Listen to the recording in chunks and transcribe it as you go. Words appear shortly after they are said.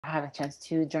have a chance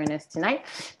to join us tonight.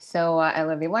 So, hello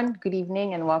everyone, good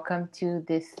evening, and welcome to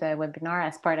this webinar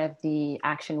as part of the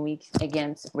Action Week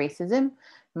Against Racism.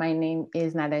 My name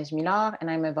is Nadège Millar,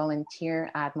 and I'm a volunteer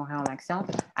at Montréal en Action.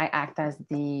 I act as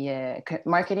the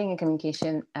marketing and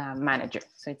communication manager.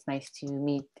 So it's nice to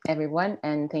meet everyone,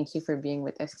 and thank you for being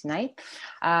with us tonight.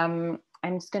 I'm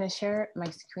just going to share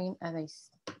my screen as I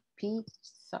speak.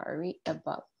 Sorry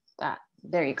about that.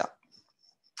 There you go.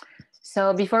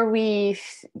 So before we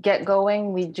get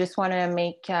going, we just want to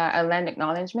make a land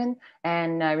acknowledgement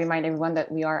and remind everyone that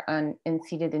we are on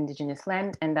unceded Indigenous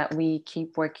land and that we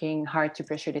keep working hard to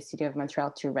pressure the City of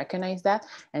Montreal to recognize that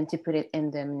and to put it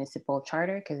in the municipal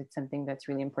charter because it's something that's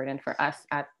really important for us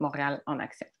at Montréal en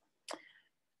Action.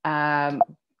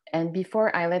 And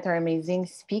before I let our amazing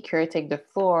speaker take the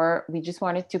floor, we just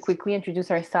wanted to quickly introduce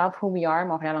ourselves, who we are,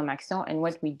 Montréal en Action, and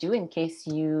what we do in case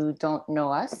you don't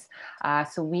know us.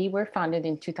 So we were founded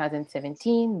in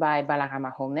 2017 by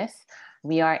Balarama Wholeness.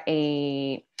 We are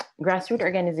a grassroots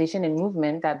organization and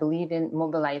movement that believe in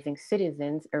mobilizing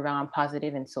citizens around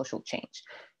positive and social change.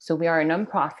 So we are a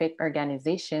nonprofit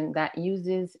organization that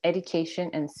uses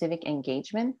education and civic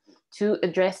engagement to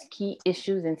address key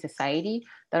issues in society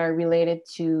that are related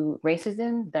to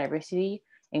racism, diversity,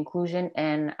 inclusion,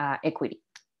 and equity.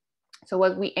 So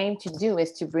what we aim to do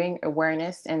is to bring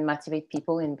awareness and motivate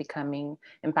people in becoming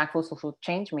impactful social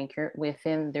change maker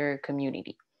within their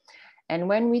community. And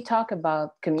when we talk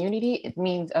about community, it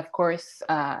means, of course,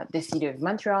 the city of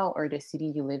Montreal or the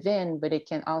city you live in, but it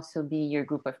can also be your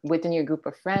group of, within your group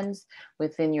of friends,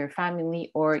 within your family,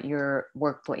 or your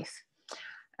workplace.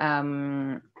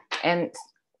 And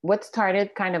what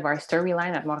started kind of our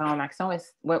storyline at Montréal en Action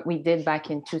is what we did back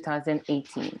in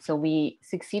 2018. So we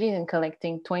succeeded in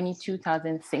collecting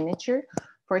 22,000 signatures,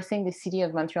 forcing the city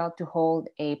of Montreal to hold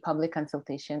a public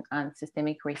consultation on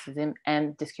systemic racism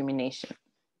and discrimination.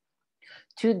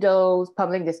 To those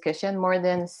public discussions, more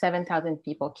than 7,000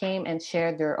 people came and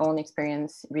shared their own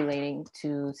experience relating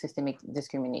to systemic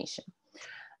discrimination.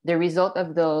 The result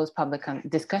of those public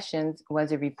discussions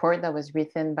was a report that was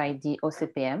written by the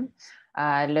OCPM,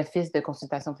 l'Office de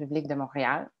Consultation Publique de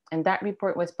Montréal, and that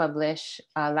report was published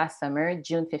last summer,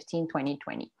 June 15,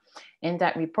 2020. In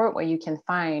that report, what you can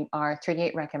find are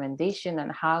 38 recommendations on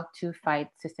how to fight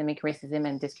systemic racism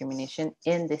and discrimination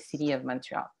in the city of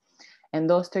Montreal. And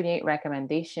those 38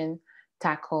 recommendations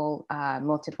tackle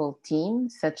multiple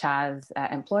themes such as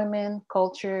employment,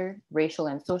 culture, racial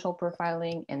and social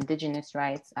profiling, indigenous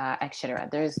rights, etc.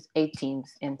 There's 8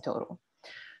 themes in total.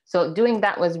 So doing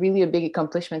that was really a big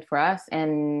accomplishment for us,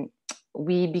 and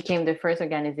we became the first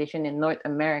organization in North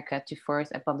America to force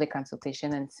a public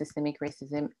consultation on systemic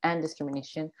racism and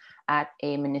discrimination at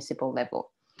a municipal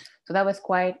level. So that was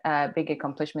quite a big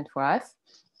accomplishment for us.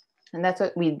 And that's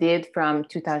what we did from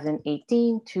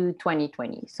 2018 to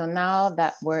 2020. So now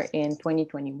that we're in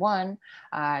 2021,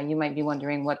 you might be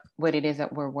wondering what it is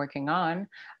that we're working on.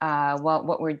 Well,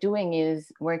 what we're doing is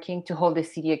working to hold the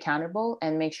city accountable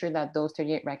and make sure that those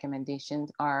 38 recommendations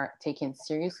are taken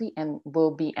seriously and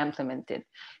will be implemented.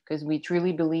 Because we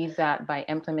truly believe that by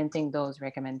implementing those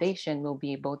recommendations, we'll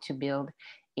be able to build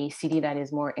a city that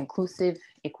is more inclusive,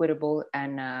 equitable,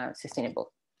 and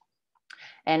sustainable.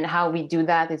 And how we do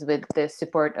that is with the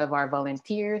support of our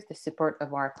volunteers, the support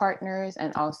of our partners,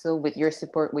 and also with your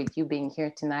support, with you being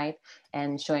here tonight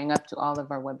and showing up to all of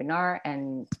our webinar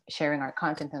and sharing our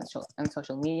content on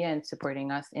social media and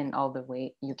supporting us in all the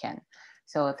way you can.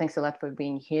 So thanks a lot for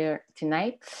being here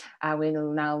tonight. I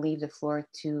will now leave the floor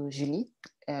to Julie,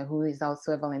 who is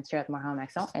also a volunteer at Montréal en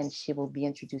Action, and she will be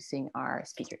introducing our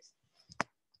speakers.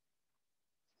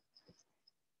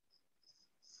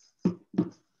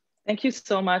 Thank you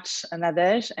so much,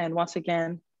 Nadège, and once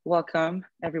again, welcome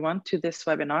everyone to this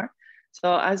webinar.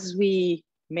 So as we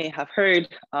may have heard,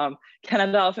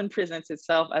 Canada often presents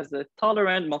itself as a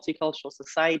tolerant multicultural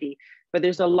society, but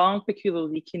there's a long,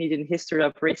 peculiarly Canadian history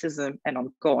of racism and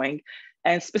ongoing,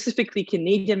 and specifically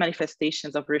Canadian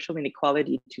manifestations of racial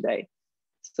inequality today.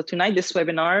 So tonight, this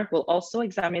webinar will also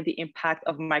examine the impact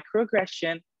of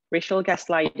microaggression, racial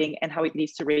gaslighting, and how it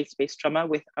leads to race-based trauma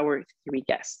with our 3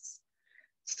 guests.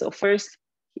 So first,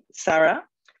 Sarah.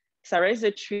 Sarah is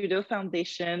a Trudeau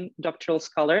Foundation doctoral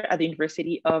scholar at the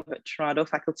University of Toronto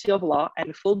Faculty of Law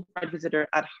and a Fulbright visitor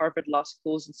at Harvard Law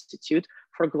School's Institute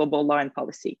for Global Law and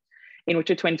Policy. In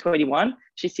winter 2021,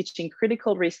 she's teaching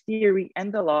critical race theory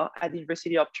and the law at the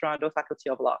University of Toronto Faculty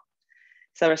of Law.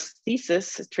 Sarah's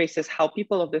thesis traces how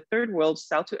people of the third world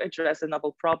sought to address the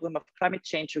novel problem of climate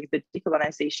change during the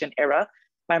decolonization era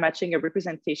by matching a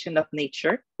representation of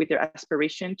nature with their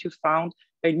aspiration to found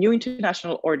a new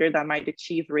international order that might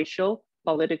achieve racial,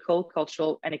 political,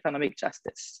 cultural, and economic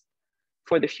justice.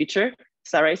 For the future,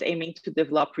 SARA is aiming to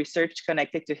develop research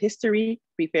connected to history,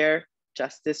 repair,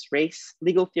 justice, race,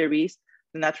 legal theories,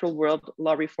 the natural world,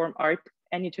 law reform, art,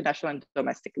 and international and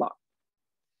domestic law.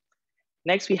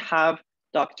 Next, we have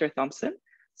Dr. Thompson.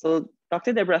 So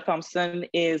Dr. Deborah Thompson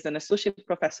is an associate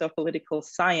professor of political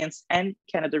science and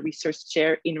Canada Research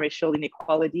Chair in racial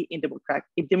inequality in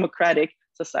democratic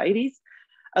societies.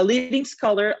 A leading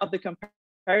scholar of the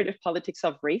comparative politics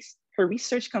of race, her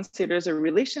research considers a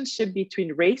relationship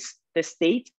between race, the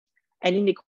state, and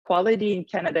inequality in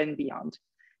Canada and beyond.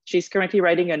 She's currently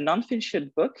writing a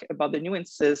non-fiction book about the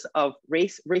nuances of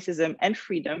race, racism, and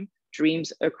freedom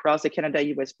dreams across the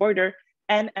Canada-US border,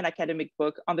 and an academic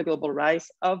book on the global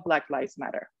rise of Black Lives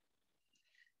Matter.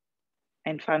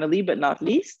 And finally, but not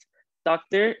least,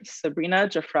 Dr. Sabrina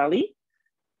Jafrali,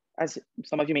 as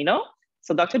some of you may know.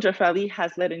 So Dr. Jafrali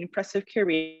has led an impressive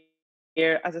career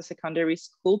as a secondary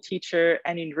school teacher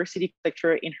and university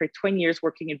lecturer in her 20 years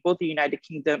working in both the United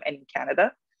Kingdom and in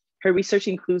Canada. Her research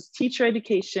includes teacher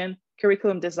education,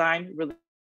 curriculum design,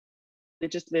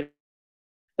 religious literature.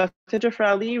 Dr.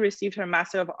 Jafrali received her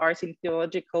Master of Arts in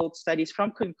Theological Studies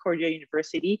from Concordia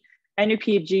University and a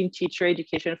PhD in teacher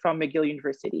education from McGill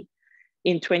University.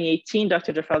 In 2018,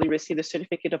 Dr. Jafrali received a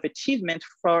Certificate of Achievement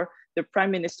for the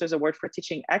Prime Minister's Award for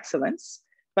Teaching Excellence,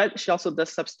 but she also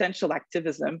does substantial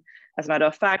activism. As a matter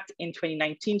of fact, in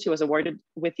 2019, she was awarded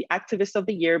with the Activist of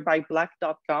the Year by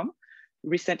Black.com.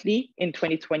 Recently, in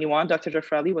 2021, Dr.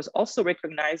 Jafrali was also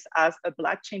recognized as a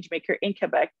Black changemaker in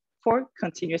Quebec for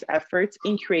continuous efforts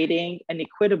in creating an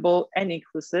equitable and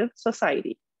inclusive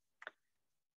society.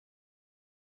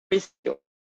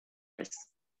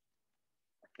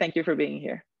 Thank you for being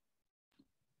here.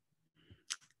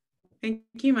 Thank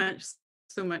you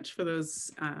so much for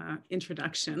those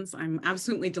introductions. I'm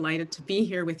absolutely delighted to be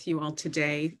here with you all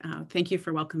today. Thank you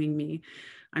for welcoming me.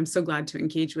 I'm so glad to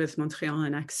engage with Montréal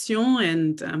en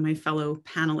Action and my fellow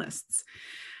panelists.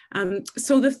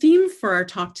 So the theme for our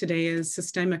talk today is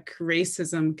systemic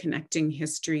racism connecting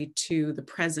history to the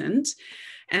present.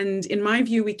 And in my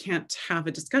view, we can't have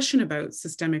a discussion about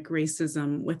systemic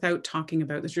racism without talking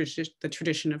about the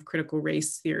tradition of critical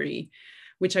race theory,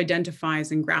 which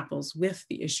identifies and grapples with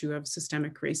the issue of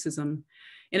systemic racism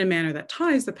in a manner that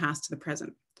ties the past to the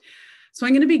present. So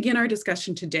I'm going to begin our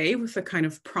discussion today with a kind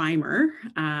of primer,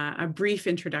 a brief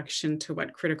introduction to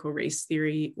what critical race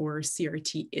theory or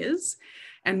CRT is,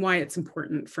 and why it's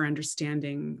important for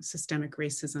understanding systemic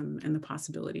racism and the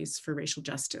possibilities for racial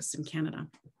justice in Canada.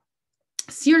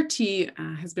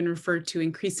 CRT has been referred to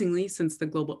increasingly since the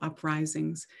global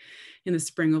uprisings in the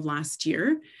spring of last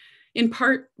year, in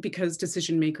part because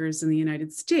decision makers in the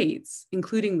United States,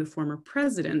 including the former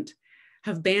president,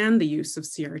 have banned the use of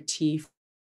CRT for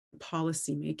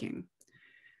policy making.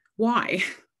 Why?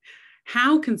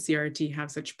 How can CRT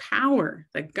have such power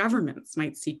that governments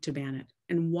might seek to ban it?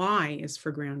 And why is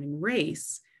foregrounding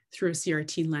race through a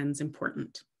CRT lens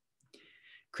important?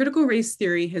 Critical race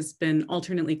theory has been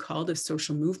alternately called a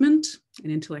social movement,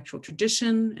 an intellectual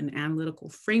tradition, an analytical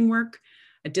framework,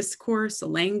 a discourse, a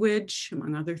language,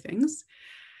 among other things.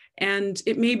 And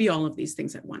it may be all of these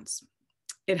things at once.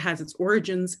 It has its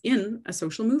origins in a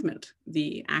social movement,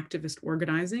 the activist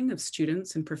organizing of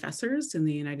students and professors in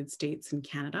the United States and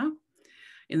Canada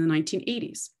in the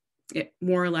 1980s. It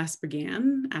more or less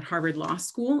began at Harvard Law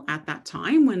School at that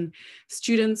time when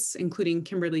students, including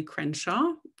Kimberly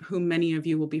Crenshaw, whom many of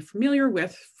you will be familiar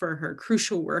with for her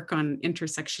crucial work on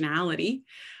intersectionality,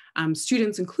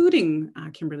 students, including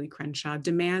Kimberly Crenshaw,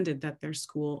 demanded that their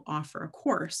school offer a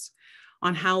course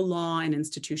on how law and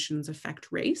institutions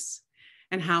affect race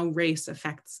and how race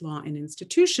affects law and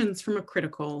institutions from a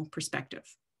critical perspective.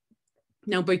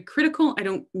 Now, by critical, I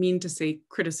don't mean to say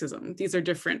criticism. These are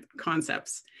different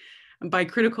concepts. By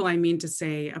critical, I mean to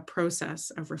say a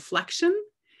process of reflection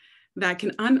that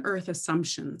can unearth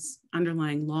assumptions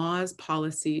underlying laws,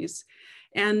 policies,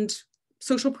 and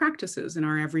social practices in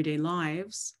our everyday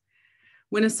lives.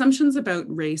 When assumptions about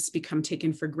race become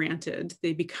taken for granted,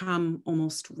 they become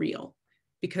almost real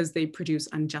because they produce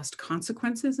unjust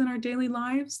consequences in our daily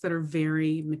lives that are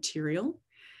very material.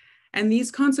 And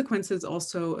these consequences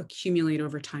also accumulate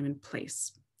over time and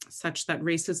place, such that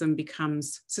racism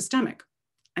becomes systemic,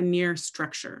 a near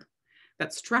structure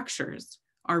that structures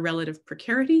our relative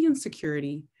precarity and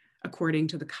security according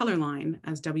to the color line,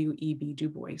 as W.E.B. Du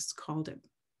Bois called it.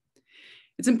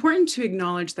 It's important to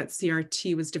acknowledge that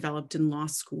CRT was developed in law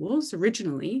schools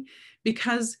originally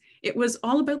because it was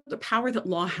all about the power that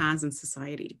law has in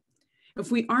society.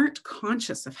 If we aren't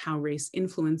conscious of how race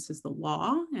influences the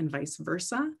law and vice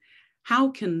versa, how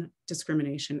can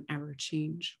discrimination ever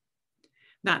change?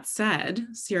 That said,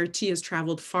 CRT has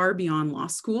traveled far beyond law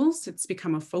schools. It's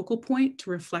become a focal point to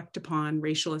reflect upon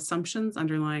racial assumptions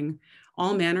underlying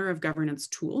all manner of governance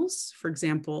tools. For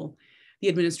example, the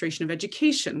administration of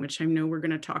education, which I know we're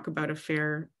going to talk about a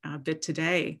fair bit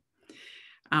today.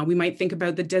 We might think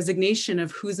about the designation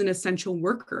of who's an essential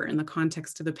worker in the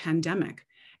context of the pandemic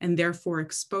and therefore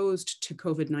exposed to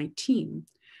COVID-19.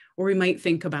 Or we might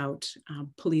think about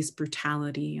police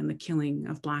brutality and the killing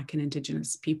of Black and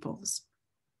Indigenous peoples.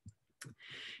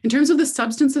 In terms of the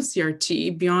substance of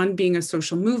CRT, beyond being a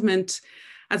social movement,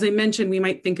 as I mentioned, we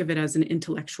might think of it as an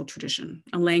intellectual tradition,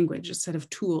 a language, a set of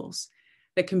tools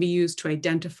that can be used to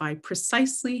identify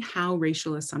precisely how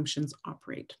racial assumptions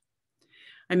operate.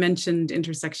 I mentioned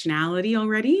intersectionality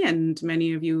already, and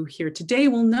many of you here today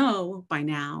will know by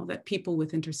now that people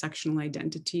with intersectional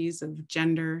identities of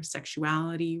gender,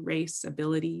 sexuality, race,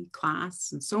 ability,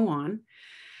 class, and so on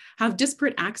have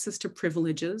disparate access to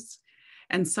privileges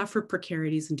and suffer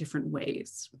precarities in different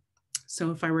ways.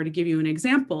 So if I were to give you an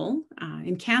example,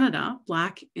 in Canada,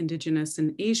 Black, Indigenous,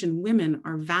 and Asian women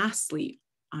are vastly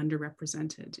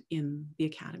underrepresented in the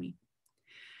academy.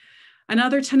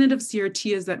 Another tenet of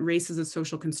CRT is that race is a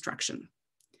social construction.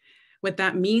 What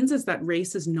that means is that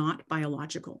race is not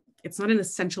biological. It's not an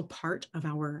essential part of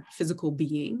our physical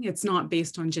being. It's not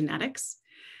based on genetics.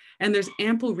 And there's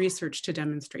ample research to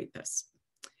demonstrate this.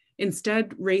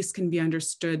 Instead, race can be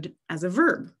understood as a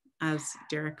verb, as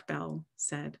Derek Bell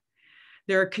said.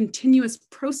 There are continuous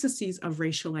processes of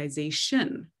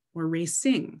racialization or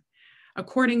racing,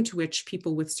 according to which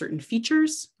people with certain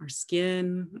features, our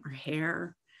skin, our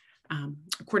hair,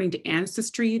 according to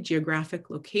ancestry, geographic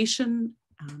location,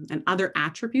 and other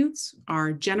attributes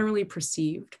are generally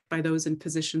perceived by those in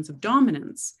positions of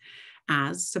dominance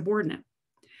as subordinate.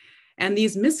 And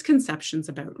these misconceptions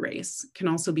about race can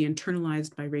also be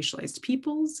internalized by racialized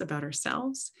peoples about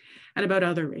ourselves and about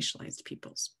other racialized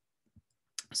peoples.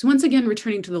 So once again,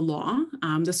 returning to the law,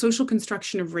 the social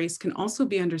construction of race can also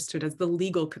be understood as the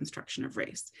legal construction of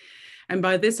race. And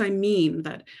by this, I mean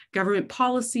that government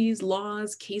policies,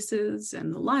 laws, cases,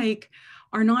 and the like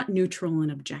are not neutral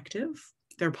and objective.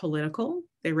 They're political,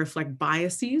 they reflect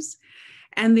biases,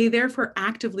 and they therefore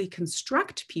actively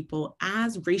construct people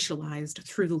as racialized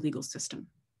through the legal system.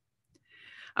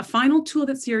 A final tool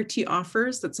that CRT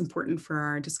offers that's important for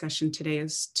our discussion today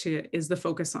is the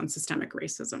focus on systemic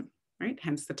racism, right?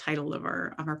 Hence the title of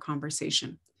our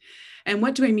conversation. And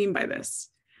what do I mean by this?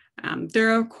 There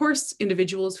are, of course,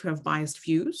 individuals who have biased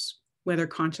views, whether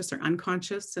conscious or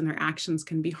unconscious, and their actions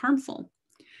can be harmful.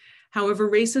 However,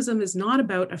 racism is not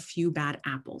about a few bad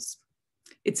apples.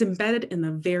 It's embedded in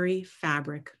the very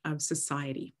fabric of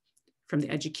society, from the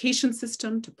education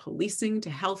system to policing, to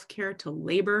healthcare, to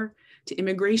labor, to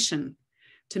immigration,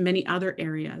 to many other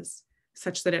areas,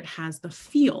 such that it has the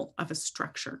feel of a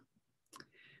structure.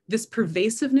 This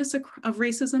pervasiveness of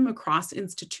racism across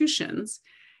institutions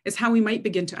is how we might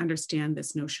begin to understand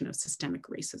this notion of systemic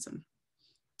racism.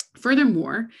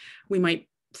 Furthermore, we might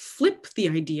flip the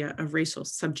idea of racial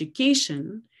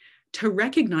subjugation to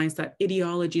recognize that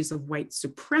ideologies of white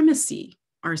supremacy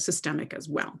are systemic as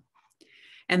well,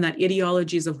 and that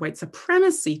ideologies of white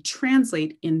supremacy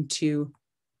translate into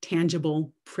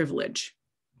tangible privilege,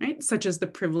 right? Such as the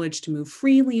privilege to move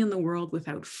freely in the world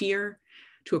without fear,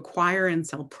 to acquire and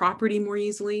sell property more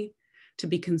easily, to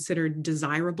be considered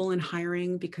desirable in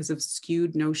hiring because of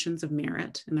skewed notions of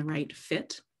merit and the right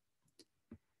fit.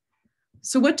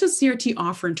 So what does CRT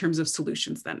offer in terms of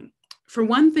solutions then? For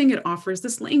one thing, it offers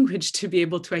this language to be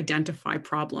able to identify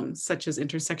problems such as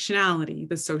intersectionality,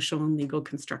 the social and legal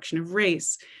construction of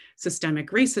race, systemic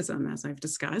racism, as I've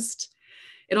discussed.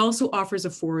 It also offers a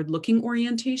forward-looking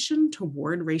orientation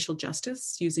toward racial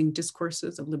justice using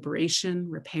discourses of liberation,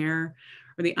 repair,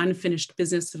 or the unfinished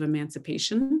business of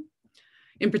emancipation.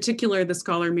 In particular, the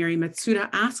scholar Mary Matsuda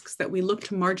asks that we look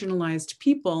to marginalized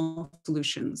people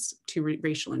solutions to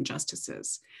racial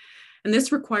injustices. And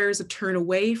this requires a turn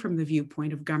away from the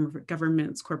viewpoint of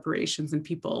governments, corporations, and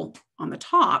people on the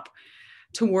top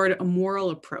toward a moral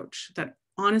approach that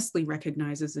honestly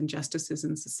recognizes injustices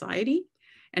in society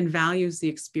and values the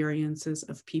experiences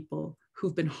of people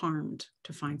who've been harmed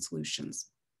to find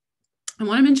solutions. I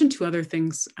want to mention two other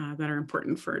things that are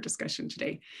important for our discussion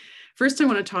today. First, I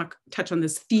want to touch on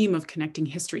this theme of connecting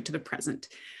history to the present.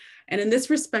 And in this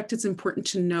respect, it's important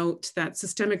to note that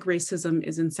systemic racism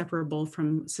is inseparable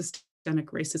from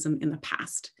systemic racism in the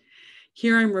past.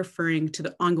 Here I'm referring to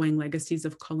the ongoing legacies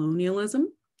of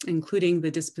colonialism, including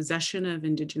the dispossession of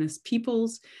Indigenous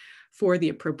peoples for the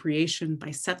appropriation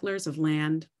by settlers of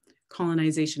land,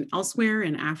 colonization elsewhere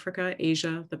in Africa,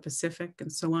 Asia, the Pacific,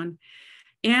 and so on,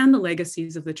 and the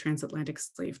legacies of the transatlantic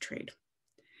slave trade.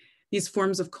 These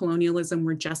forms of colonialism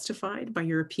were justified by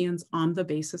Europeans on the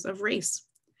basis of race.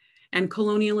 And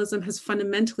colonialism has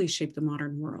fundamentally shaped the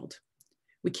modern world.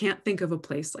 We can't think of a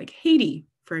place like Haiti,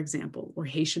 for example, or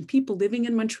Haitian people living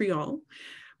in Montreal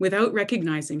without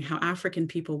recognizing how African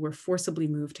people were forcibly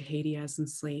moved to Haiti as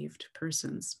enslaved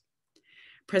persons.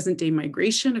 Present-day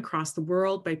migration across the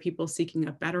world by people seeking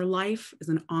a better life is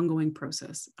an ongoing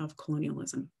process of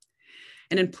colonialism.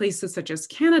 And in places such as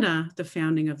Canada, the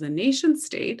founding of the nation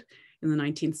state in the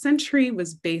 19th century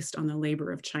was based on the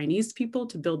labor of Chinese people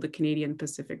to build the Canadian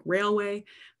Pacific Railway,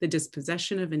 the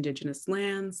dispossession of Indigenous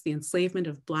lands, the enslavement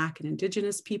of Black and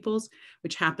Indigenous peoples,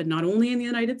 which happened not only in the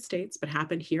United States, but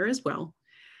happened here as well,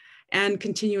 and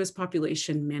continuous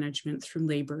population management through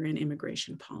labor and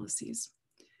immigration policies.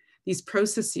 These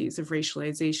processes of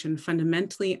racialization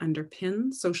fundamentally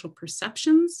underpin social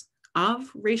perceptions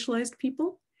of racialized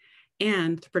people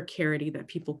and the precarity that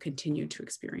people continue to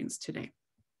experience today.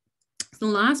 The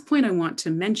last point I want to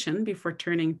mention before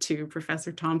turning to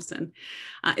Professor Thompson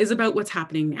is about what's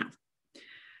happening now.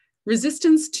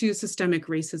 Resistance to systemic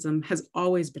racism has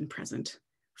always been present,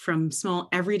 from small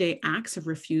everyday acts of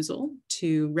refusal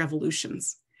to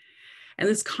revolutions. And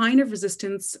this kind of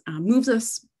resistance moves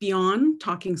us beyond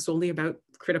talking solely about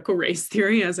critical race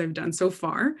theory, as I've done so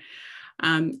far.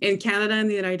 In Canada and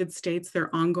the United States, there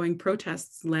are ongoing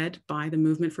protests led by the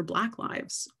Movement for Black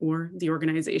Lives, or the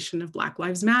organization of Black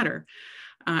Lives Matter,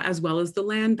 as well as the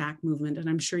Land Back movement, and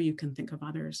I'm sure you can think of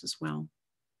others as well.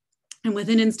 And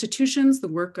within institutions, the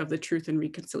work of the Truth and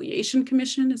Reconciliation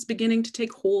Commission is beginning to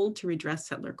take hold to redress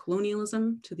settler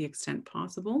colonialism to the extent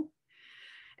possible.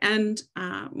 And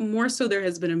more so, there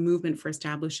has been a movement for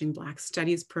establishing Black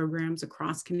studies programs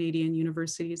across Canadian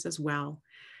universities as well,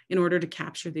 in order to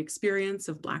capture the experience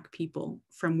of Black people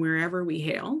from wherever we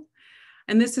hail.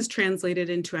 And this is translated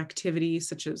into activities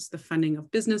such as the funding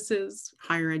of businesses,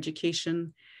 higher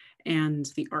education, and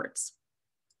the arts.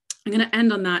 I'm going to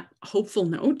end on that hopeful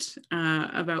note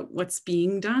about what's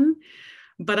being done,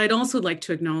 but I'd also like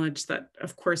to acknowledge that,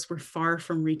 of course, we're far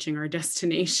from reaching our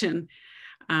destination,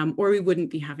 or we wouldn't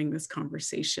be having this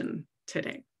conversation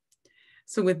today.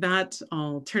 So with that,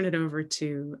 I'll turn it over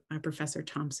to Professor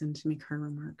Thompson to make her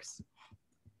remarks.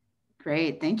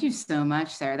 Great, thank you so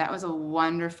much, Sarah. That was a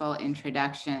wonderful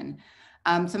introduction.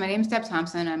 So my name is Deb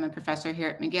Thompson. I'm a professor here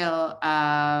at McGill.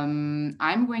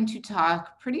 I'm going to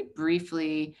talk pretty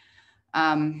briefly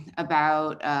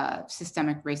about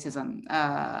systemic racism.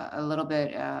 A little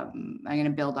bit, I'm going to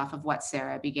build off of what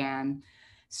Sarah began.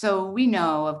 So we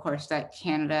know, of course, that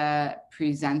Canada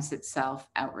presents itself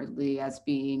outwardly as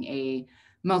being a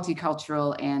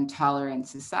multicultural and tolerant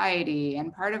society.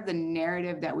 And part of the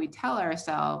narrative that we tell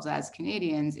ourselves as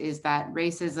Canadians is that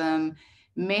racism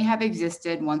may have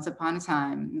existed once upon a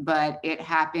time, but it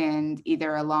happened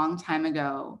either a long time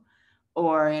ago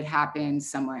or it happened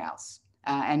somewhere else.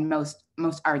 And most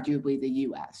arguably the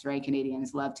US, right?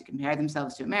 Canadians love to compare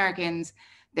themselves to Americans.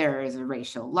 There is a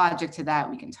racial logic to that.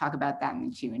 We can talk about that in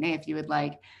the Q&A if you would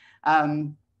like.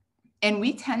 And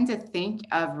we tend to think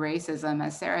of racism,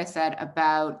 as Sarah said,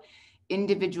 about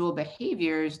individual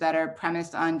behaviors that are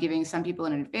premised on giving some people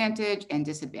an advantage and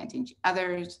disadvantaging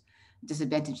others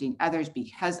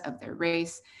because of their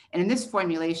race. And in this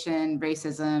formulation,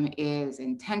 racism is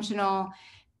intentional.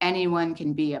 Anyone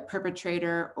can be a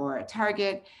perpetrator or a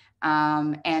target.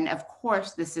 And of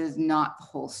course, this is not the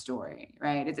whole story,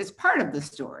 right? It's part of the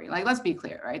story. Like, let's be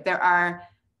clear, right? There are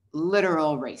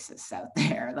literal racists out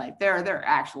there. Like there are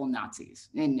actual Nazis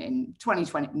in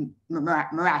 2020,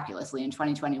 miraculously in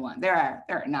 2021, there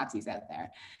are Nazis out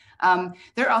there.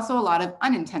 There are also a lot of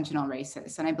unintentional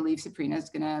racists. And I believe Sabrina is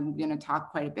gonna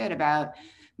talk quite a bit about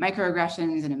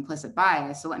microaggressions and implicit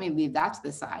bias. So let me leave that to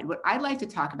the side. What I'd like to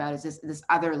talk about is this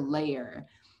other layer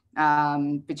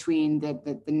between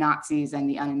the Nazis and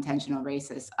the unintentional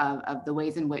racists of the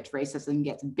ways in which racism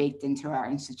gets baked into our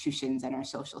institutions and our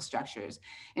social structures.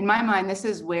 In my mind, this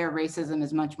is where racism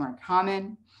is much more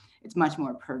common, it's much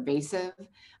more pervasive,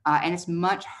 and it's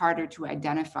much harder to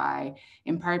identify,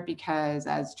 in part because,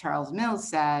 as Charles Mills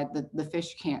said, the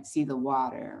fish can't see the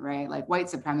water, right? Like white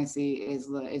supremacy is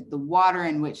the water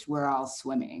in which we're all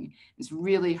swimming. It's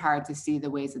really hard to see the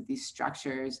ways that these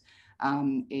structures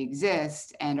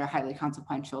exist and are highly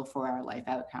consequential for our life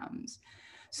outcomes.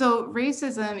 So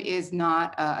racism is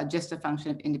not just a function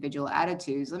of individual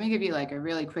attitudes. Let me give you like a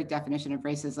really quick definition of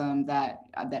racism that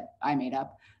I made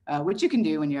up, which you can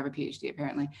do when you have a PhD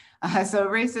apparently. So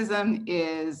racism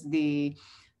is the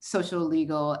social,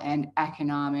 legal, and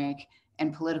economic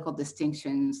and political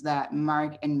distinctions that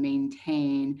mark and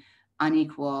maintain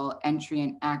unequal entry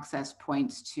and access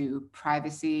points to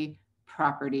privacy,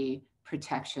 property,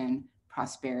 protection,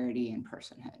 prosperity, and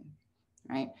personhood,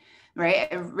 right?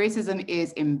 Right? Racism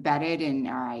is embedded in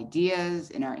our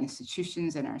ideas, in our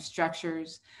institutions, in our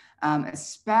structures,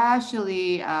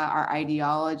 especially our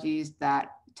ideologies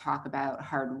that talk about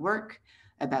hard work,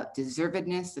 about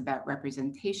deservedness, about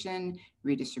representation,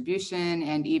 redistribution,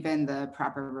 and even the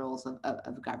proper roles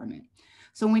of government.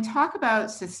 So when we talk about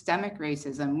systemic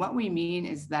racism, what we mean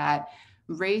is that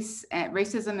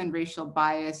racism and racial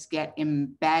bias get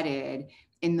embedded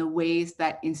in the ways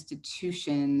that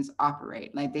institutions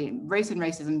operate. Like race and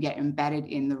racism get embedded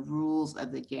in the rules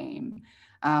of the game,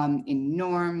 in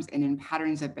norms and in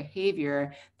patterns of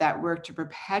behavior that work to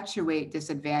perpetuate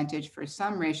disadvantage for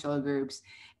some racial groups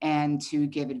and to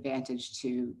give advantage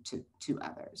to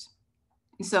others.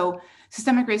 So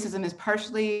systemic racism is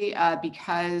partially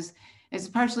because it's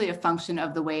partially a function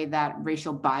of the way that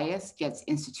racial bias gets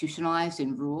institutionalized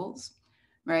in rules.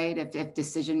 Right? If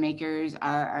decision makers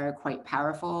are quite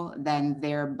powerful, then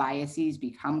their biases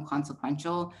become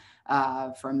consequential.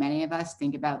 For many of us,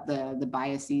 think about the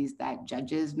biases that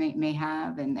judges may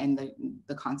have and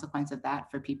the consequence of that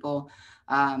for people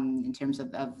in terms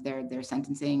of their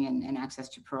sentencing and access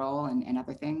to parole and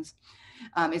other things.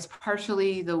 It's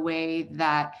partially the way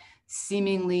that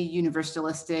seemingly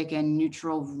universalistic and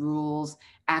neutral rules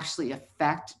actually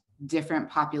affect different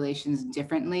populations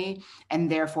differently, and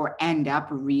therefore end up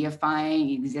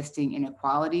reifying existing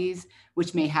inequalities,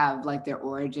 which may have like their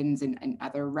origins in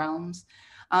other realms.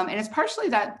 And it's partially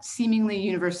that seemingly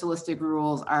universalistic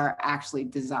rules are actually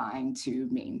designed to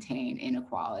maintain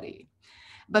inequality.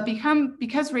 But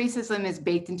because racism is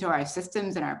baked into our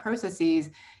systems and our processes,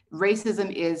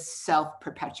 racism is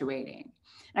self-perpetuating.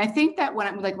 And I think that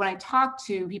when I talk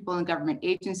to people in government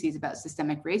agencies about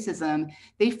systemic racism,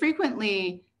 they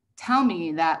frequently tell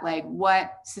me that like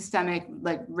what systemic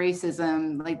like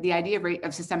racism, like the idea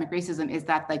of systemic racism is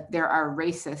that like there are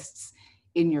racists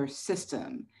in your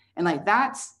system. And like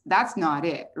that's not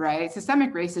it, right?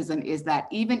 Systemic racism is that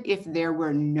even if there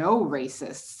were no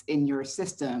racists in your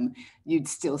system, you'd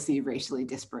still see racially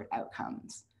disparate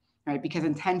outcomes, right? Because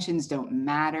intentions don't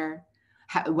matter.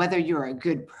 Whether you're a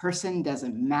good person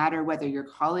doesn't matter. Whether your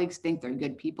colleagues think they're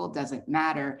good people doesn't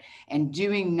matter. And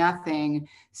doing nothing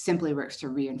simply works to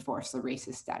reinforce the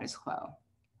racist status quo.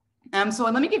 So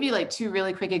let me give you like two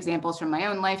really quick examples from my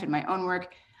own life and my own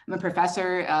work. I'm a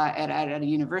professor at a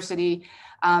university.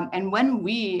 And when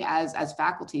we as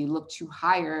faculty look to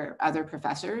hire other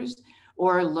professors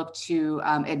or look to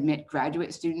admit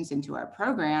graduate students into our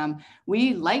program,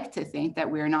 we like to think that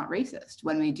we're not racist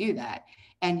when we do that.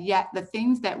 And yet the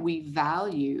things that we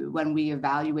value when we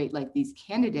evaluate like these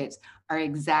candidates are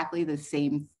exactly the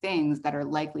same things that are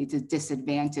likely to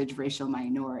disadvantage racial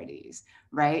minorities,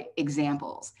 right?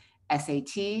 Examples: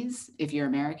 SATs, if you're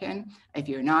American; if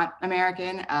you're not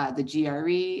American, the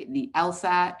GRE, the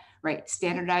LSAT, right?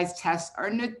 Standardized tests are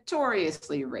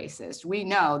notoriously racist. We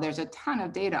know there's a ton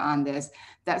of data on this,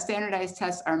 that standardized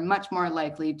tests are much more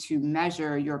likely to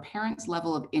measure your parents'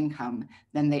 level of income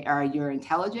than they are your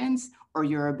intelligence or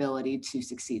your ability to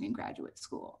succeed in graduate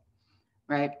school,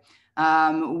 right?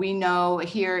 We know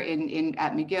here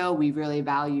at McGill, we really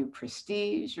value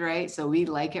prestige, right? So we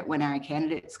like it when our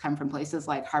candidates come from places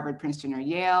like Harvard, Princeton, or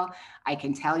Yale. I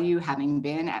can tell you, having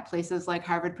been at places like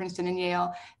Harvard, Princeton, and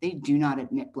Yale, they do not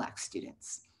admit Black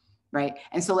students, right?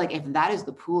 And so like, if that is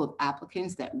the pool of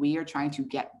applicants that we are trying to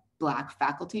get Black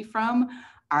faculty from,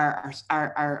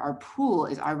 our pool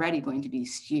is already going to be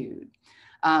skewed.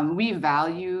 We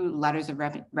value letters of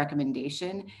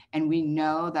recommendation, and we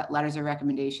know that letters of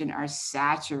recommendation are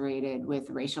saturated with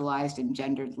racialized and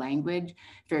gendered language.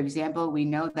 For example, we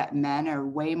know that men are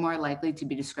way more likely to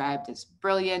be described as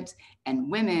brilliant,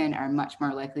 and women are much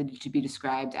more likely to be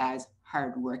described as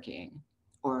hardworking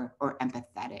or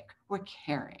empathetic or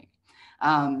caring.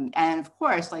 And of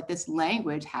course, like this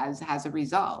language has a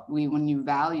result. When you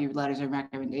value letters of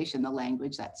recommendation, the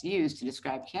language that's used to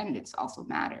describe candidates also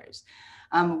matters.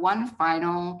 One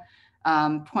final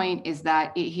point is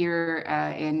that here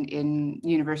in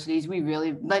universities, we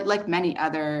really, like many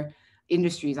other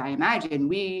industries, I imagine,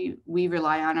 we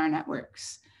rely on our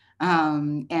networks.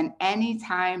 And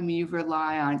anytime you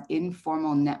rely on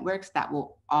informal networks, that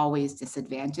will always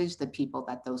disadvantage the people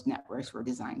that those networks were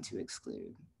designed to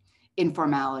exclude.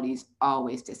 Informalities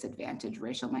always disadvantage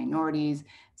racial minorities,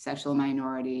 sexual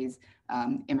minorities,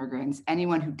 immigrants,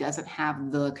 anyone who doesn't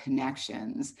have the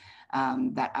connections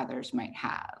that others might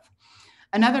have.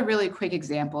 Another really quick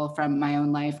example from my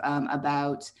own life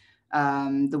about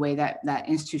the way that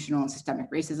institutional and systemic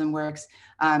racism works.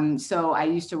 So I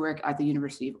used to work at the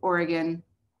University of Oregon,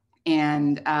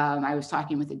 and I was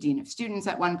talking with the dean of students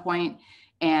at one point,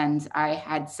 And I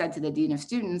had said to the dean of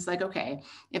students, like, okay,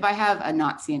 if I have a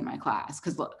Nazi in my class,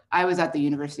 because look, I was at the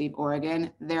University of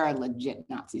Oregon, there are legit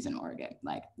Nazis in Oregon,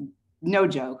 like no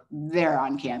joke, they're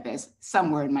on campus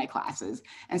somewhere in my classes.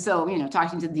 And so, you know,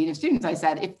 talking to the dean of students, I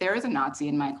said, if there is a Nazi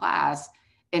in my class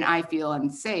and I feel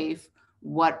unsafe,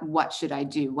 what should I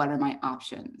do? What are my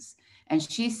options? And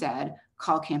she said,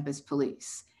 call campus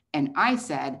police. And I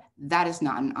said, that is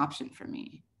not an option for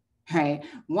me, right?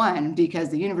 One, because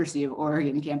the University of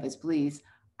Oregon campus police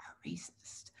are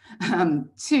racist.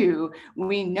 Two,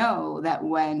 we know that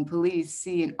when police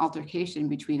see an altercation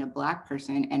between a Black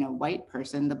person and a white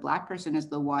person, the Black person is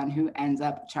the one who ends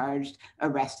up charged,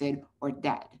 arrested, or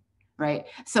dead. Right.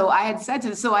 So I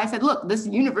said, look, this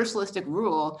universalistic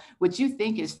rule, which you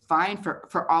think is fine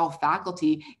for all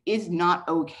faculty, is not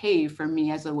okay for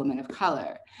me as a woman of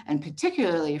color, and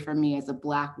particularly for me as a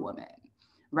Black woman.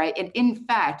 Right. And in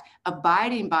fact,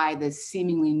 abiding by this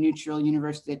seemingly neutral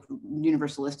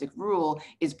universalistic rule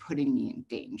is putting me in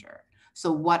danger.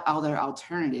 So what other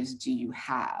alternatives do you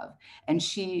have? And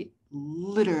she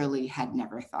literally had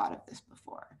never thought of this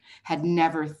before, had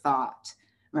never thought,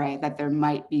 right, that there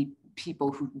might be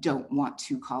people who don't want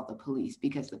to call the police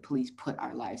because the police put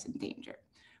our lives in danger,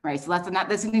 right? So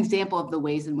that's an example of the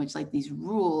ways in which like these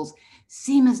rules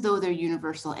seem as though they're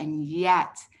universal, and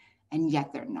yet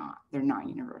they're not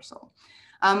universal.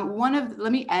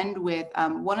 Let me end with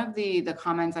one of the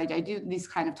comments. I do these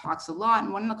kind of talks a lot,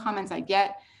 and one of the comments I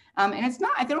get, and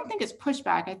I don't think it's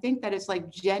pushback. I think that it's like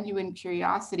genuine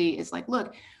curiosity. Is like,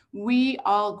 look, we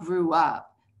all grew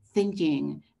up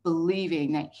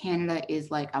believing that Canada is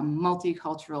like a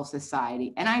multicultural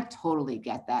society. And I totally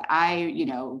get that. I,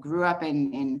 grew up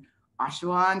in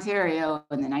Oshawa, Ontario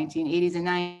in the 1980s and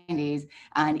 90s.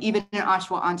 And even in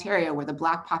Oshawa, Ontario, where the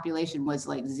Black population was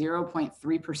like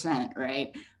 0.3%,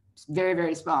 right? It's very,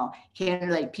 very small.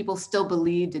 Canada, like people still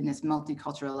believed in this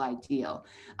multicultural ideal.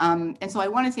 And so I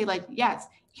want to say like, yes,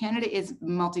 Canada is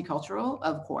multicultural,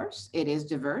 of course, it is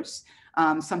diverse.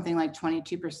 Something like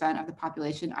 22% of the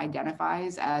population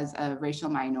identifies as a racial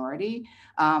minority,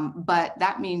 but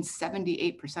that means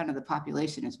 78% of the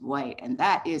population is white, and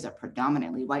that is a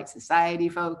predominantly white society,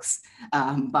 folks,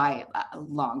 by a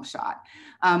long shot.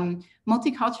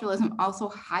 Multiculturalism also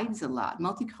hides a lot.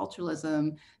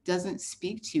 Multiculturalism doesn't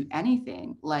speak to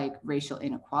anything like racial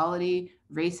inequality,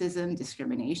 racism,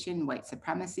 discrimination, white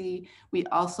supremacy. We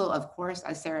also, of course,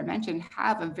 as Sarah mentioned,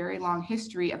 have a very long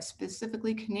history of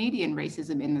specifically Canadian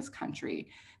racism in this country.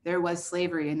 There was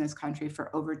slavery in this country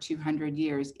for over 200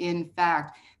 years. In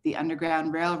fact, the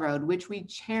Underground Railroad, which we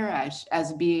cherish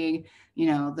as being,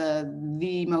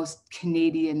 the most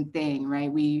Canadian thing,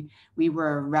 right? We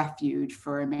were a refuge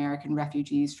for American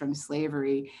refugees from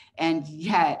slavery, and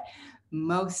yet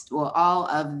all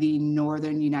of the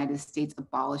northern United States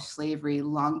abolished slavery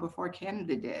long before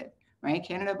Canada did, right?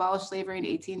 Canada abolished slavery in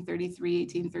 1833,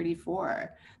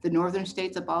 1834. The northern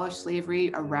states abolished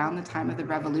slavery around the time of the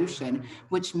Revolution,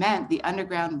 which meant the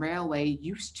Underground Railway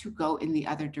used to go in the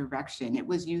other direction. It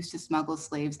was used to smuggle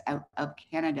slaves out of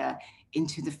Canada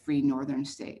into the free northern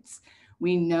states.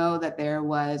 We know that there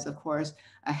was, of course,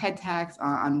 a head tax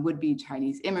on would-be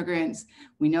Chinese immigrants.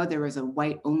 We know there was a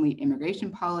white-only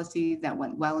immigration policy that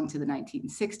went well into the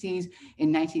 1960s.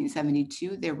 In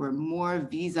 1972, there were more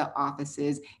visa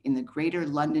offices in the greater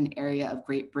London area of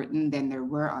Great Britain than there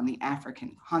were on the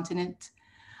African continent.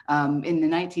 In the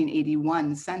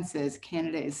 1981 census,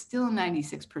 Canada is still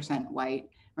 96% white,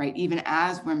 right? Even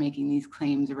as we're making these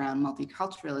claims around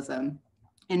multiculturalism.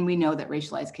 And we know that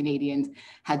racialized Canadians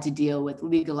had to deal with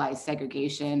legalized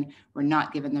segregation. We're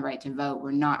not given the right to vote.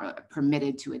 We're not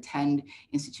permitted to attend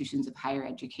institutions of higher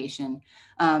education.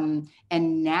 And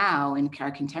now in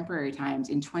our contemporary times,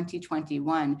 in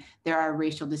 2021, there are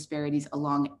racial disparities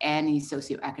along any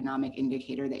socioeconomic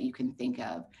indicator that you can think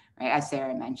of. Right? As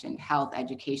Sarah mentioned, health,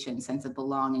 education, sense of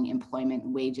belonging, employment,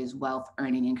 wages, wealth,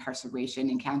 earning, incarceration,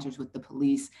 encounters with the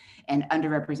police, and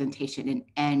underrepresentation in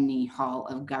any hall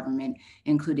of government,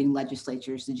 including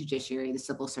legislatures, the judiciary, the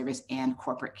civil service, and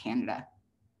corporate Canada,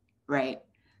 right?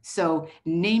 So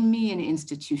name me an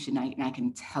institution and I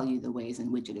can tell you the ways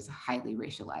in which it is highly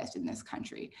racialized in this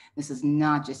country. This is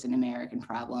not just an American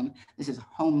problem. This is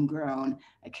homegrown,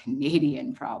 a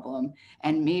Canadian problem.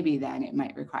 And maybe then it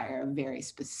might require a very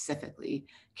specifically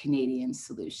Canadian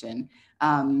solution.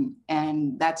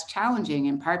 And that's challenging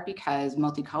in part because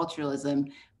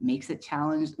multiculturalism makes it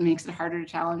harder to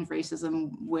challenge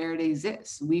racism where it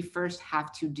exists. We first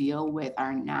have to deal with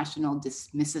our national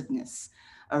dismissiveness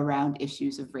around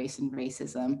issues of race and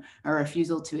racism, a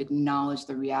refusal to acknowledge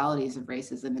the realities of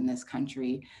racism in this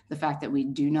country, the fact that we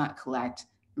do not collect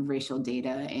racial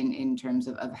data in terms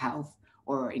of health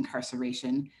or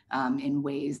incarceration in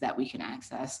ways that we can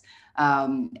access,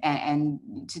 and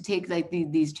to take like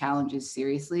these challenges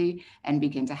seriously and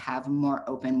begin to have more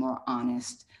open, more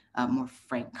honest, more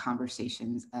frank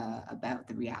conversations about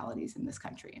the realities in this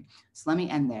country. So let me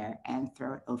end there and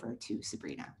throw it over to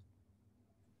Sabrina.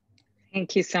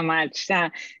 Thank you so much.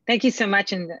 Thank you so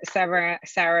much, and Sarah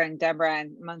and Deborah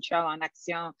and Montreal en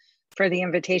Action for the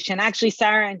invitation. Actually,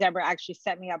 Sarah and Deborah actually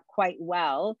set me up quite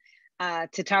well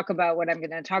to talk about what I'm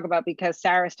going to talk about, because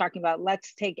Sarah's talking about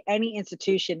let's take any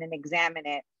institution and examine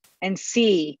it and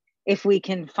see if we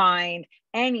can find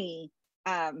any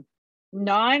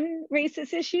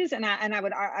non-racist issues. And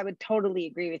I would totally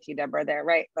agree with you, Deborah, there,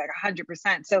 right? Like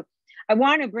 100%. So I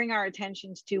want to bring our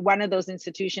attentions to one of those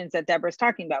institutions that Deborah's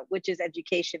talking about, which is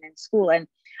education in school. And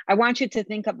I want you to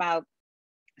think about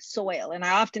soil. And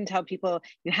I often tell people,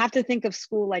 you have to think of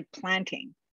school like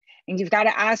planting. And you've got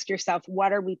to ask yourself,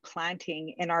 what are we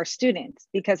planting in our students?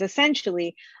 Because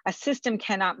essentially, a system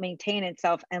cannot maintain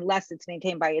itself unless it's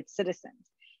maintained by its citizens.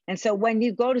 And so when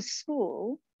you go to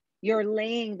school, you're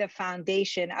laying the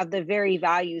foundation of the very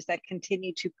values that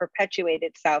continue to perpetuate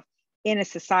itself in a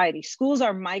society. Schools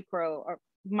are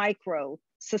micro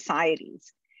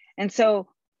societies. And so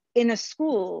in a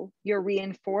school, you're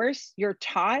reinforced, you're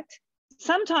taught.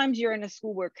 Sometimes you're in a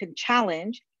school where it can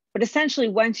challenge, but essentially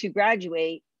once you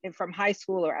graduate from high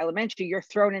school or elementary, you're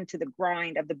thrown into the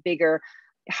grind of the bigger,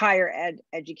 higher ed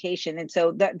education. And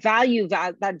so that value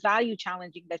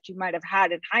challenging that you might have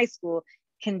had in high school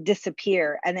can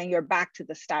disappear, and then you're back to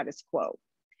the status quo.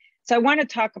 So I want to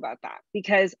talk about that,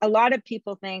 because a lot of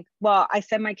people think, well, I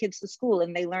send my kids to school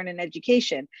and they learn an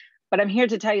education, but I'm here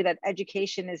to tell you that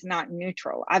education is not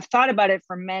neutral. I've thought about it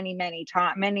for many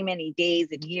days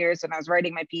and years when I was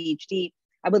writing my PhD.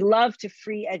 I would love to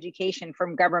free education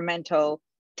from governmental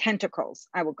tentacles,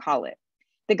 I would call it.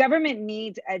 The government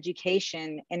needs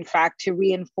education, in fact, to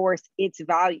reinforce its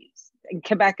values. And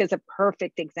Quebec is a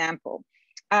perfect example.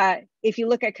 If you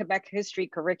look at Quebec history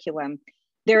curriculum,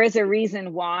 there is a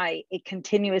reason why it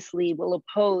continuously will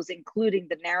oppose including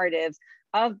the narratives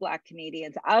of Black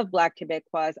Canadians, of Black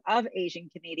Quebecois, of Asian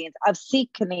Canadians, of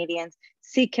Sikh Canadians,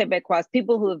 Sikh Quebecois,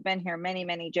 people who have been here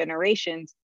many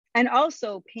generations, and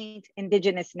also paint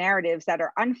Indigenous narratives that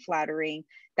are unflattering,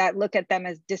 that look at them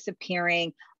as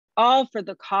disappearing, all for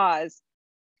the cause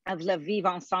of Le Vivre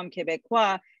Ensemble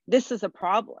Québécois. This is a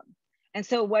problem. And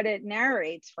so what it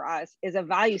narrates for us is a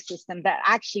value system that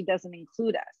actually doesn't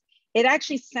include us. It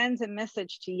actually sends a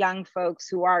message to young folks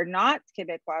who are not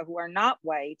Quebecois, who are not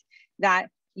white, that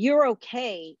you're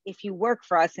okay if you work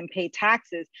for us and pay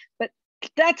taxes, but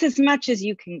that's as much as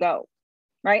you can go,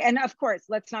 right? And of course,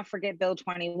 let's not forget Bill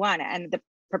 21 and the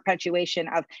perpetuation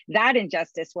of that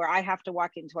injustice, where I have to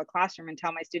walk into a classroom and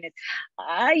tell my students,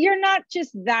 you're not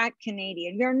just that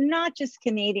Canadian, you're not just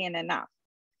Canadian enough.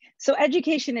 So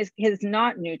education is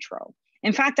not neutral.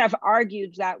 In fact, I've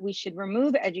argued that we should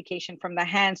remove education from the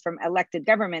hands from elected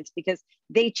governments, because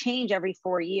they change every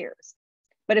 4 years.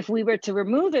 But if we were to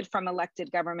remove it from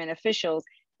elected government officials,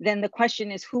 then the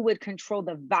question is, who would control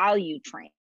the value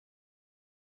train?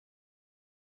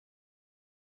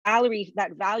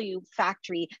 That value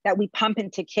factory that we pump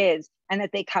into kids and that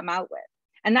they come out with.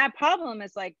 And that problem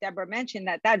is, like Deborah mentioned,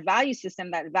 that value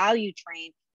system, that value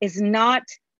train is not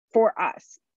for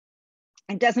us.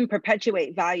 It doesn't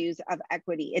perpetuate values of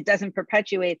equity. It doesn't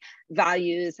perpetuate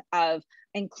values of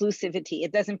inclusivity.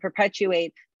 It doesn't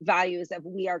perpetuate values of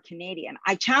we are Canadian.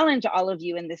 I challenge all of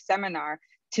you in this seminar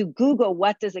to Google,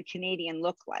 what does a Canadian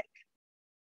look like?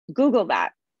 Google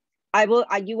that.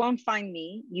 You won't find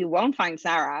me, you won't find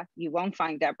Sarah, you won't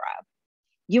find Deborah.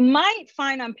 You might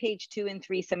find on page 2 and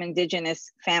 3 some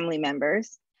Indigenous family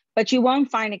members, but you won't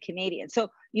find a Canadian. So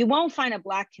you won't find a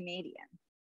Black Canadian.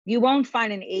 You won't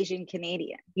find an Asian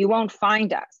Canadian. You won't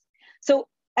find us. So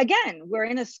again, we're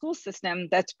in a school system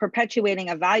that's perpetuating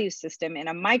a value system in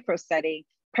a micro setting,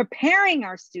 preparing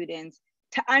our students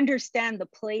to understand the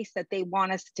place that they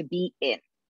want us to be in.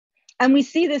 And we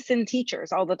see this in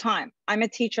teachers all the time. I'm a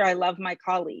teacher, I love my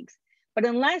colleagues, but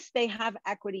unless they have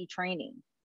equity training,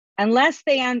 unless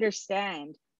they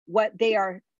understand what they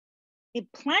are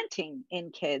implanting in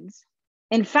kids,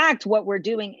 in fact, what we're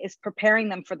doing is preparing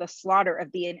them for the slaughter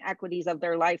of the inequities of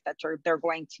their life that they're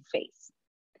going to face.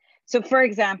 So for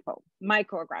example,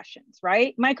 microaggressions,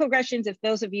 right? Microaggressions, if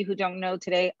those of you who don't know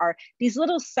today, are these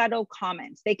little subtle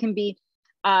comments. They can be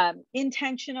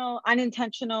intentional,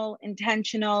 unintentional,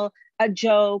 intentional, a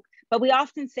joke, but we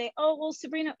often say, oh, well,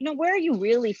 Sabrina, where are you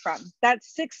really from? That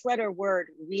 6-letter word,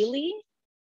 really,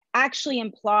 actually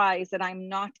implies that I'm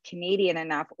not Canadian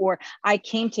enough, or I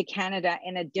came to Canada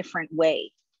in a different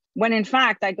way. when in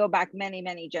fact, I go back many,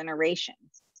 many generations.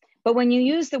 But when you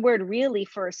use the word really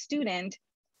for a student,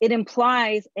 it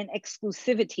implies an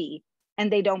exclusivity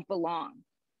and they don't belong.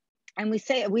 And we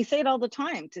say it all the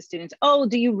time to students. Oh,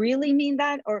 do you really mean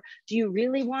that? Or do you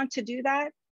really want to do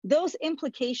that? Those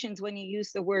implications when you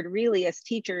use the word really as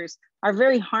teachers are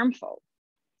very harmful.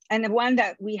 And the one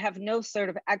that we have no sort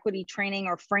of equity training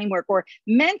or framework or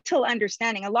mental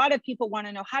understanding. A lot of people want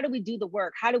to know, how do we do the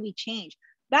work? How do we change?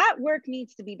 That work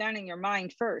needs to be done in your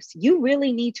mind first. You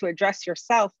really need to address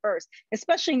yourself first,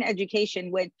 especially in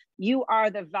education when you are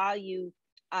the value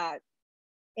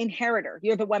inheritor.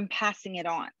 You're the one passing it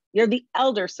on. You're the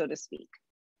elder, so to speak.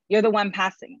 You're the one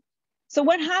passing it. So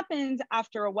what happens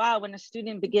after a while when a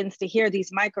student begins to hear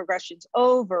these microaggressions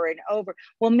over and over?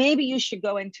 Well, maybe you should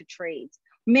go into trades.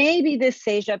 Maybe this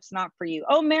CEGEP's not for you.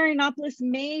 Oh, Marianopolis,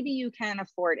 maybe you can't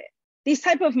afford it. These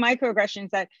type of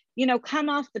microaggressions that, you know, come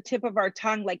off the tip of our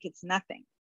tongue like it's nothing.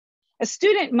 A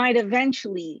student might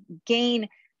eventually gain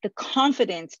the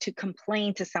confidence to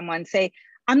complain to someone, say,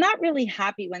 I'm not really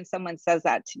happy when someone says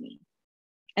that to me.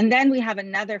 And then we have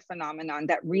another phenomenon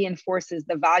that reinforces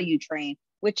the value train,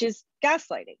 which is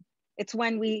gaslighting. It's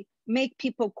when we make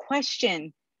people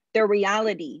question their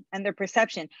reality and their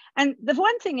perception. And the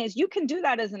one thing is, you can do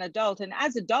that as an adult. And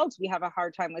as adults, we have a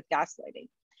hard time with gaslighting.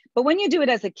 But when you do it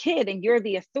as a kid and you're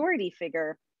the authority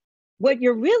figure, what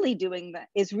you're really doing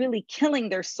is really killing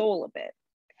their soul a bit.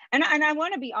 And I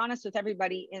want to be honest with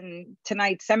everybody in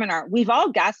tonight's seminar. We've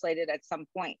all gaslighted at some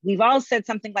point. We've all said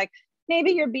something like,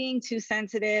 maybe you're being too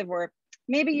sensitive, or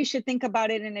maybe you should think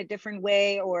about it in a different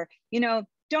way, or, you know,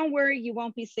 don't worry, you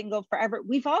won't be single forever.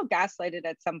 We've all gaslighted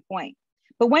at some point.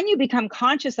 But when you become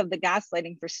conscious of the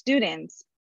gaslighting for students,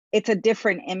 it's a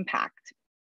different impact.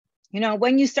 You know,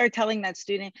 when you start telling that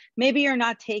student, maybe you're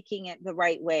not taking it the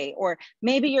right way, or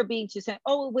maybe you're being too sensitive.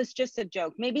 Oh, it was just a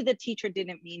joke. Maybe the teacher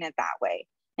didn't mean it that way.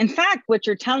 In fact, what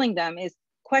you're telling them is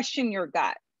question your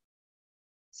gut,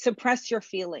 suppress your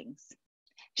feelings,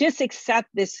 just accept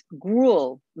this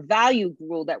value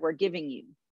gruel that we're giving you.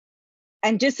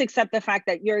 And just accept the fact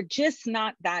that you're just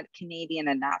not that Canadian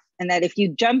enough. And that if you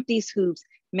jump these hoops,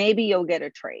 maybe you'll get a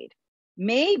trade.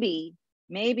 Maybe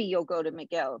you'll go to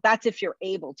McGill. That's if you're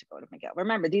able to go to McGill.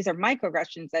 Remember, these are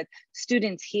microaggressions that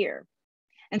students hear.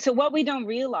 And so what we don't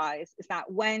realize is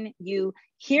that when you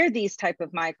hear these type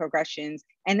of microaggressions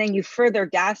and then you further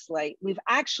gaslight, we've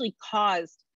actually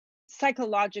caused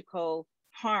psychological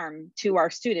harm to our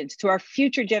students, to our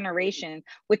future generation,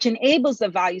 which enables the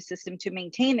value system to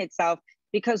maintain itself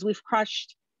because we've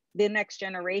crushed the next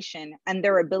generation and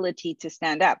their ability to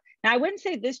stand up. Now, I wouldn't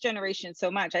say this generation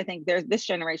so much. I think this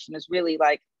generation is really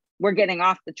like, we're getting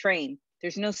off the train.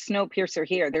 There's no Snowpiercer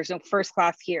here. There's no first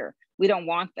class here. We don't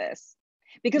want this.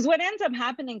 Because what ends up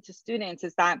happening to students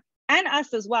is that, and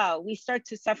us as well, we start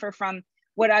to suffer from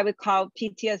what I would call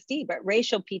PTSD, but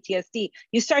racial PTSD.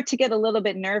 You start to get a little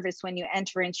bit nervous when you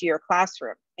enter into your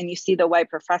classroom and you see the white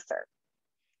professor,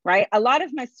 right? A lot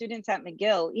of my students at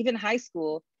McGill, even high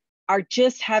school, are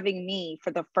just having me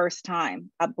for the first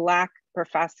time, a Black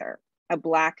professor, a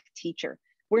Black teacher.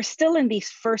 We're still in these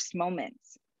first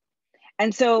moments.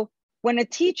 And so when a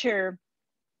teacher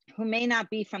who may not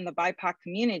be from the BIPOC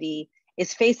community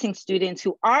is facing students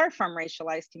who are from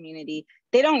racialized community,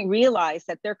 they don't realize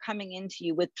that they're coming into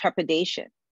you with trepidation.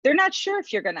 They're not sure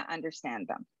if you're going to understand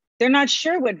them. They're not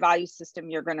sure what value system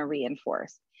you're going to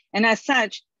reinforce. And as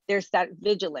such, there's that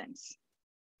vigilance.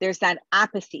 There's that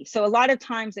apathy. So a lot of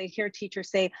times I hear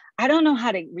teachers say, I don't know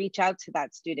how to reach out to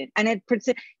that student. And it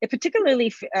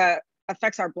particularly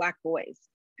affects our Black boys,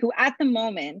 who at the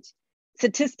moment,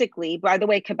 statistically, by the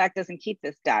way, Quebec doesn't keep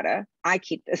this data, I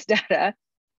keep this data,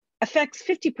 affects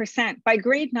 50%. By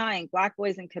grade 9, Black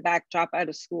boys in Quebec drop out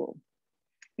of school.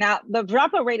 Now, the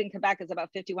dropout rate in Quebec is about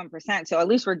 51%, so at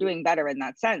least we're doing better in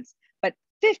that sense. But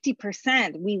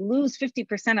 50%, we lose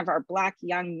 50% of our Black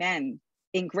young men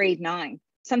in grade 9.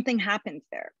 Something happens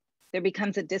there. There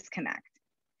becomes a disconnect.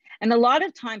 And a lot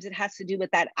of times it has to do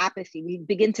with that apathy. We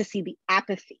begin to see the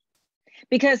apathy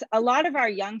because a lot of our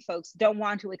young folks don't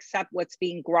want to accept what's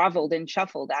being groveled and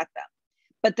shuffled at them.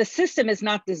 But the system is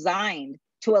not designed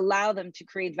to allow them to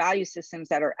create value systems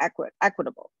that are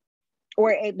equitable.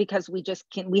 Or because we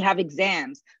have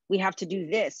exams, we have to do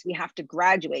this, we have to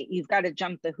graduate, you've got to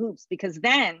jump the hoops, because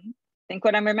then,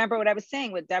 remember what I was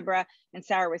saying, what Deborah and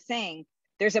Sarah were saying,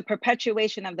 there's a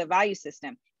perpetuation of the value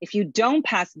system. If you don't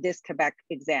pass this Quebec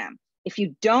exam, if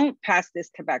you don't pass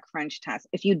this Quebec French test,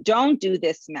 if you don't do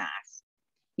this math,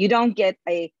 you don't get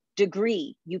a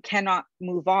degree, you cannot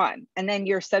move on. And then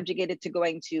you're subjugated to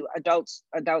going to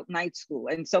adult night school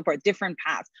and so forth, different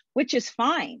paths, which is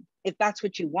fine if that's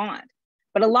what you want.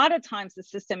 But a lot of times the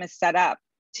system is set up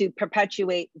to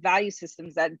perpetuate value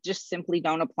systems that just simply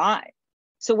don't apply.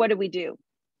 So what do?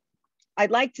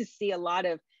 I'd like to see a lot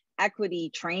of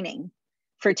equity training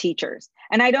for teachers.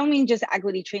 And I don't mean just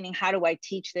equity training, how do I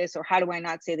teach this or how do I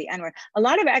not say the N-word? A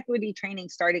lot of equity training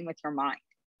starting with your mind.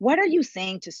 What are you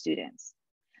saying to students?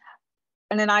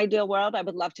 In an ideal world, I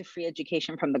would love to free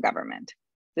education from the government.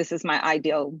 This is my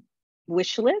ideal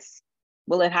wish list.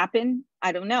 Will it happen?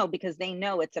 I don't know, because they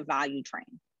know it's a value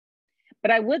train.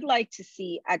 But I would like to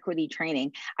see equity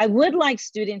training. I would like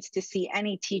students to see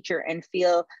any teacher and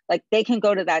feel like they can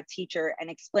go to that teacher and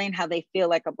explain how they feel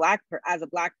like as a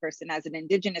Black person, as an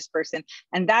Indigenous person,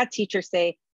 and that teacher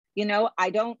say, you know,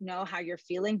 I don't know how you're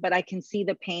feeling, but I can see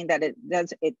the pain that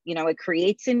it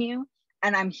creates in you,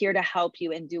 and I'm here to help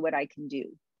you and do what I can do.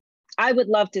 I would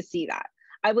love to see that.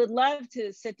 I would love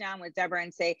to sit down with Deborah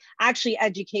and say, actually,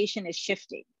 education is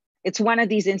shifting. It's one of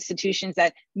these institutions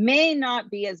that may not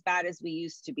be as bad as we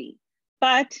used to be,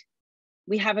 but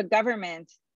we have a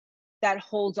government that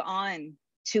holds on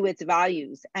to its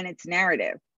values and its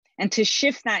narrative. And to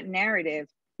shift that narrative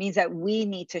means that we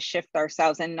need to shift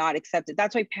ourselves and not accept it.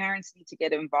 That's why parents need to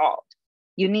get involved.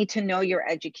 You need to know your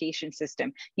education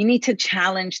system. You need to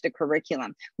challenge the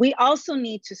curriculum. We also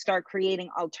need to start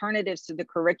creating alternatives to the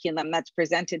curriculum that's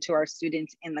presented to our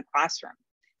students in the classroom.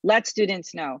 Let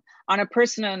students know. On a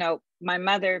personal note, my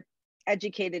mother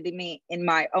educated me in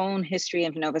my own history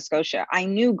of Nova Scotia. I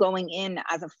knew going in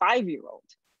as a 5-year-old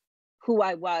who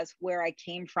I was, where I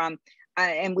came from,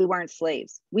 and we weren't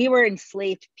slaves. We were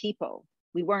enslaved people.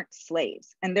 We weren't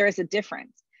slaves, and there is a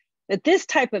difference. But this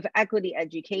type of equity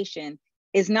education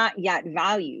is not yet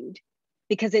valued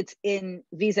because it's in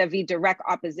vis-a-vis direct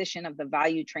opposition of the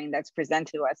value train that's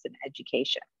presented to us in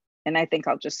education. And I think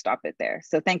I'll just stop it there.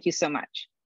 So thank you so much.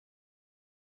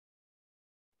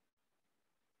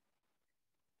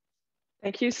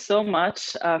 Thank you so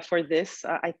much for this.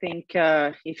 I think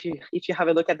if you have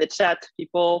a look at the chat,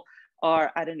 people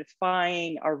are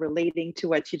identifying, are relating to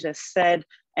what you just said.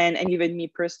 And even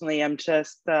me personally, I'm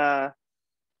just, how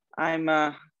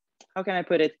can I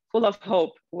put it, full of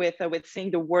hope with seeing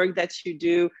the work that you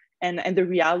do and the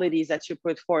realities that you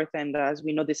put forth. And as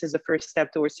we know, this is the first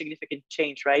step towards significant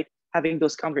change, right? Having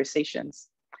those conversations.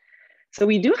 So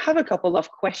we do have a couple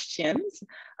of questions.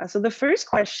 So the first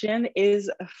question is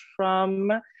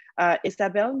from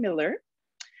Isabel Miller.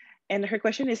 And her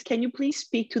question is, can you please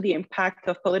speak to the impact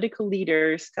of political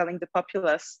leaders telling the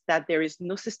populace that there is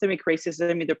no systemic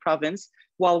racism in the province,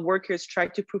 while workers try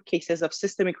to prove cases of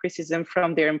systemic racism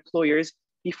from their employers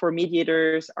before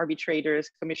mediators, arbitrators,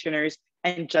 commissioners,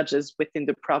 and judges within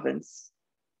the province?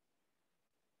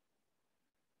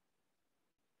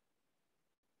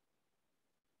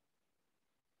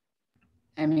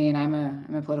 I mean, I'm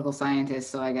a political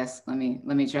scientist, so I guess let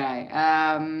me try.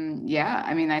 Yeah,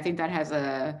 I mean, I think that has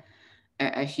a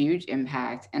huge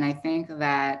impact, and I think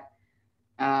that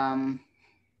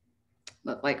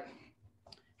like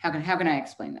how can I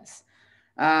explain this?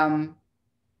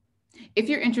 If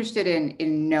you're interested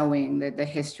in knowing the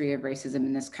history of racism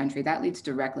in this country, that leads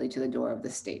directly to the door of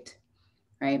the state.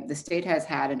 Right? The state has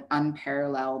had an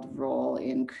unparalleled role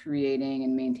in creating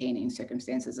and maintaining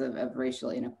circumstances of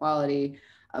racial inequality,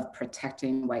 of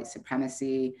protecting white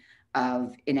supremacy,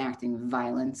 of enacting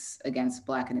violence against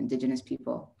Black and Indigenous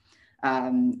people.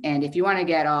 And if you want to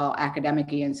get all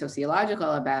academic-y and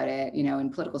sociological about it, you know,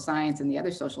 in political science and the other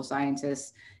social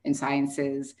sciences and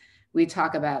sciences, we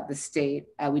talk about the state,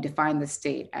 we define the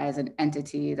state as an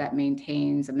entity that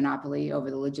maintains a monopoly over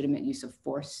the legitimate use of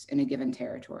force in a given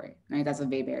territory, right? That's a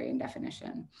Weberian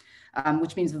definition,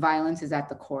 which means violence is at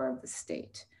the core of the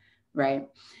state, right?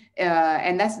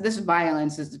 And this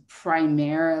violence is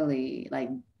primarily like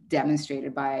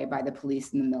demonstrated by the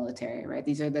police and the military, right?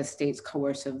 These are the state's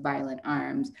coercive violent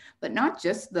arms, but not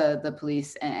just the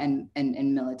police and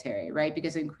military, right?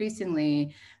 Because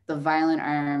increasingly the violent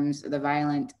arms, the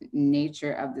violent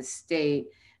nature of the state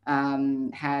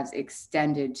has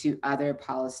extended to other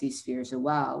policy spheres as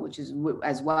well, which is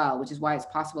why it's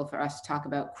possible for us to talk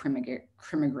about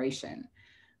crimmigration,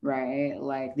 right?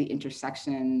 Like the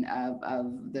intersection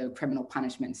of the criminal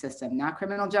punishment system, not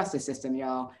criminal justice system,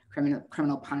 y'all,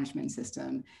 criminal punishment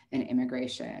system and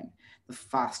immigration, the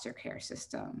foster care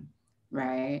system,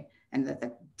 right? And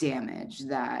the damage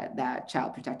that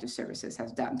Child Protective Services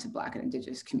has done to Black and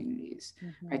Indigenous communities,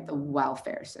 right? The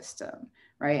welfare system,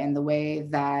 right? And the way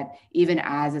that even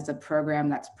as it's a program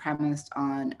that's premised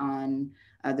on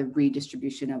the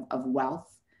redistribution of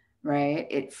wealth, right?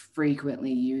 It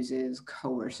frequently uses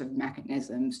coercive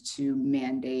mechanisms to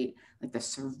mandate like the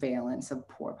surveillance of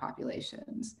poor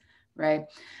populations, right?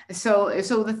 So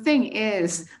the thing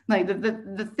is, like,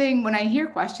 the thing, when I hear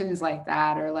questions like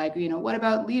that, or like, you know, what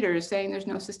about leaders saying there's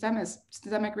no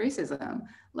systemic racism?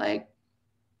 Like,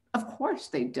 of course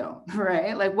they don't,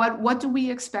 right? Like, what do we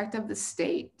expect of the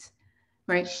state,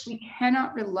 right? We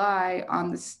cannot rely on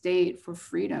the state for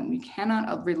freedom. We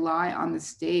cannot rely on the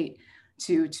state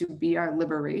to be our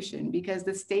liberation, because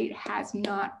the state has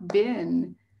not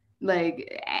been,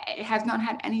 like, it has not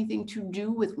had anything to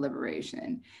do with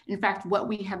liberation. In fact, what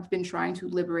we have been trying to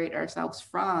liberate ourselves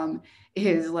from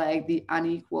is like the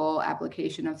unequal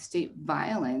application of state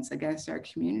violence against our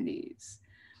communities,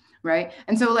 right?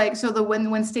 And so, like, so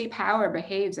when state power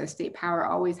behaves as state power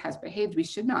always has behaved, we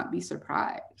should not be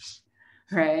surprised,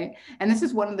 right? And this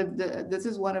is one of this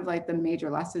is one of like the major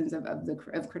lessons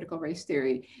of critical race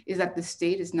theory, is that the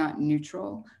state is not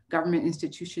neutral. Government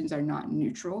institutions are not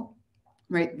neutral,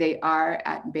 right? They are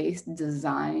at base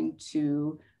designed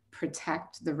to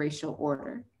protect the racial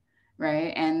order,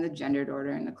 right? And the gendered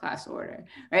order and the class order,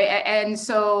 right? And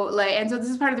so this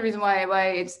is part of the reason why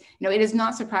it's, you know, it is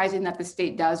not surprising that the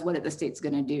state does what the state's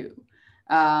going to do.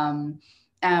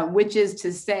 Which is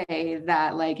to say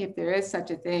that, like, if there is such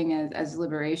a thing as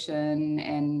liberation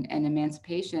and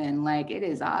emancipation, like, it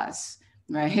is us,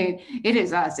 right? It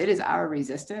is us. It is our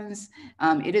resistance.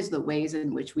 It is the ways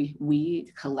in which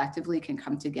we collectively can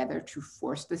come together to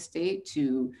force the state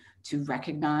to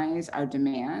recognize our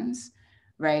demands,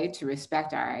 right? To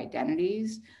respect our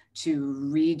identities, to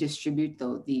redistribute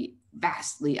the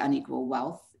vastly unequal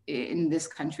wealth in this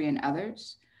country and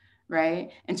others,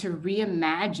 right? And to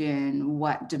reimagine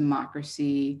what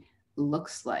democracy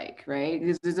looks like, right?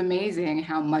 Because it's amazing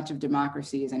how much of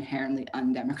democracy is inherently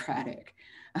undemocratic.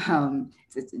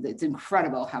 It's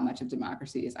incredible how much of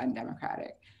democracy is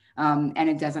undemocratic. And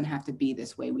it doesn't have to be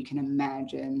this way. We can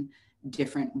imagine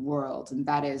different worlds. And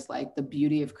that is like the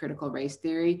beauty of critical race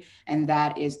theory. And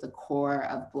that is the core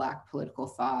of Black political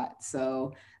thought.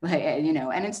 So, like, you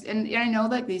know, and I know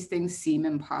like these things seem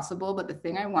impossible, but the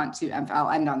thing I want to,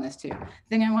 I'll end on this too. The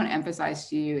thing I want to emphasize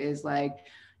to you is, like,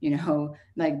 you know,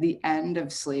 like, the end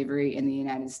of slavery in the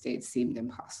United States seemed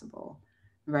impossible,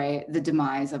 right? The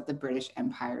demise of the British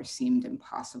Empire seemed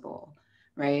impossible,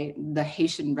 right? The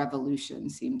Haitian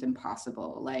Revolution seemed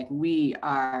impossible. Like, we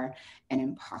are an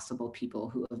impossible people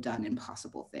who have done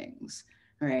impossible things,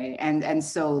 right? And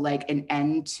so, like, an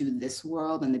end to this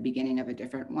world and the beginning of a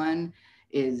different one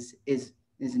is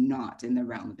not in the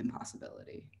realm of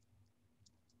impossibility.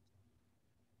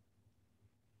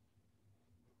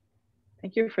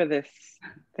 Thank you for this.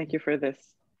 Thank you for this.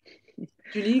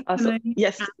 Julie,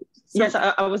 yes,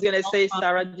 I was going to say,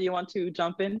 Sarah, do you want to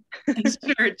jump in?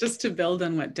 Sure. Just to build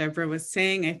on what Deborah was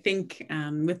saying, I think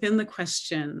within the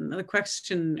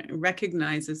question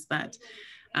recognizes that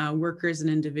workers and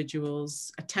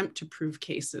individuals attempt to prove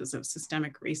cases of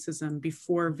systemic racism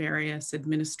before various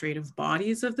administrative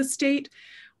bodies of the state,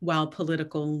 while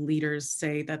political leaders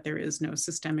say that there is no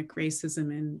systemic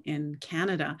racism in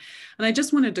Canada. And I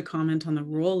just wanted to comment on the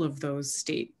role of those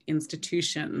state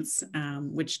institutions,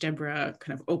 which Deborah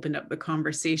kind of opened up the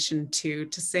conversation to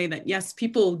say that, yes,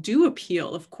 people do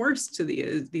appeal, of course, to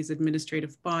these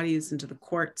administrative bodies and to the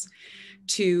courts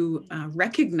to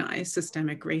recognize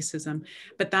systemic racism,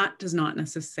 but that does not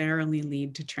necessarily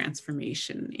lead to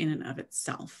transformation in and of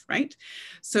itself, right?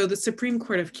 So the Supreme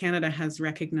Court of Canada has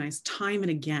recognized time and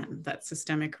again that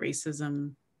systemic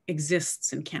racism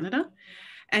exists in Canada.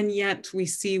 And yet we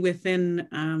see within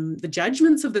the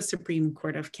judgments of the Supreme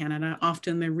Court of Canada,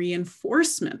 often the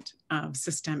reinforcement of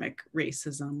systemic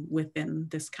racism within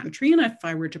this country. And if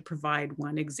I were to provide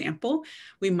one example,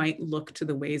 we might look to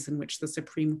the ways in which the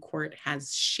Supreme Court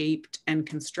has shaped and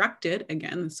constructed,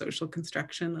 again, the social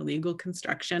construction, the legal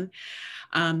construction,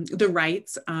 the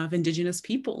rights of Indigenous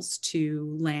peoples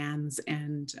to lands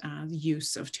and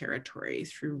use of territory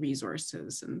through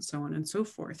resources and so on and so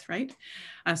forth, right?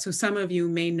 So some of you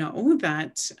may know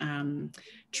that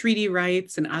treaty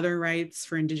rights and other rights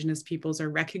for Indigenous peoples are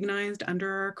recognized under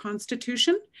our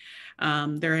Constitution.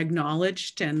 They're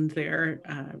acknowledged and they're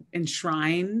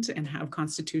enshrined and have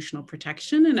constitutional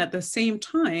protection. And at the same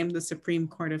time, the Supreme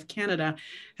Court of Canada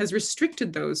has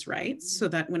restricted those rights so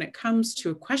that when it comes to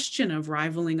a question of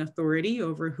rivaling authority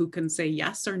over who can say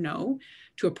yes or no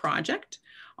to a project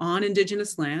on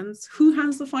Indigenous lands, who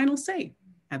has the final say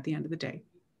at the end of the day?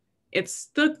 It's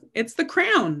the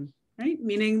Crown, right?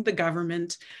 Meaning the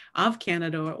government of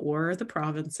Canada or the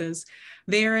provinces.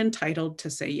 They are entitled to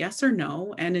say yes or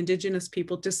no, and Indigenous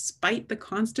people, despite the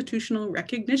constitutional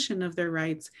recognition of their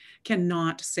rights,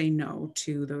 cannot say no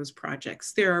to those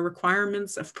projects. There are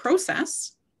requirements of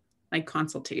process, like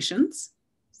consultations,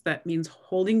 That means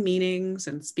holding meetings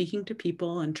and speaking to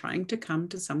people and trying to come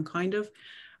to some kind of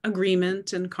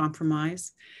agreement and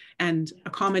compromise. And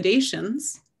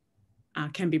accommodations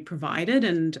can be provided,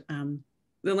 and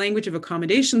the language of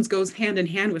accommodations goes hand in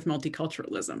hand with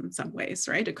multiculturalism in some ways,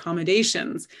 right?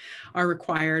 Accommodations are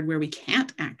required where we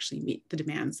can't actually meet the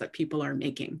demands that people are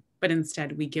making, but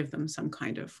instead we give them some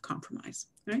kind of compromise,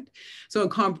 right? So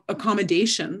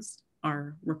accommodations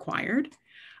are required.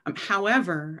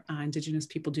 However, Indigenous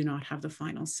people do not have the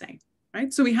final say,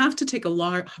 right? So we have to take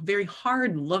a very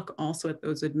hard look also at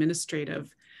those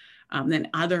administrative and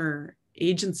other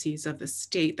agencies of the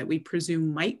state that we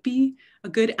presume might be a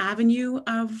good avenue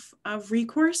of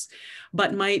recourse,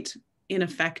 but might in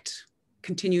effect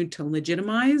continue to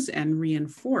legitimize and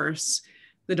reinforce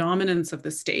the dominance of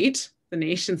the state, the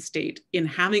nation state, in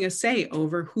having a say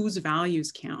over whose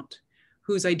values count,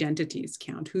 whose identities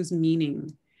count, whose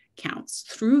meaning counts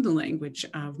through the language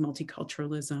of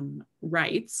multiculturalism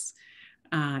rights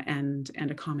and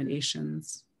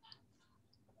accommodations.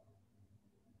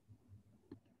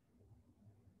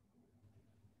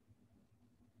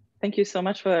 Thank you so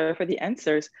much for the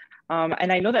answers.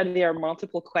 And I know that there are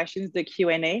multiple questions, the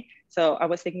Q&A. So I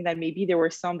was thinking that maybe there were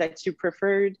some that you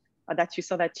preferred, that you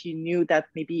saw that you knew that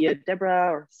maybe Deborah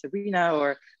or Sabrina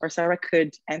or Sarah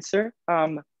could answer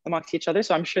amongst each other.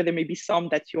 So I'm sure there may be some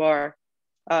that you are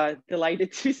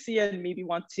delighted to see and maybe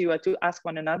want to ask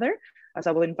one another, as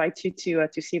I will invite you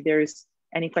to see if there is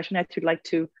any question that you'd like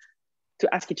to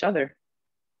ask each other.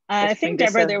 I think,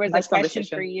 Deborah, there was a question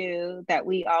for you that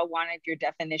we all wanted your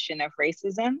definition of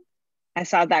racism. I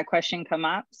saw that question come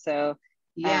up. So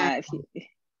yeah,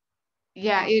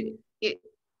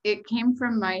 it came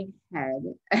from my head,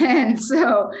 and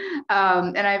so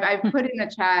and I've put in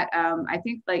the chat. I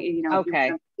think, like, you know,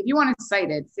 okay, if you want to cite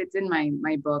it, it's in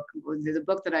my book. The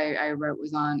book that I wrote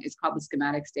is called The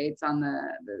Schematic States, on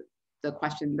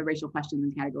the racial questions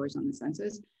and categories on the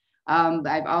census.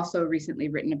 I've also recently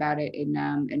written about it in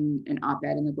an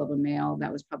op-ed in the Globe and Mail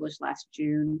that was published last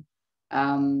June.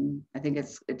 I think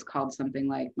it's called something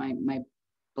like my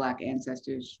Black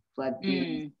ancestors fled.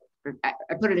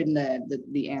 I put it in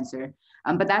the answer,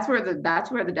 but that's where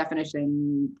the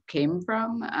definition came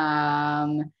from,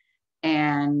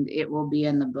 and it will be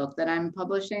in the book that I'm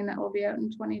publishing that will be out in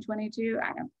 2022.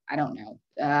 I don't know.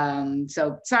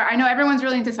 So sorry, I know everyone's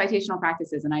really into citational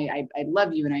practices, and I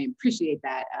love you and I appreciate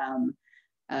that.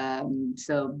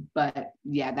 But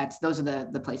yeah, those are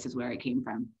the places where it came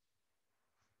from.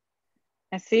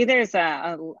 I see there's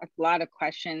a lot of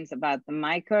questions about the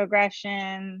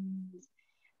microaggressions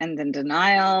and the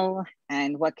denial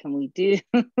and what can we do.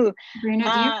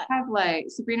 Sabrina,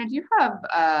 do you have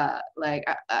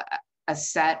a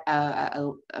set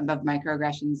of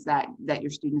microaggressions that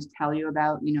your students tell you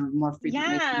about, you know, more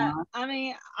frequently? Yeah, I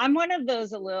mean, I'm one of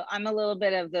those I'm a little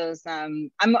bit of those,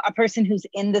 I'm a person who's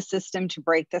in the system to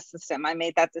break the system. I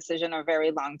made that decision a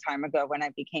very long time ago when I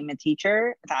became a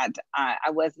teacher, that I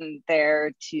wasn't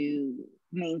there to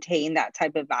maintain that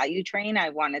type of value train. I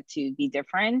wanted to be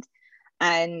different.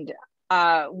 And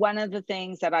one of the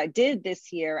things that I did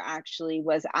this year actually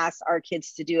was ask our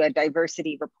kids to do a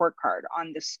diversity report card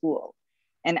on the school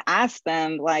and ask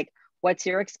them, like, what's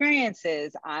your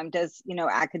experiences? Does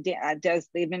the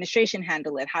administration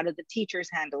handle it? How do the teachers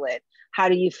handle it? How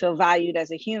do you feel valued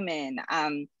as a human?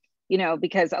 You know,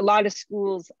 because a lot of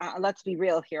schools, let's be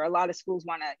real here, a lot of schools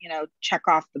want to, you know, check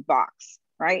off the box,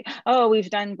 right? Oh, we've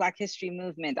done Black History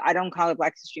Movement. I don't call it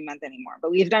Black History Month anymore,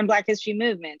 but we've done Black History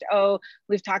Movement. Oh,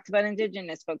 we've talked about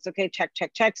Indigenous folks. Okay, check,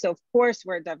 check, check. So of course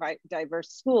we're a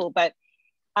diverse school, but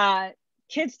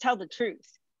kids tell the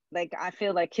truth. Like, I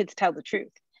feel like kids tell the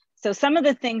truth. So some of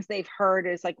the things they've heard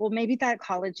is like, well, maybe that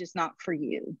college is not for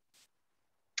you.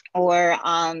 Or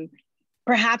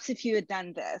perhaps if you had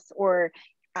done this, or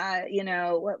you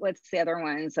know, what's the other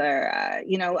ones? Or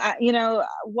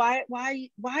why are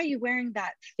you wearing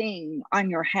that thing on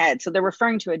your head? So they're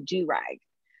referring to a do-rag,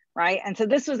 right? And so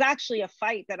this was actually a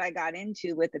fight that I got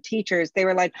into with the teachers. They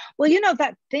were like, well, you know,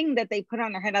 that thing that they put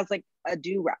on their head, I was like, a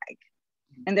do-rag.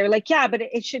 And they're like, yeah, but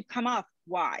it should come off.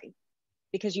 Why?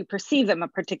 Because you perceive them a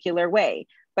particular way.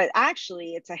 But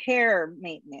actually it's a hair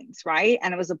maintenance, right?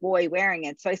 And it was a boy wearing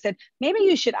it. So I said, maybe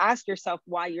you should ask yourself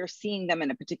why you're seeing them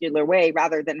in a particular way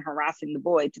rather than harassing the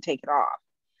boy to take it off.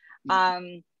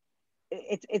 Mm-hmm.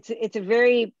 It's a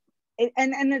very,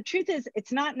 and the truth is,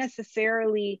 it's not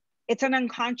necessarily, it's an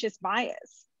unconscious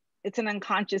bias. It's an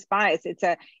unconscious bias.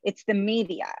 It's the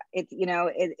media.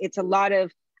 It's a lot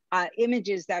of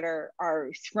images that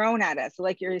are thrown at us.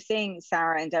 Like you're saying,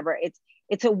 Sarah and Deborah,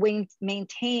 it's a way to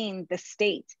maintain the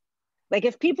state. Like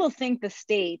if people think the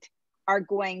state are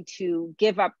going to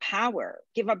give up power,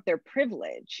 give up their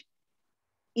privilege,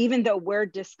 even though we're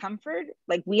discomfort,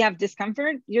 like we have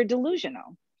discomfort, you're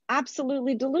delusional,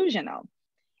 absolutely delusional.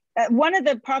 One of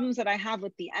the problems that I have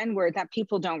with the N-word that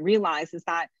people don't realize is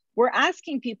that we're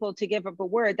asking people to give up a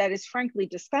word that is frankly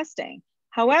disgusting.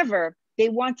 However, they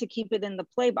want to keep it in the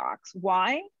play box.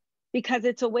 Why? Because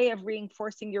it's a way of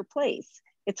reinforcing your place.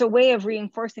 It's a way of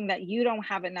reinforcing that you don't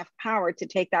have enough power to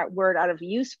take that word out of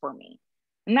use for me.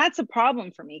 And that's a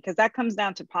problem for me because that comes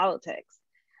down to politics.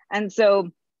 And so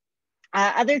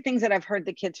other things that I've heard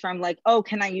the kids from, like, oh,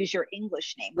 can I use your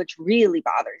English name? Which really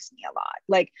bothers me a lot.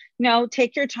 Like, no,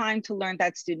 take your time to learn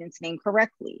that student's name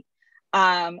correctly.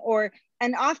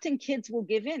 And often kids will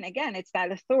give in. Again, it's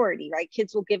that authority, right?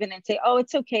 Kids will give in and say, oh,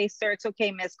 it's okay, sir. It's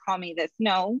okay, miss, call me this.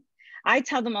 No, I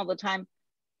tell them all the time,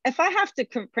 if I have to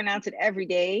pronounce it every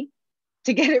day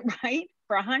to get it right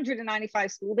for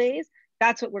 195 school days,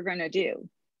 that's what we're going to do,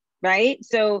 right?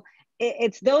 So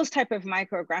it's those type of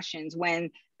microaggressions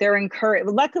when they're encouraged.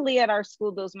 Luckily at our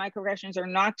school, those microaggressions are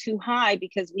not too high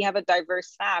because we have a diverse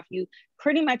staff. You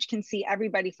pretty much can see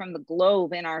everybody from the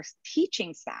globe in our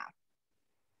teaching staff,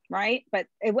 right? But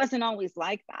it wasn't always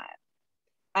like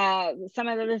that. Some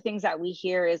of the other things that we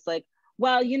hear is like,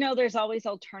 well, you know, there's always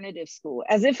alternative school,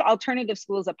 as if alternative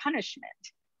school is a punishment,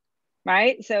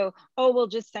 right? So, oh, we'll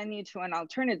just send you to an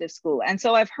alternative school. And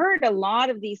so I've heard a lot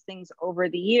of these things over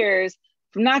the years,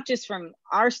 not just from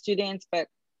our students, but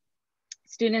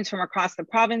students from across the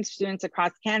province, students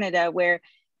across Canada, where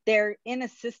they're in a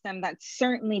system that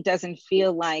certainly doesn't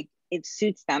feel like it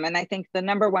suits them. And I think the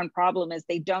number one problem is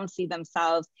they don't see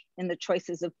themselves in the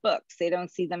choices of books. They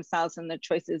don't see themselves in the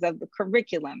choices of the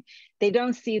curriculum. They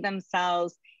don't see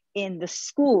themselves in the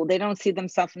school. They don't see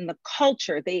themselves in the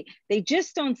culture. They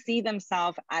just don't see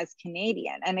themselves as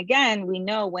Canadian. And again, we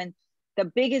know when the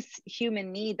biggest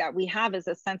human need that we have is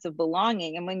a sense of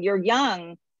belonging. And when you're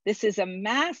young, this is a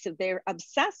massive, they're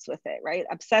obsessed with it, right?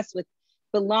 Obsessed with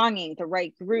belonging, the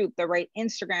right group, the right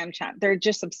Instagram chat. They're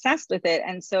just obsessed with it.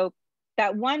 And so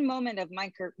that one moment of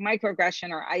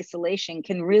microaggression or isolation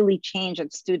can really change a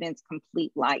student's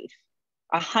complete life,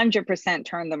 100%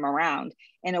 turn them around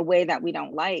in a way that we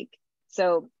don't like.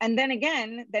 So, and then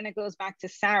again, then it goes back to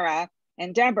Sarah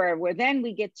and Deborah, where then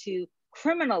we get to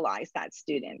criminalize that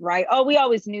student, right? Oh, we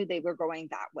always knew they were going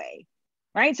that way,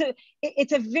 right? So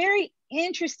it's a very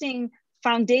interesting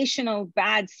foundational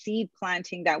bad seed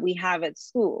planting that we have at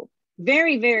school.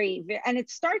 Very, very, and it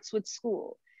starts with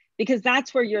school, because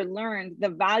that's where you're learned the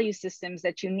value systems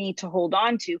that you need to hold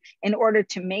on to in order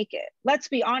to make it. Let's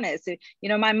be honest, you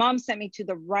know, my mom sent me to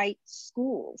the right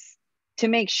schools to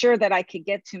make sure that I could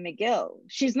get to McGill.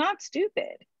 She's not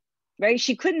stupid, right?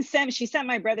 She sent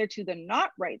my brother to the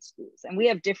not right schools, and we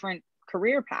have different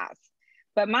career paths.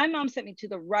 But my mom sent me to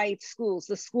the right schools,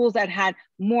 the schools that had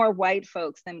more white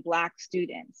folks than Black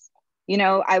students. You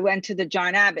know, I went to the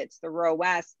John Abbotts, the Royal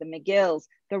West, the McGills,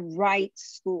 the right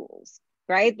schools,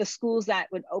 right? The schools that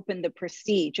would open the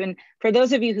prestige. And for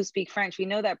those of you who speak French, we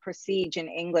know that prestige in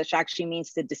English actually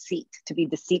means to deceit, to be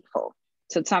deceitful.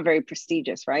 So it's not very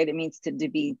prestigious, right? It means to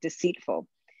be deceitful.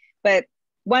 But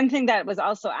one thing that was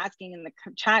also asking in the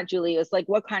chat, Julie, is like,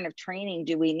 what kind of training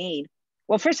do we need?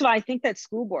 Well, first of all, I think that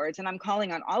school boards, and I'm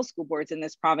calling on all school boards in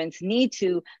this province, need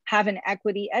to have an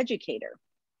equity educator,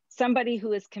 somebody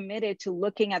who is committed to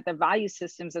looking at the value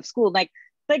systems of school. Like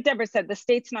Deborah said, the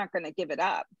state's not going to give it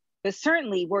up, but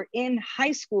certainly we're in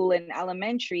high school and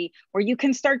elementary where you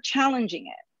can start challenging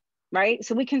it, right?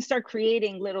 So we can start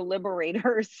creating little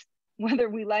liberators, whether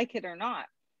we like it or not.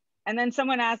 And then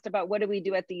someone asked about what do we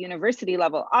do at the university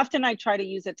level? Often I try to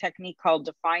use a technique called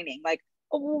defining, like,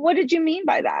 oh, what did you mean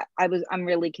by that? I'm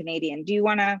really Canadian. Do you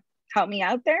want to help me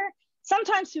out there?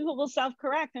 Sometimes people will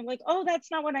self-correct and like, oh, that's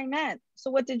not what I meant.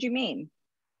 So what did you mean?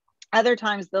 Other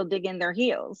times they'll dig in their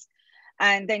heels.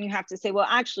 And then you have to say, well,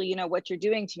 actually, you know, what you're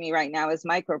doing to me right now is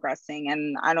microaggressing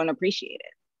and I don't appreciate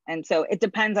it. And so it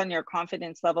depends on your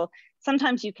confidence level.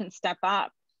 Sometimes you can step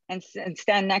up and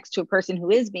stand next to a person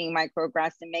who is being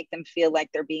microaggressed and make them feel like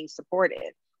they're being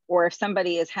supported. Or if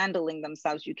somebody is handling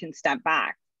themselves, you can step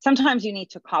back. Sometimes you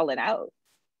need to call it out,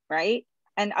 right?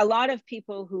 And a lot of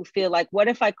people who feel like, what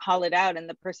if I call it out and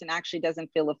the person actually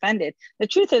doesn't feel offended? The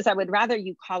truth is, I would rather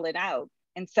you call it out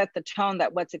and set the tone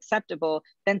that what's acceptable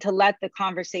than to let the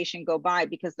conversation go by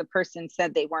because the person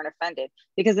said they weren't offended.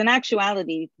 Because in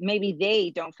actuality, maybe they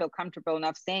don't feel comfortable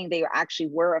enough saying they actually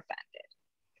were offended.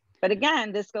 But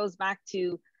again, this goes back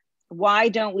to why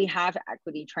don't we have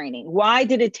equity training? Why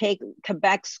did it take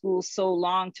Quebec schools so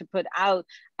long to put out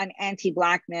an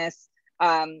anti-Blackness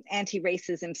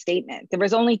anti-racism statement. There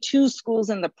was only 2 schools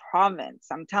in the province.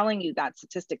 I'm telling you that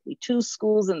statistically, 2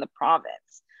 schools in the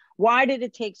province. Why did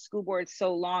it take school boards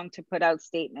so long to put out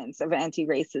statements of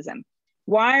anti-racism?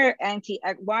 Why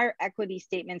are equity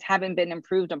statements haven't been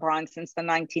improved upon since the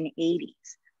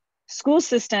 1980s? School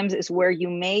systems is where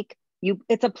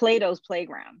it's a Plato's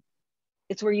playground.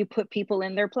 It's where you put people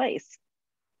in their place.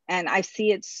 And I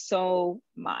see it so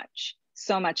much.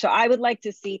 So I would like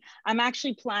to see, I'm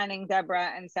actually planning,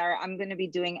 Deborah and Sarah, I'm going to be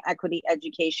doing equity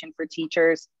education for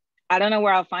teachers. I don't know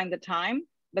where I'll find the time,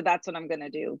 but that's what I'm going to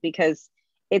do, because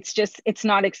it's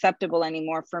not acceptable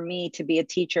anymore for me to be a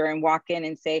teacher and walk in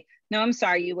and say, no, I'm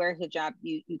sorry, you wear hijab,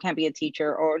 you can't be a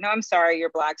teacher. Or no, I'm sorry, you're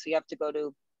Black, so you have to go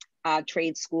to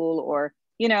trade school. Or,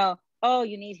 oh,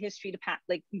 you need history to pass.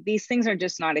 Like, these things are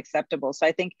just not acceptable. So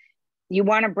I think you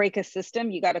want to break a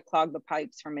system, you got to clog the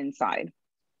pipes from inside.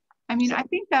 I mean, I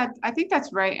think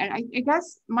that's right. And I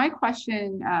guess my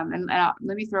question, and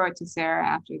let me throw it to Sarah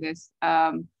after this.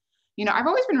 I've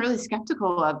always been really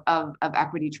skeptical of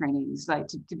equity trainings, like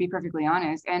to be perfectly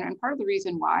honest. And part of the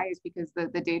reason why is because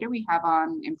the data we have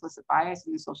on implicit bias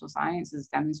in the social sciences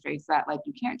demonstrates that, like,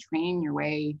 you can't train your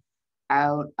way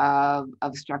out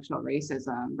of structural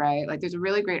racism, right? Like, there's a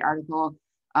really great article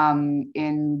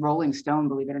in Rolling Stone,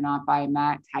 believe it or not, by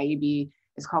Matt Taibbi.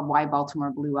 It's called Why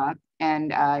Baltimore Blew Up.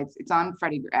 And it's on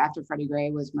after Freddie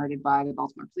Gray was murdered by the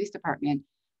Baltimore Police Department.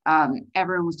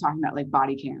 Everyone was talking about, like,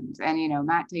 body cams. And,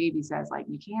 Matt Taibbi says, like,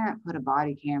 you can't put a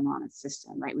body cam on a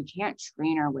system, right? We can't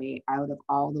train our way out of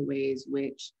all the ways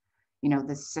which,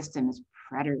 the system is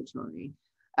predatory.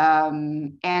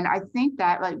 And I think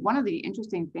that, like, one of the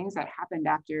interesting things that happened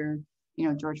after,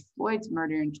 George Floyd's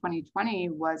murder in 2020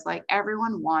 was, like,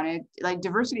 everyone wanted, like,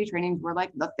 diversity trainings were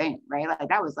like the thing, right? Like,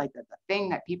 that was like the thing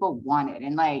that people wanted.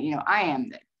 And, like, I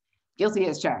am guilty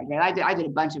as charged, right? I did a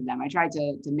bunch of them. I tried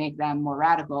to make them more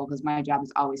radical, because my job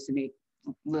is always to make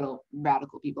little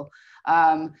radical people.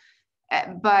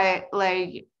 But,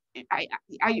 like,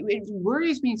 it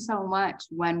worries me so much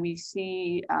when we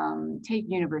see, take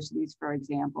universities, for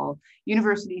example.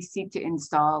 Universities seek to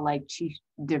install, like, chief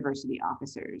diversity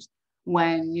officers.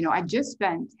 When, I just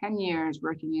spent 10 years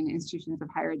working in institutions of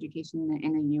higher education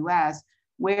in the US,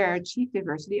 where chief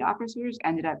diversity officers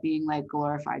ended up being, like,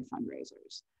 glorified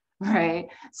fundraisers, right?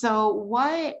 So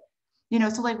what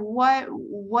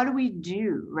do we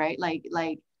do, right? Like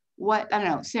what, I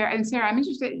don't know, Sarah, I'm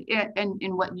interested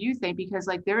in what you think, because,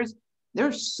 like, there's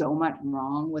so much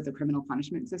wrong with the criminal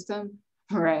punishment system,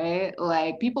 right?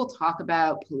 Like, people talk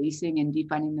about policing and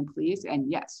defunding the police,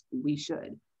 and yes, we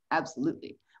should,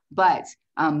 absolutely. But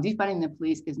defunding the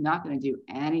police is not going to do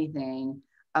anything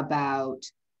about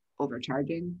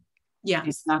overcharging. Yes.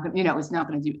 It's not going to, it's not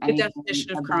going to do anything. The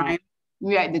definition of about, crime.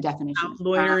 Yeah, the definition.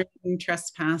 Loitering,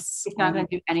 trespass. It's not going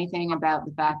to do anything about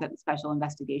the fact that the Special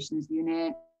Investigations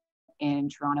Unit in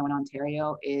Toronto and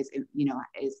Ontario is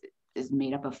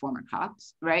made up of former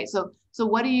cops, right? So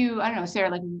what do you, I don't know, Sarah,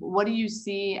 like, what do you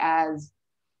see as?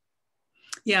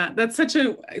 Yeah, that's such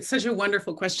a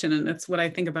wonderful question. And that's what I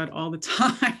think about all the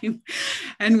time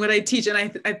and what I teach. And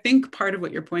I think part of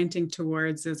what you're pointing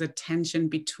towards is a tension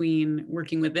between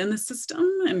working within the system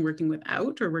and working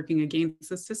without, or working against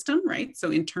the system, right?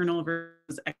 So internal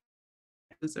versus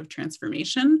external of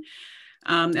transformation.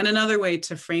 And another way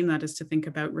to frame that is to think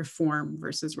about reform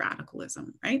versus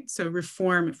radicalism, right? So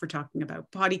reform, if we're talking about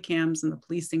body cams in the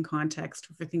policing context,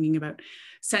 if we're thinking about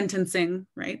sentencing,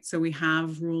 right? So we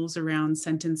have rules around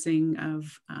sentencing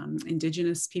of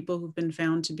Indigenous people who've been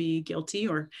found to be guilty,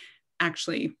 or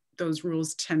actually those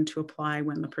rules tend to apply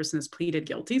when the person has pleaded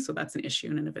guilty. So that's an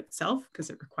issue in and of itself, because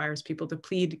it requires people to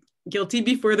plead guilty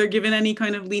before they're given any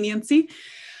kind of leniency.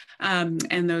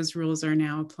 And those rules are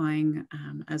now applying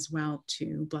as well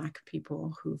to Black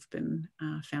people who've been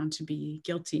found to be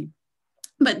guilty.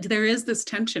 But there is this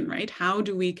tension, right? How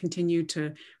do we continue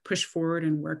to push forward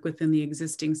and work within the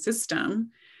existing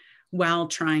system while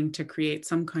trying to create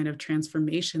some kind of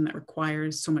transformation that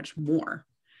requires so much more?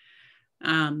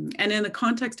 And in the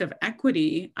context of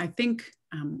equity, I think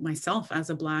myself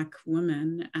as a Black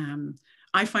woman,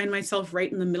 I find myself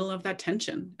right in the middle of that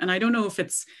tension. And I don't know if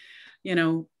it's,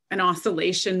 an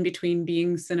oscillation between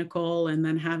being cynical and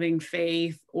then having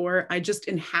faith, or I just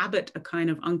inhabit a kind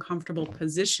of uncomfortable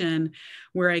position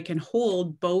where I can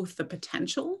hold both the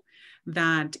potential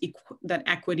that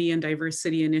equity and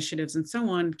diversity initiatives and so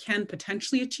on can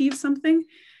potentially achieve something,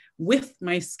 with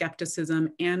my skepticism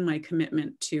and my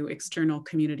commitment to external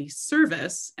community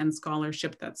service and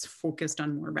scholarship that's focused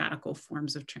on more radical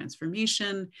forms of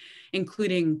transformation,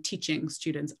 including teaching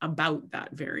students about that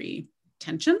very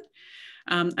tension.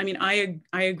 I mean, I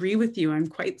agree with you. I'm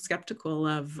quite skeptical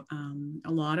of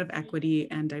a lot of equity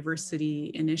and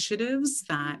diversity initiatives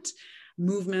that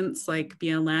movements like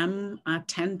BLM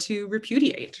tend to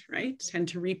repudiate, right? Tend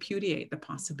to repudiate the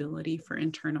possibility for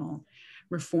internal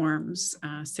reforms.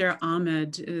 Sarah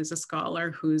Ahmed is a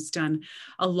scholar who's done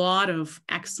a lot of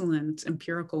excellent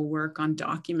empirical work on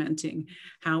documenting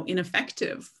how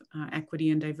ineffective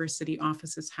equity and diversity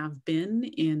offices have been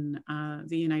in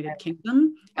the United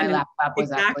Kingdom. My laptop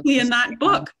was exactly in that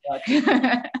book.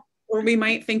 Or we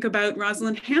might think about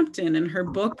Rosalind Hampton and her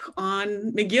book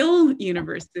on McGill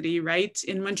University, right,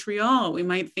 in Montreal. We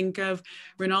might think of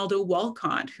Ronaldo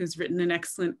Walcott, who's written an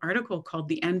excellent article called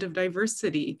The End of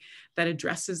Diversity that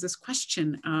addresses this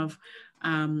question of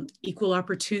equal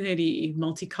opportunity,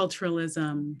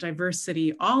 multiculturalism,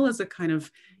 diversity, all as a kind of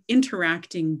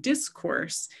interacting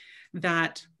discourse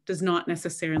that does not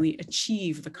necessarily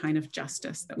achieve the kind of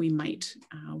justice that we might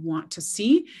want to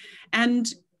see.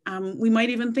 And we might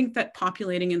even think that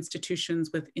populating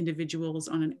institutions with individuals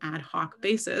on an ad hoc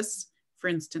basis, for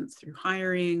instance, through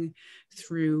hiring,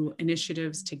 through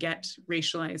initiatives to get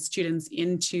racialized students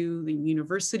into the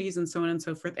universities and so on and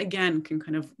so forth, again, can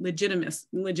kind of legitimize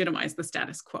the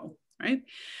status quo, right?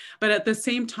 But at the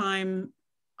same time,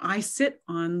 I sit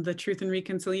on the Truth and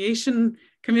Reconciliation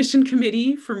Commission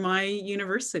committee for my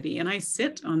university, and I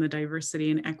sit on the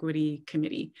Diversity and Equity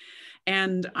Committee.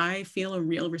 And I feel a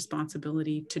real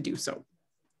responsibility to do so.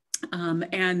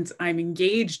 And I'm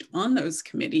engaged on those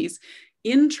committees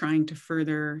in trying to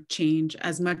further change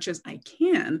as much as I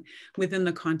can within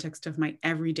the context of my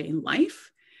everyday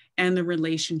life and the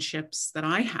relationships that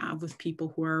I have with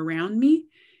people who are around me,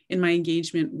 in my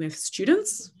engagement with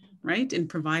students, right, in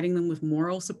providing them with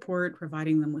moral support,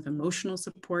 providing them with emotional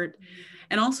support,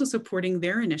 and also supporting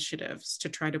their initiatives to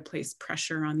try to place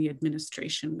pressure on the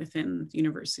administration within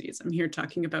universities. I'm here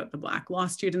talking about the Black Law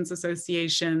Students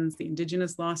Associations, the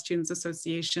Indigenous Law Students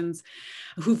Associations,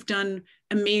 who've done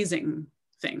amazing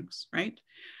things, right?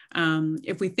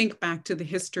 If we think back to the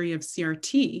history of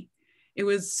CRT, it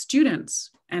was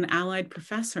students and allied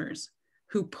professors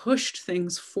who pushed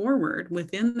things forward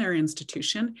within their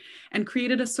institution and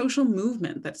created a social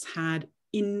movement that's had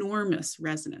enormous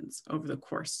resonance over the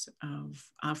course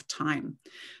of time.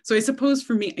 So I suppose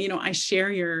for me, you know, I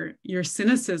share your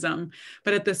cynicism,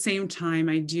 but at the same time,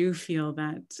 I do feel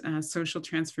that social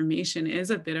transformation is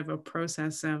a bit of a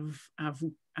process of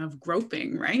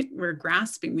groping, right? We're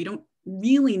grasping. We don't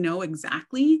really know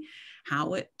exactly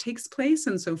how it takes place.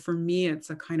 And so for me, it's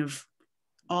a kind of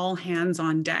all hands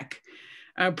on deck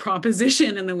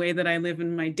proposition in the way that I live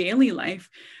in my daily life,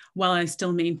 while I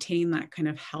still maintain that kind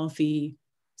of healthy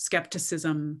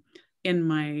skepticism in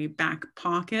my back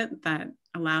pocket that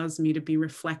allows me to be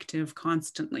reflective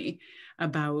constantly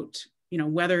about, you know,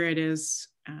 whether it is,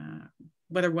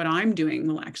 whether what I'm doing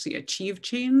will actually achieve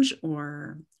change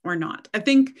or not. I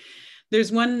think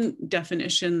there's one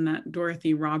definition that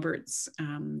Dorothy Roberts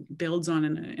builds on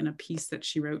in a piece that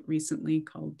she wrote recently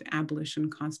called Abolition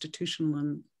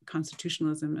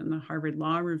Constitutionalism in the Harvard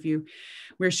Law Review,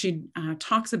 where she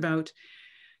talks about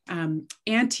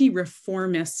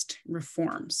anti-reformist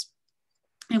reforms.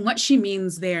 And what she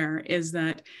means there is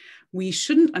that we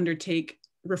shouldn't undertake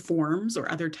reforms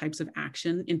or other types of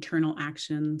action, internal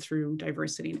action through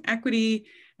diversity and equity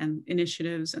and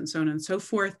initiatives and so on and so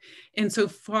forth,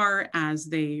 insofar as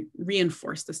they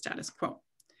reinforce the status quo.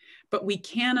 But we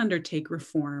can undertake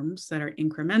reforms that are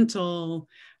incremental,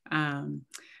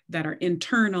 that are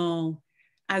internal,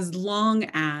 as long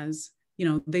as, you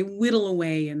know, they whittle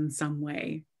away in some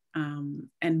way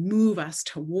and move us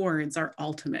towards our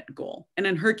ultimate goal. And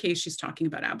in her case, she's talking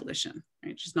about abolition,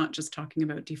 right? She's not just talking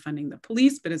about defunding the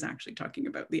police, but is actually talking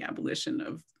about the abolition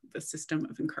of the system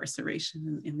of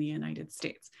incarceration in the United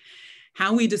States.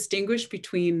 How we distinguish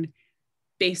between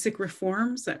basic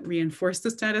reforms that reinforce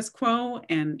the status quo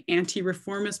and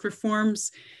anti-reformist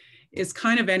reforms is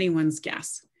kind of anyone's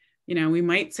guess. You know, we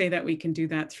might say that we can do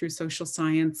that through social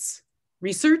science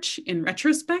research in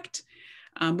retrospect,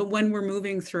 but when we're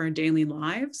moving through our daily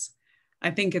lives,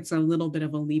 I think it's a little bit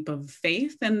of a leap of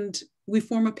faith, and we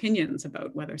form opinions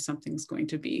about whether something's going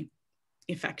to be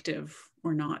effective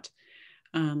or not.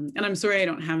 And I'm sorry I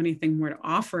don't have anything more to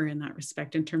offer in that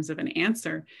respect in terms of an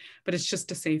answer, but it's just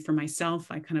to say for myself,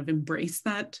 I kind of embrace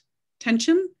that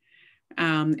tension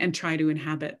and try to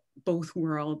inhabit both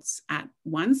worlds at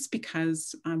once,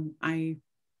 because I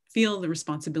feel the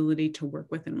responsibility to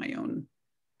work within my own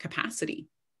capacity,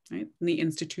 right? And the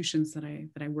institutions that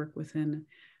I work within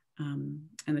and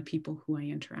the people who I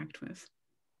interact with.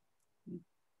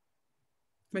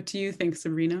 What do you think,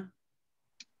 Sabrina?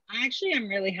 Actually, I'm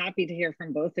really happy to hear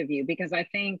from both of you, because I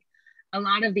think a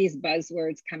lot of these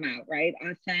buzzwords come out, right?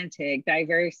 Authentic,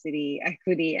 diversity,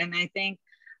 equity. And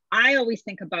I always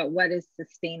think about what is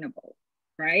sustainable,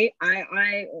 right?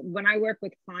 When I work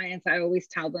with clients, I always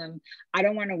tell them, I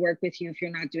don't want to work with you if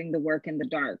you're not doing the work in the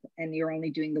dark and you're only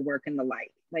doing the work in the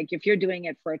light. Like if you're doing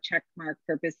it for a check mark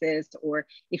purposes, or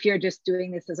if you're just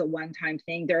doing this as a one-time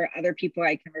thing, there are other people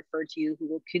I can refer to you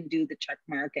who can do the check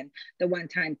mark and the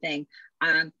one-time thing.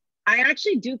 I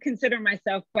actually do consider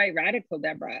myself quite radical,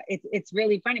 Deborah. It's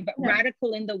really funny, but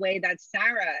radical in the way that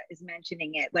Sarah is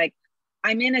mentioning it. Like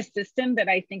I'm in a system that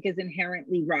I think is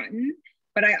inherently rotten,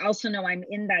 but I also know I'm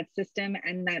in that system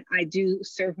and that I do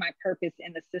serve my purpose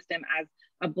in the system as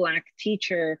a Black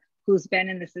teacher who's been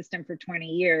in the system for 20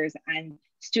 years. And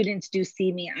students do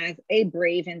see me as a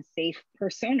brave and safe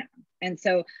persona. And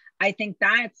so I think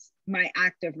that's my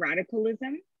act of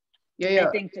radicalism.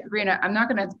 Yeah. Sabrina, I'm not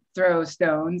going to throw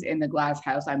stones in the glass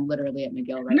house. I'm literally at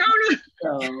McGill right now.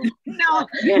 So. No,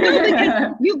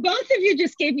 because both of you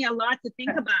just gave me a lot to think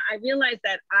about. I realized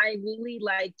that I really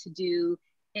like to do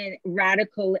in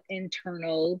radical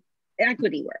internal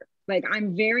equity work. Like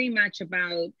I'm very much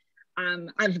about,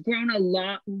 I've grown a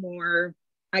lot more,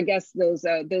 I guess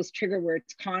those trigger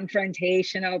words,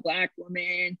 confrontational Black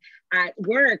woman at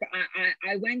work.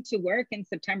 I went to work in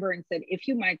September and said, if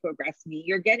you microaggress me,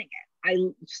 you're getting it. I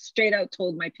straight out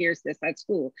told my peers this at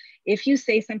school. If you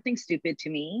say something stupid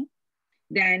to me,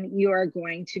 then you are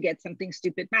going to get something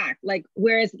stupid back. Like,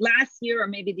 whereas last year or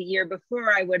maybe the year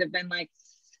before, I would have been like,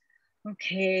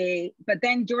 okay, but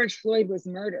then George Floyd was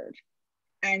murdered.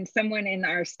 And someone in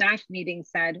our staff meeting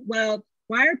said, well,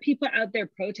 why are people out there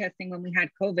protesting when we had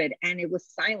COVID and it was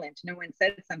silent? No one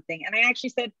said something. And I actually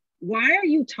said, why are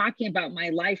you talking about my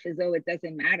life as though it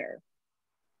doesn't matter?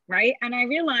 Right. And I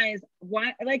realized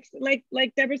why,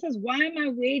 like Deborah says, why am I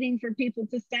waiting for people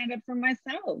to stand up for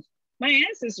myself? My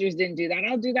ancestors didn't do that.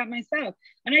 I'll do that myself.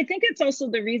 And I think it's also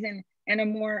the reason, in a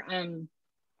more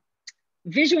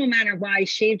visual manner, why I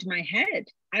shaved my head.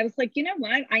 I was like, you know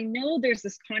what? I know there's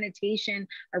this connotation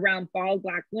around bald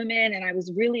Black women, and I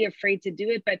was really afraid to do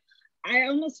it, but I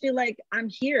almost feel like I'm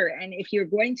here. And if you're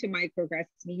going to microaggress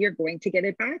me, you're going to get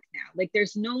it back now. Like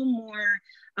there's no more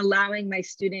allowing my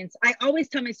students. I always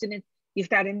tell my students, you've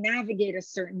got to navigate a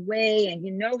certain way, and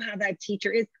you know how that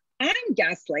teacher is. I'm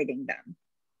gaslighting them.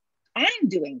 I'm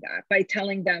doing that by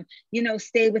telling them, you know,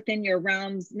 stay within your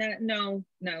realms. No.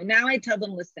 Now I tell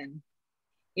them, listen,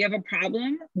 you have a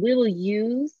problem, we will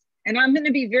use, and I'm going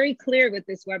to be very clear with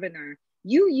this webinar,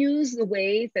 you use the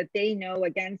ways that they know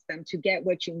against them to get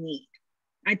what you need.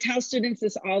 I tell students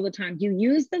this all the time. You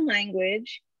use the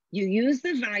language, you use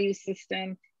the value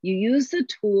system, you use the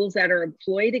tools that are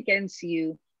employed against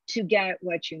you to get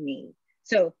what you need.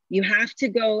 So you have to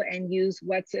go and use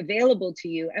what's available to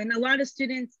you. And a lot of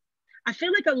students, I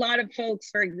feel like a lot of folks,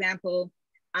 for example,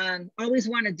 always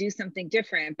want to do something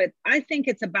different, but I think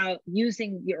it's about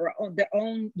using your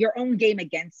own game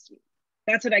against you.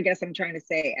 That's what I guess I'm trying to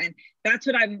say, and that's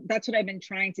what I've been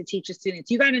trying to teach the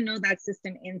students. You got to know that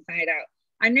system inside out.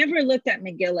 I never looked at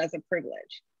McGill as a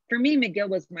privilege. For me, McGill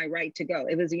was my right to go.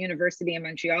 It was a university in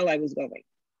Montreal. I was going.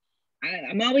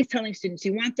 I'm always telling students,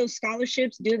 you want those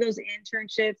scholarships, do those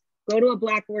internships, go to a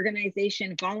Black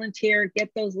organization, volunteer, get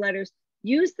those letters.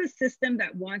 Use the system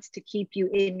that wants to keep you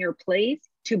in your place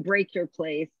to break your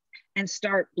place and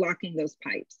start blocking those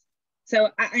pipes.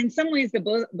 So in some ways,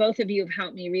 both of you have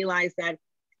helped me realize that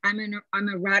I'm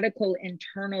a radical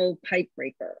internal pipe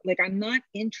breaker. Like I'm not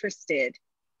interested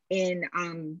in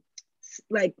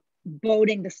like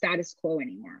voting the status quo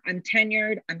anymore. I'm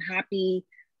tenured, I'm happy.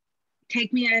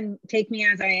 Take me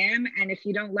as I am. And if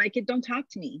you don't like it, don't talk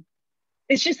to me.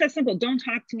 It's just that simple. Don't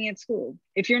talk to me at school.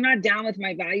 If you're not down with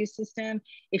my value system,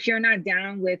 if you're not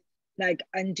down with like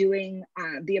undoing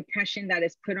the oppression that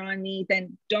is put on me,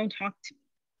 then don't talk to me.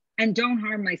 And don't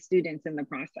harm my students in the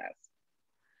process.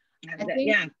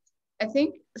 I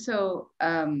think so,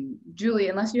 Julie,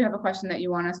 unless you have a question that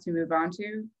you want us to move on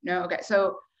to. No, okay.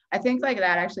 So I think like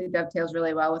that actually dovetails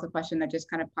really well with a question that just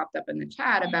kind of popped up in the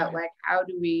chat about like, how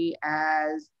do we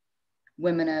as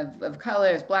women of color,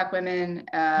 as Black women,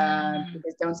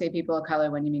 because don't say people of color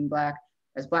when you mean Black,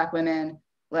 as Black women,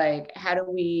 like how do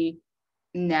we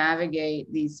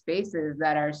navigate these spaces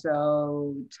that are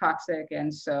so toxic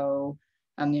and so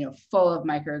full of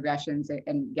microaggressions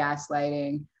and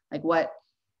gaslighting? Like what,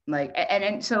 like,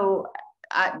 and so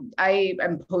I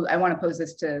want to pose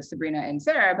this to Sabrina and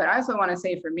Sarah, but I also want to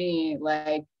say for me,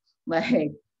 I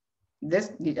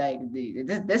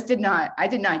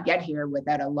did not get here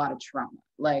without a lot of trauma.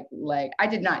 Like I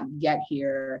did not get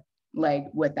here like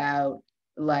without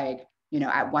like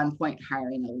at one point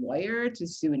hiring a lawyer to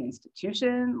sue an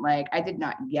institution. Like, I did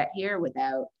not get here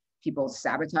without people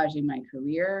sabotaging my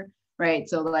career, right?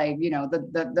 So like,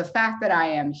 the fact that I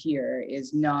am here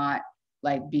is not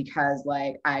like because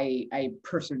like I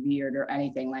persevered or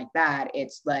anything like that.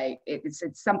 It's like, it's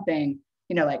something,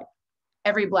 like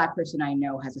every Black person I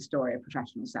know has a story of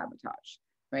professional sabotage,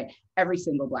 right? Every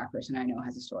single Black person I know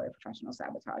has a story of professional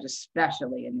sabotage,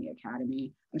 especially in the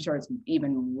academy. I'm sure it's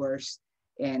even worse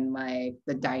in like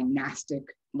the dynastic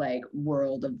like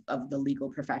world of the legal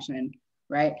profession,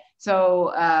 right?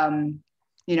 So,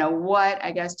 what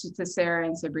I guess to Sarah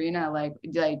and Sabrina, like,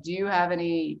 do you have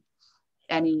any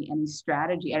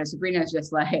strategy? And Sabrina is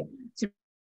just like,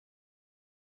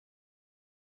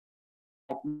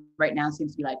 right now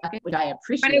seems to be like, which I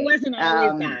appreciate. But it wasn't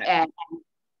always that. And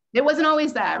it wasn't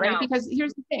always that, right? No. Because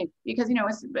here's the thing, because,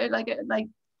 it's like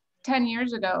 10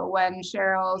 years ago when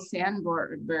Sheryl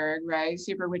Sandberg, right,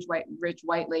 super rich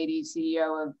white lady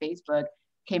CEO of Facebook,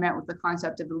 came out with the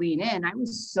concept of lean in, I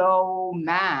was so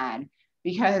mad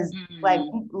because like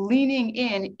leaning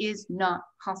in is not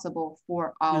possible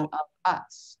for all of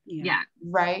us. Yeah.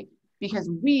 Right? Because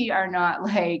we are not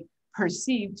like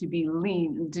perceived to be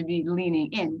leaning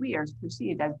in. We are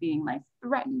perceived as being like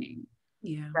threatening.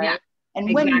 Yeah. Right. Yeah. And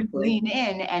exactly. when we lean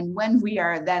in and when we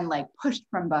are then like pushed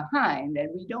from behind and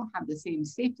we don't have the same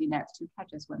safety nets to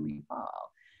catch us when we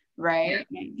fall, right?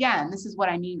 Yeah, and this is what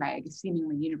I mean by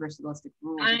seemingly universalistic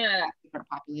rules that different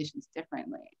populations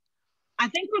differently. I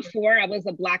think before I was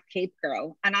a Black cape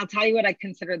girl, and I'll tell you what I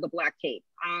consider the Black cape.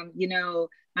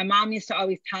 My mom used to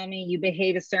always tell me, you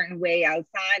behave a certain way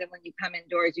outside, and when you come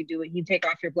indoors, you do it. You take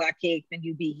off your Black cape and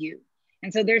you be you.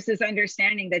 And so there's this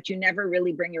understanding that you never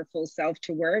really bring your full self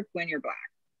to work when you're Black.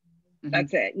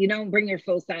 That's it. You don't bring your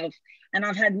full self. And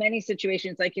I've had many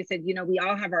situations, like you said, we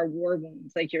all have our war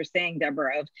wounds, like you're saying,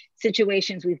 Deborah, of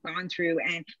situations we've gone through,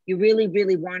 and you really,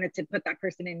 really wanted to put that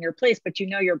person in your place, but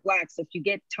you're Black. So if you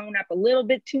get toned up a little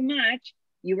bit too much,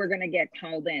 you were going to get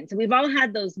called in. So we've all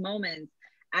had those moments.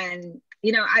 And,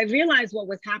 I realized what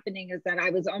was happening is that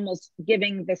I was almost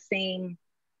giving the same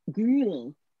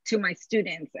gruel to my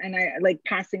students, and I like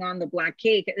passing on the Black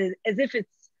cake as if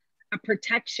it's a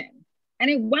protection. And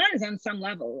it was on some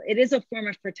level. It is a form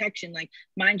of protection, like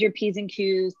mind your P's and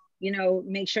Q's,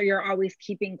 make sure you're always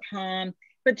keeping calm.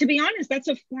 But to be honest, that's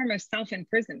a form of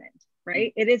self-imprisonment,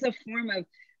 right? It is a form of,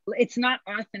 it's not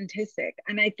authentic.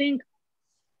 And I think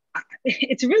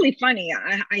it's really funny.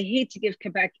 I hate to give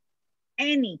Quebec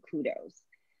any kudos,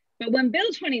 but when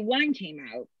Bill 21 came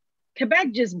out,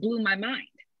 Quebec just blew my mind.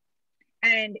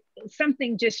 And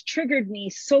something just triggered me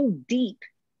so deep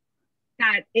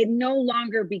that it no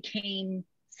longer became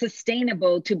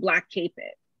sustainable to Black cape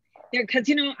it. Because,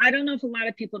 I don't know if a lot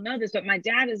of people know this, but my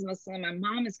dad is Muslim, my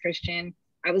mom is Christian.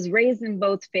 I was raised in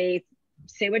both faiths.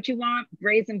 Say what you want,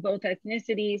 raised in both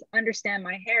ethnicities, understand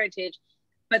my heritage.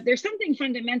 But there's something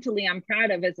fundamentally I'm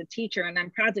proud of as a teacher, and I'm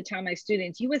proud to tell my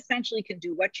students, you essentially can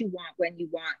do what you want when you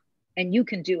want, and you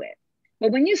can do it.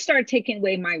 But when you start taking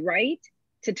away my right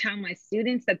to tell my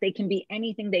students that they can be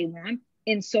anything they want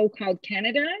in so-called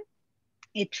Canada,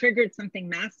 it triggered something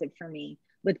massive for me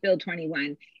with Bill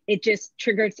 21. It just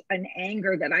triggered an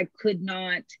anger that I could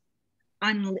not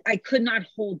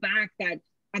hold back, that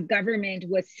a government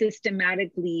was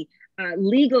systematically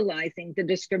legalizing the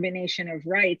discrimination of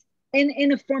rights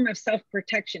in a form of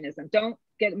self-protectionism. Don't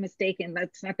get mistaken.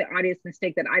 That's not the audience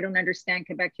mistake that I don't understand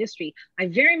Quebec history. I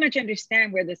very much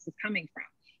understand where this is coming from.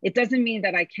 It doesn't mean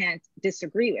that I can't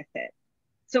disagree with it.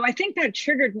 So I think that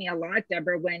triggered me a lot,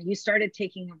 Deborah, when you started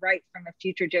taking a right from a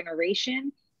future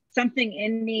generation. Something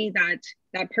in me,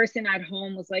 that person at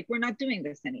home was like, we're not doing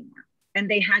this anymore. And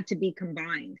they had to be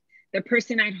combined. The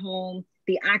person at home,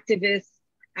 the activist,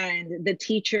 and the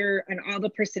teacher, and all the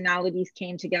personalities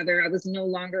came together. It was no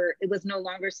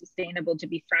longer sustainable to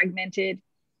be fragmented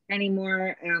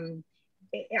anymore.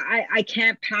 I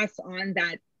can't pass on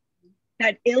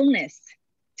that illness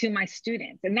to my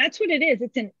students. And that's what it is.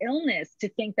 It's an illness to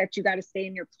think that you got to stay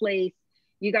in your place.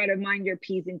 You got to mind your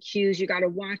P's and Q's. You got to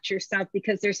watch yourself,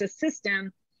 because there's a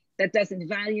system that doesn't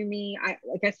value me.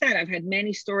 Like I said, I've had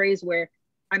many stories where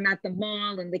I'm at the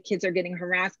mall and the kids are getting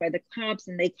harassed by the cops,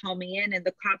 and they call me in, and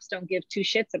the cops don't give two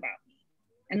shits about me.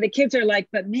 And the kids are like,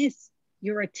 but miss,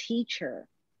 you're a teacher.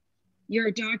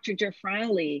 You're Dr.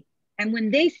 Jafrali. And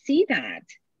when they see that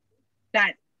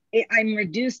I'm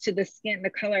reduced to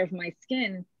the color of my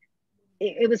skin,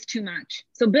 it was too much.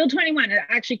 So Bill 21,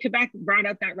 actually Quebec brought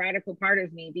up that radical part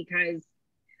of me, because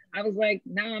I was like,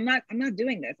 no, I'm not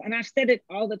doing this. And I've said it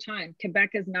all the time.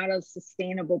 Quebec is not a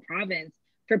sustainable province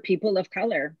for people of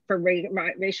color, for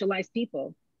racialized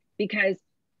people, because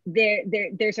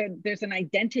there's an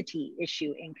identity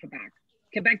issue in Quebec.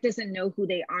 Quebec doesn't know who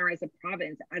they are as a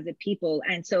province, as a people.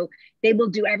 And so they will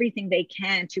do everything they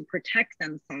can to protect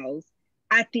themselves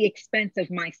at the expense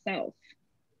of myself.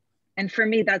 And for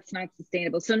me, that's not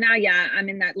sustainable. So now, yeah, I'm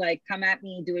in that, like, come at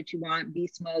me, do what you want, be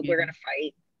smug, we're gonna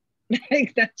fight.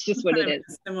 Like, that's just what it is.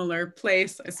 A similar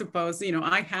place, I suppose. You know,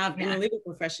 I have in the legal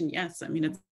profession, yes, I mean,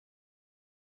 it's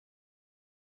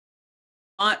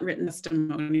not written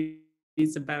testimonies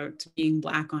about being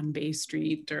Black on Bay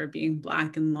Street or being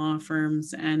Black in law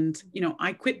firms. And, you know,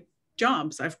 I quit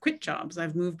jobs. I've quit jobs.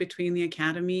 I've moved between the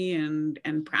academy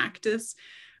and practice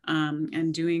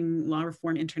and doing law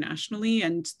reform internationally.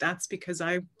 And that's because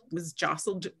I was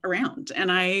jostled around,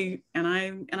 and I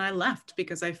left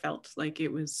because I felt like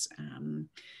it was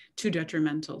too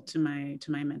detrimental to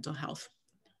my mental health.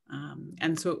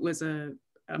 And so it was a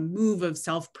move of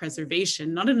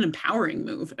self-preservation, not an empowering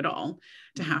move at all,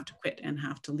 to have to quit and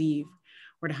have to leave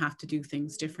or to have to do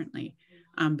things differently,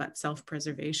 but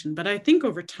self-preservation. But I think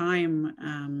over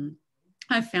time,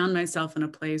 I found myself in a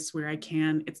place where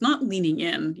it's not leaning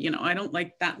in, you know, I don't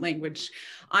like that language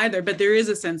either, but there is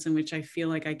a sense in which I feel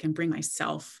like I can bring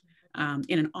myself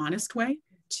in an honest way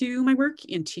to my work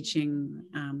in teaching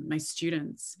my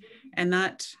students. And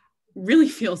that really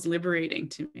feels liberating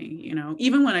to me. You know,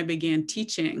 even when I began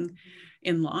teaching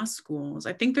in law schools,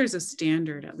 I think there's a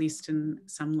standard, at least in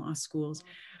some law schools,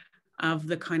 of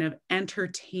the kind of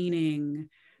entertaining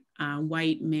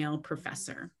white male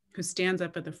professor who stands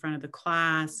up at the front of the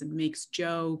class and makes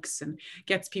jokes and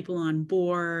gets people on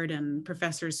board, and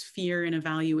professors fear in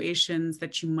evaluations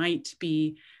that you might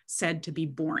be said to be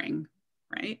boring,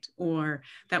 right? Or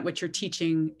that what you're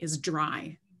teaching is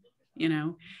dry. You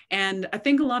know, and I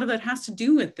think a lot of that has to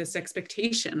do with this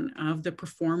expectation of the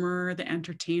performer, the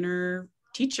entertainer,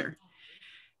 teacher.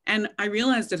 And I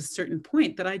realized at a certain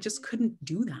point that I just couldn't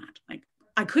do that. Like,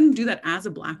 I couldn't do that as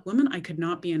a Black woman. I could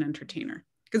not be an entertainer,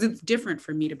 because it's different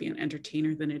for me to be an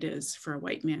entertainer than it is for a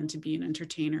white man to be an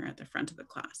entertainer at the front of the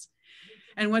class.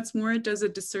 And what's more, it does a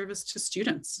disservice to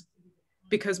students,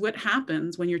 because what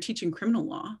happens when you're teaching criminal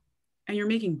law and you're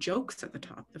making jokes at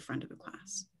the front of the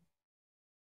class?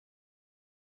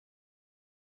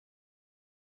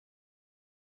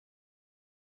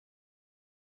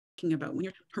 About when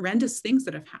you're horrendous things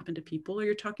that have happened to people, or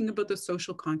you're talking about the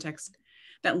social context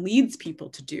that leads people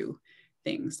to do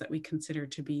things that we consider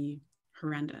to be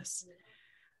horrendous.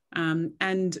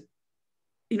 And,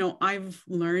 you know, I've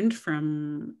learned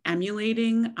from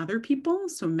emulating other people.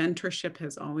 So mentorship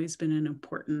has always been an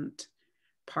important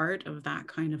part of that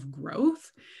kind of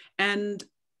growth. And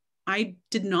I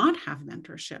did not have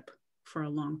mentorship for a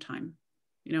long time.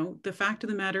 You know, the fact of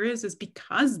the matter is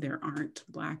because there aren't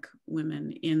Black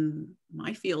women in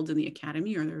my field in the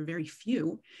academy, or there are very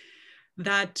few,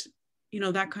 that, you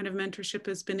know, that kind of mentorship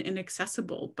has been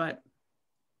inaccessible. But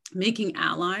making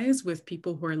allies with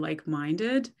people who are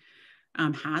like-minded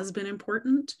has been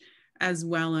important, as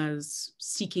well as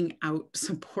seeking out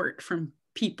support from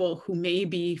people who may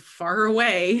be far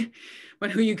away,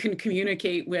 but who you can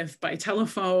communicate with by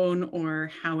telephone or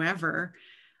however.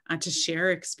 To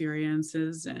share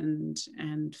experiences and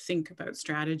think about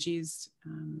strategies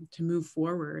to move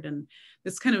forward. And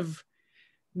this kind of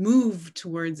move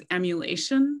towards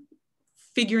emulation,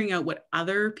 figuring out what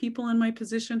other people in my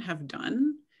position have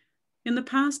done in the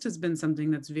past, has been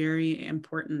something that's very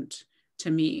important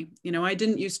to me. You know, I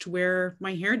didn't used to wear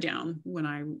my hair down when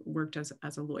I worked as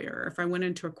a lawyer. If I went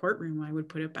into a courtroom, I would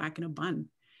put it back in a bun.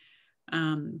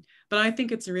 But I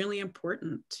think it's really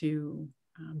important to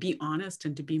be honest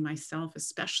and to be myself,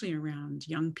 especially around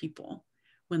young people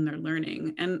when they're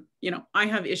learning. And, you know, I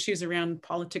have issues around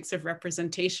politics of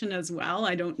representation as well.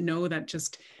 I don't know that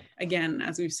just, again,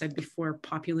 as we've said before,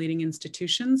 populating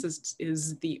institutions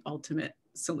is the ultimate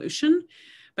solution.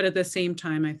 But at the same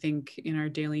time, I think in our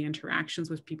daily interactions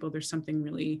with people, there's something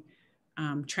really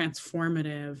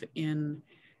transformative in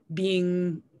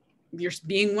being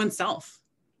oneself,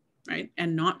 right?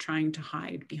 And not trying to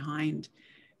hide behind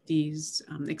these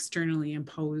externally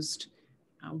imposed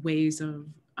ways of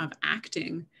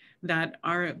acting that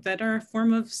are a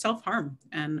form of self-harm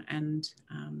and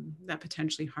that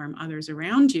potentially harm others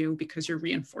around you, because you're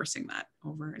reinforcing that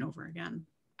over and over again.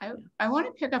 I want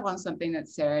to pick up on something that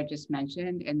Sarah just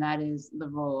mentioned, and that is the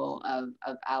role of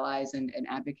allies and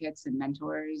advocates and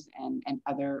mentors and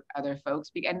other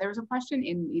folks. And there was a question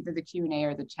in either the Q&A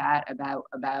or the chat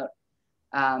about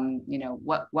you know,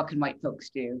 what can white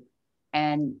folks do?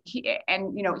 And you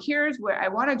know, here's where I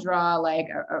want to draw like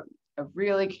a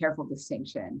really careful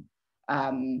distinction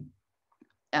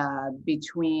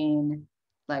between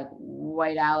like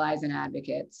white allies and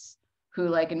advocates who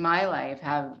like in my life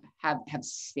have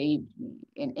saved me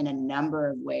in a number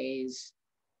of ways.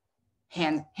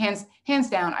 Hands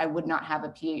down, I would not have a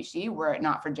PhD were it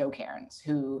not for Joe Cairns,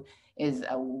 who is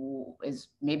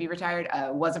maybe retired,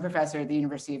 was a professor at the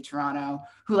University of Toronto,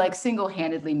 who like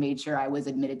single-handedly made sure I was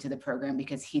admitted to the program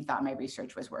because he thought my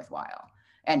research was worthwhile.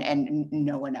 And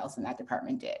no one else in that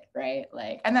department did, right?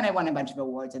 Like, and then I won a bunch of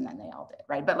awards and then they all did,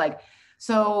 right? But like,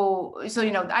 so,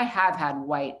 you know, I have had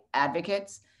white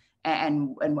advocates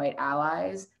and white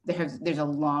allies. There's a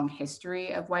long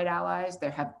history of white allies.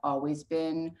 There have always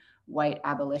been white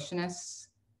abolitionists,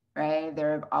 right?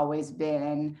 There have always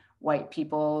been white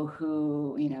people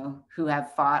who, you know, who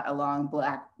have fought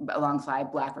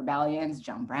alongside Black rebellions,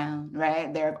 John Brown,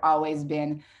 right? There have always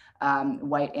been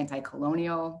white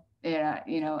anti-colonial,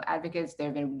 you know, advocates.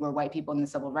 Were white people in the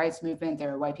civil rights movement.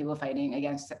 There were white people fighting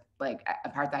against like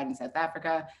apartheid in South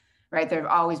Africa, right? There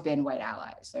have always been white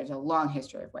allies. There's a long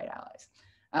history of white allies.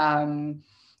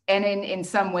 And in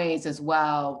some ways as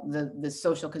well, the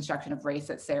social construction of race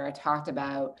that Sarah talked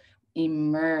about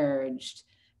emerged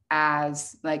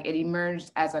as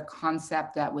a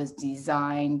concept that was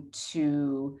designed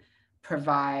to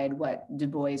provide what Du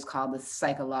Bois called the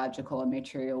psychological and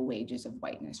material wages of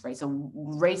whiteness, right? So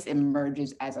race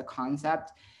emerges as a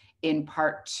concept in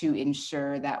part to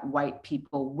ensure that white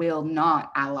people will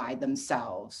not ally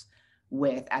themselves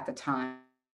with, at the time,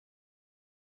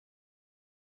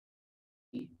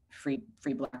 free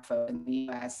Black folk in the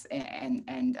U.S. and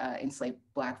enslaved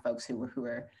Black folks who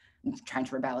were trying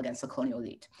to rebel against the colonial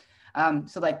elite.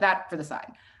 So like that for the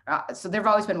side. So there have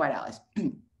always been white allies.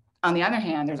 On the other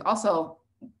hand, there's also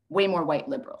way more white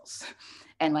liberals,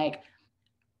 and like,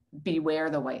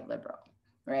 beware the white liberal,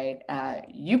 right?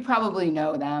 You probably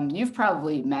know them. You've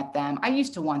probably met them. I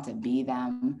used to want to be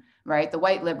them, right? The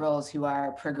white liberals who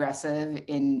are progressive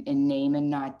in name and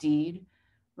not deed,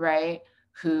 right?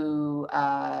 Who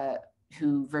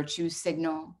virtue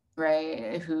signal,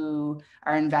 right? Who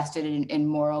are invested in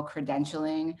moral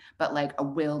credentialing, but like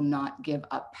will not give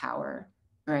up power,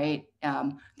 right?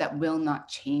 That will not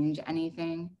change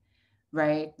anything,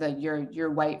 right?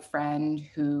 Your white friend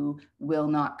who will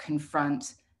not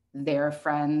confront their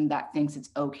friend that thinks it's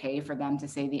okay for them to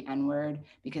say the N-word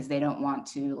because they don't want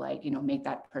to, like, you know, make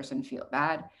that person feel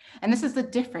bad. And this is the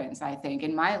difference, I think.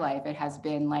 In my life, it has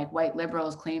been like white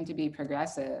liberals claim to be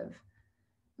progressive,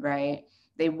 right?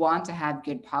 They want to have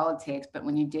good politics, but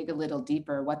when you dig a little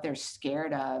deeper, what they're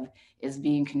scared of is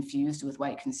being confused with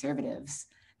white conservatives.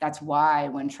 That's why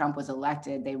when Trump was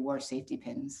elected, they wore safety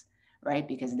pins, right?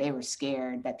 Because they were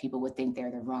scared that people would think they're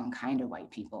the wrong kind of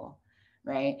white people,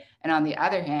 right? And on the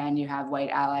other hand, you have white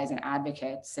allies and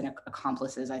advocates and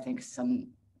accomplices. I think some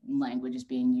language is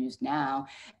being used now.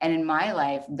 And in my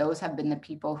life, those have been the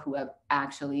people who have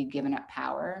actually given up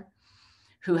power,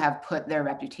 who have put their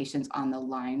reputations on the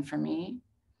line for me,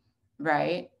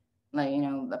 right? Like, you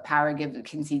know, the power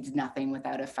concedes nothing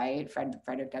without a fight,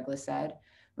 Frederick Douglass said,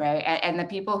 right? And the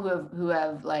people who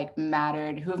have like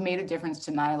mattered, who have made a difference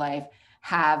to my life,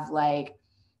 have like,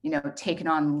 you know, taken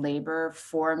on labor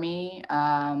for me,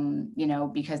 you know,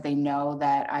 because they know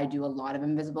that I do a lot of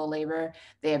invisible labor.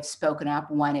 They have spoken up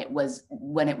when it was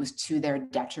to their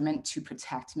detriment to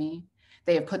protect me.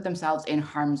 They have put themselves in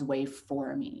harm's way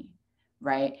for me,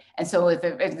 right? And so if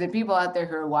the people out there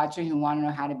who are watching who want to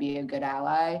know how to be a good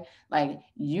ally, like,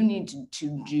 you need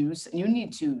to do something. You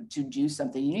need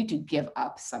to give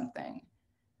up something,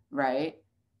 right?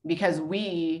 Because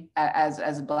we,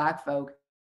 as Black folk,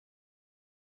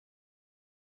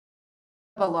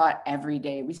 a lot every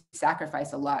day. We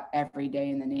sacrifice a lot every day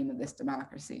in the name of this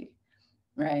democracy,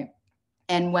 right?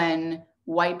 And when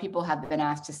white people have been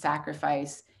asked to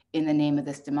sacrifice in the name of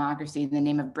this democracy, in the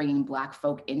name of bringing Black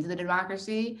folk into the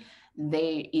democracy,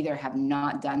 they either have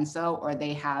not done so or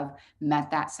they have met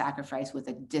that sacrifice with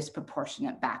a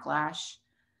disproportionate backlash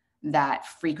that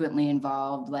frequently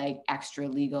involved like extra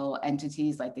legal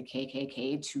entities like the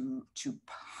KKK to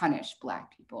punish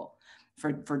Black people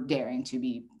for daring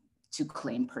to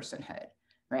claim personhood,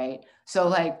 right? So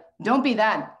like, don't be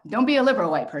a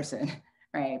liberal white person,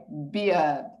 right? Be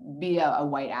a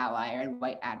white ally or a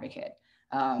white advocate.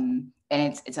 And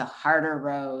it's a harder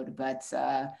road, but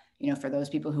you know, for those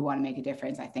people who want to make a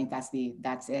difference, I think that's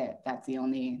it. That's the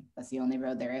only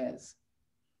road there is.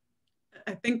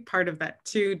 I think part of that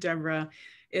too, Deborah,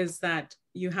 is that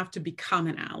you have to become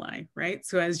an ally, right?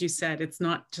 So as you said, it's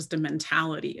not just a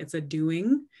mentality, it's a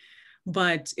doing,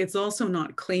 but it's also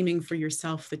not claiming for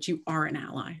yourself that you are an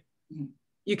ally. Mm-hmm.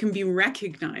 You can be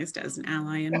recognized as an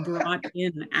ally and brought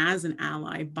in as an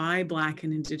ally by Black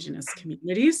and Indigenous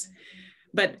communities,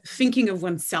 but thinking of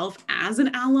oneself as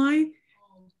an ally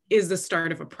is the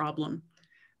start of a problem.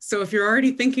 So if you're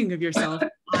already thinking of yourself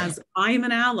as I'm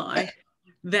an ally,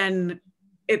 then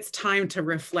it's time to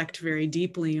reflect very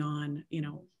deeply on, you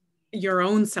know, your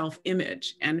own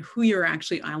self-image and who you're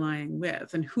actually allying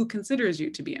with and who considers you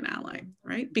to be an ally,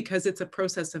 right? Because it's a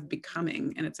process of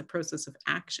becoming, and it's a process of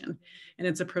action, and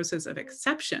it's a process of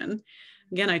exception.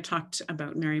 Again, I talked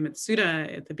about Mary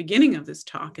Matsuda at the beginning of this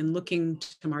talk and looking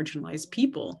to marginalized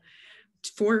people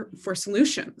for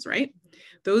solutions, right?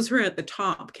 Those who are at the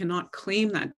top cannot claim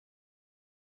that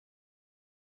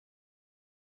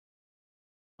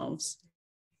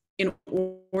in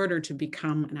order to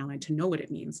become an ally, to know what it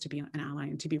means to be an ally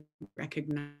and to be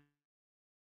recognized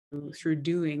through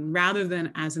doing, rather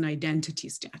than as an identity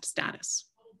status,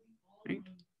 right?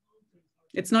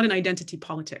 It's not an identity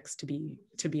politics to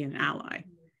be an ally.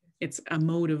 It's a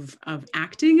mode of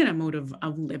acting and a mode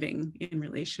of living in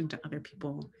relation to other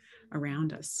people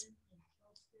around us.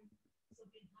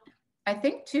 I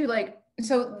think too, like,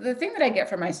 so the thing that I get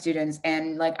from my students,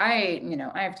 and like I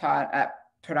have taught at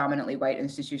predominantly white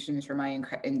institutions for my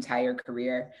entire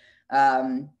career,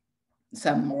 some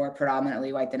more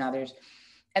predominantly white than others.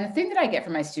 And the thing that I get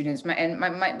from my students,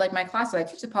 my classes, I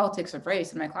teach the politics of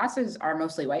race, and my classes are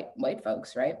mostly white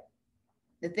folks, right?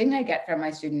 The thing I get from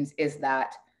my students is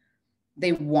that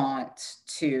they want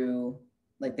to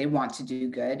do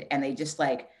good, and they just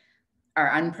like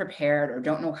are unprepared or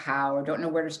don't know how or don't know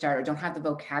where to start or don't have the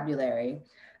vocabulary.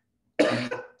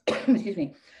 Excuse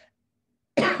me.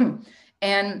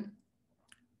 And,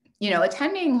 you know,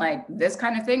 attending like this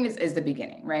kind of thing is the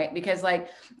beginning, right? Because like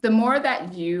the more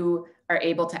that you are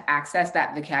able to access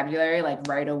that vocabulary like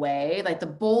right away, like the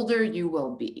bolder you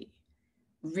will be,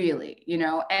 really, you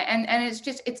know. And it's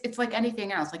just, it's like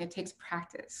anything else, like it takes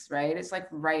practice, right? It's like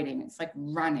writing, it's like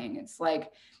running, it's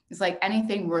like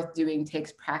anything worth doing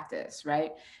takes practice,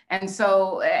 right? And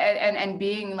so, and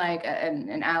being like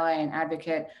an ally and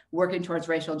advocate working towards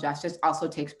racial justice also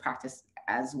takes practice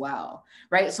as well,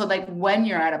 right? So like when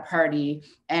you're at a party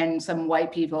and some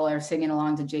white people are singing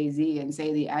along to Jay-Z and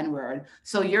say the N-word,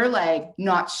 so you're like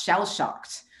not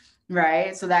shell-shocked,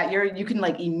 right? So that you can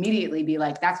like immediately be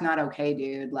like, that's not okay,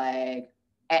 dude. Like,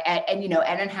 and you know,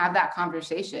 and then have that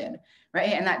conversation,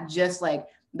 right? And that just like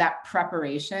that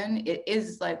preparation, it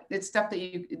is like, it's stuff that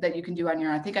you can do on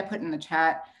your own. I think I put in the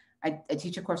chat, I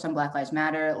teach a course on Black Lives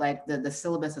Matter. Like the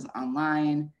syllabus is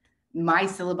online. My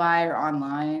syllabi are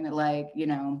online. Like, you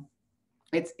know,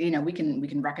 it's, you know, we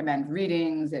can recommend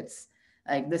readings. It's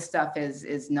like, this stuff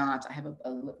is not, I have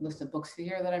a list of books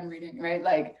here that I'm reading, right?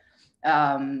 Like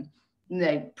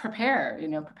prepare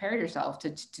yourself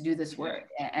to do this work,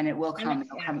 and it will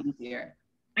come easier.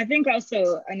 I think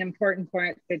also an important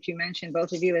point that you mentioned,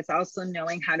 both of you, is also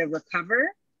knowing how to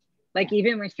recover. Like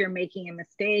even if you're making a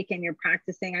mistake and you're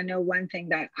practicing, I know one thing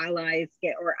that allies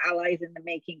in the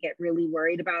making get really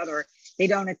worried about, or they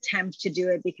don't attempt to do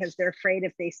it because they're afraid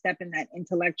if they step in that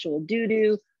intellectual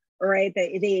doo-doo, right,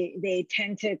 they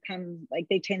tend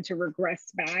to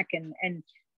regress back and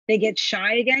they get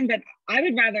shy again. But I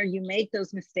would rather you make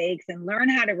those mistakes and learn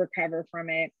how to recover from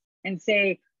it and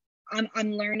say,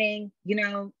 I'm learning, you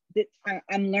know,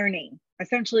 I'm learning.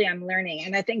 Essentially, I'm learning.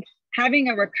 And I think having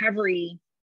a recovery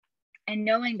and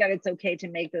knowing that it's okay to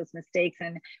make those mistakes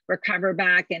and recover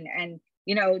back and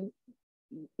you know,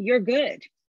 you're good.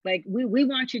 Like we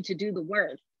want you to do the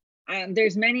work.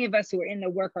 There's many of us who are in the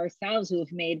work ourselves who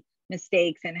have made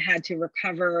mistakes and had to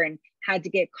recover and had to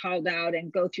get called out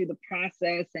and go through the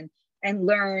process and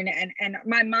learn. And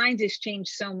my mind has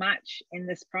changed so much in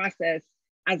this process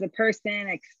as a person,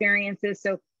 experiences.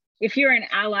 So if you're an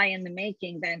ally in the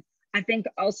making, then I think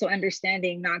also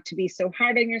understanding not to be so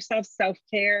hard on yourself,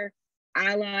 self-care,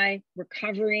 ally,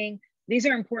 recovering, these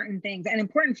are important things and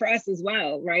important for us as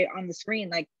well, right? On the screen,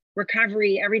 like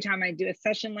recovery, every time I do a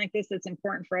session like this, it's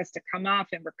important for us to come off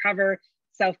and recover,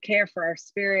 self-care for our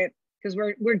spirit, because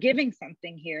we're giving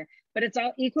something here. But it's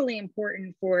all equally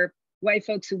important for white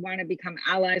folks who want to become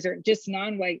allies or just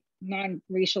non-white,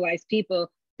 non-racialized people,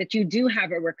 that you do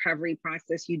have a recovery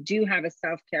process, you do have a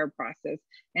self-care process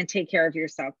and take care of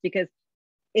yourself, because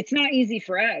it's not easy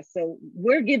for us. So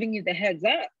we're giving you the heads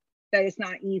up that it's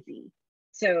not easy.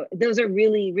 So those are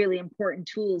really, really important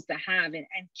tools to have and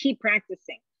keep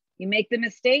practicing. You make the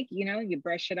mistake, you know, you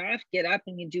brush it off, get up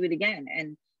and you do it again.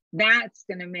 And that's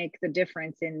going to make the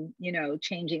difference in, you know,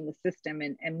 changing the system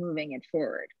and moving it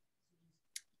forward.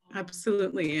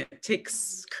 Absolutely. It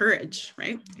takes courage,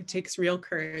 right? It takes real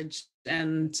courage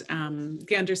and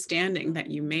the understanding that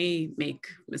you may make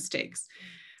mistakes.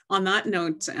 On that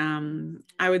note,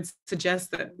 I would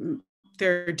suggest that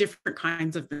there are different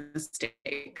kinds of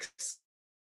mistakes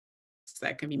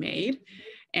that can be made.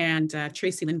 And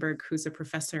Tracy Lindbergh, who's a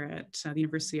professor at the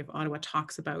University of Ottawa,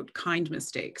 talks about kind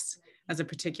mistakes as a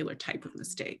particular type of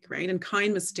mistake, right? And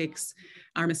kind mistakes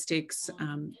are mistakes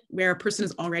where a person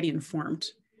is already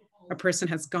informed. A person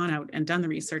has gone out and done the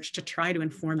research to try to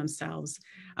inform themselves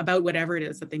about whatever it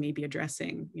is that they may be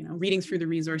addressing, you know, reading through the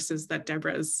resources that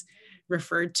Deborah's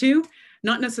referred to,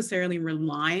 not necessarily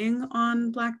relying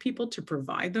on Black people to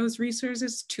provide those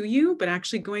resources to you, but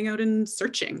actually going out and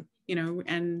searching, you know,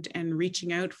 and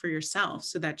reaching out for yourself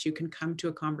so that you can come to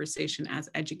a conversation as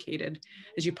educated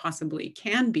as you possibly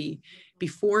can be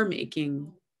before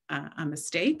making a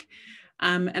mistake.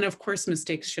 And of course,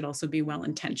 mistakes should also be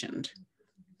well-intentioned.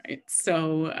 Right.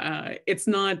 So it's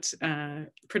not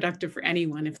productive for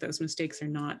anyone if those mistakes are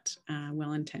not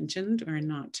well-intentioned or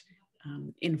not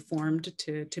informed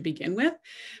to begin with.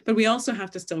 But we also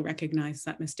have to still recognize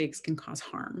that mistakes can cause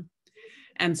harm.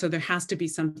 And so there has to be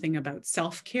something about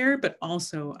self-care, but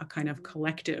also a kind of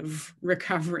collective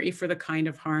recovery for the kind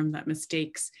of harm that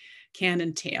mistakes can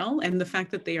entail. And the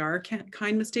fact that they are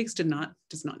kind mistakes does not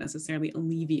necessarily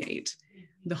alleviate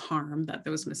the harm that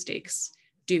those mistakes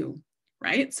do.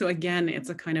 Right? So again,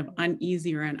 it's a kind of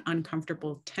uneasy or an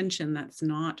uncomfortable tension that's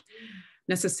not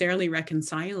necessarily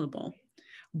reconcilable,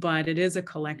 but it is a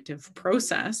collective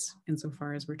process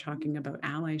insofar as we're talking about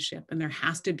allyship. And there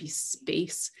has to be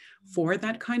space for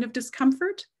that kind of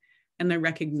discomfort and the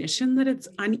recognition that it's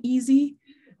uneasy,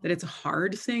 that it's a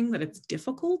hard thing, that it's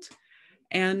difficult.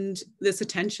 And this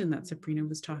attention that Sabrina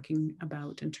was talking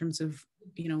about in terms of,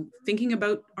 you know, thinking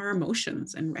about our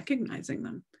emotions and recognizing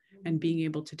them, and being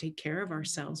able to take care of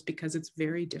ourselves, because it's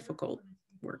very difficult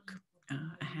work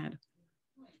ahead.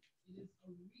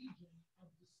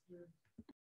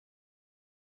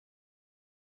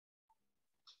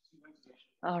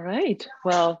 All right.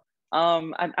 Well,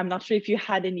 I'm not sure if you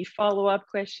had any follow-up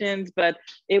questions, but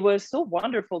it was so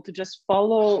wonderful to just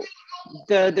follow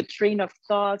the train of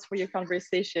thoughts for your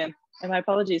conversation. And my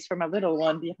apologies for my little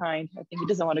one behind. I think he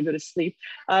doesn't want to go to sleep.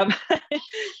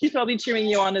 He's probably cheering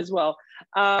you on as well.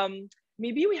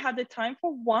 Maybe we have the time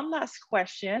for one last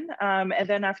question, and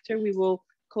then after we will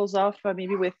close off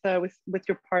maybe with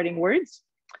your parting words.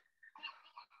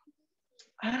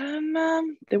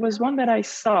 There was one that I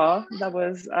saw that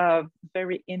was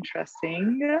very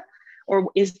interesting. Or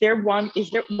was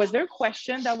there a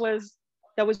question that was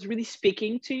really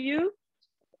speaking to you,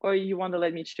 or you want to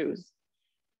let me choose?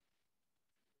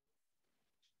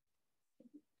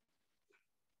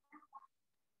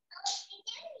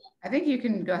 I think you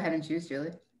can go ahead and choose,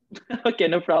 Julie. Okay,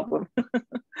 no problem.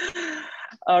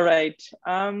 All right.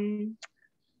 And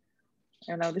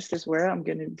now this is where I'm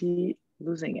going to be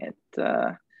losing it.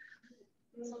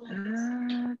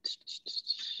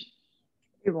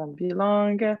 It won't be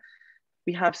long.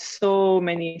 We have so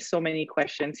many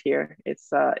questions here.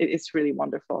 It's really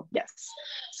wonderful. Yes.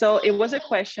 So it was a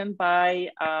question by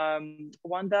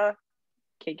Wanda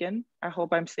Kagan. I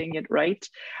hope I'm saying it right.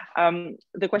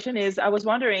 The question is, I was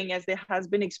wondering, as there has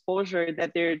been exposure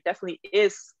that there definitely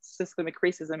is systemic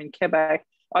racism in Quebec,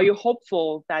 are you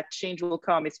hopeful that change will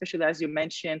come, especially as you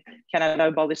mentioned, Canada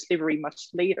abolished slavery much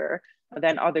later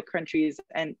than other countries,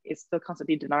 and it's still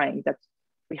constantly denying that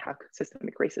we have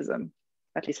systemic racism,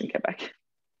 at least in Quebec?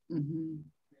 Mm-hmm.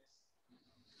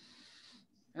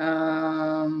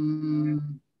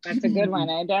 That's a good one,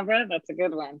 eh, Deborah? That's a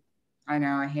good one. I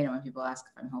know, I hate it when people ask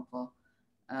if I'm hopeful.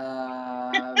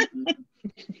 I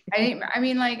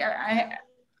mean, like, I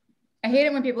hate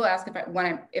it when people ask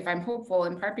if I'm hopeful,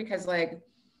 in part because, like,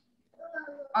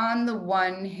 on the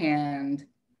one hand,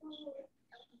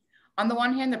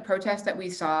 the protests that we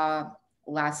saw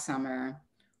last summer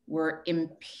were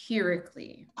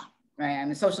empirically, right?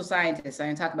 I'm a social scientist, so I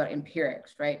can talk about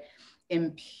empirics, right?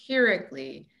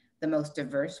 Empirically, the most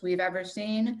diverse we've ever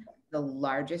seen, the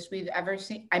largest we've ever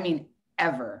seen, I mean,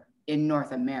 ever in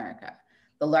North America,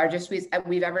 the largest we've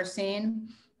ever seen,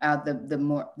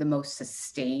 the most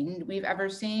sustained we've ever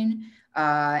seen.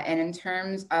 And in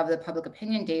terms of the public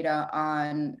opinion data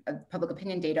on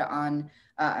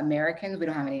Americans, we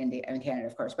don't have any in Canada,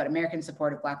 of course, but American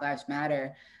support of Black Lives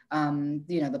Matter,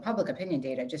 you know, the public opinion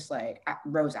data just like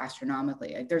rose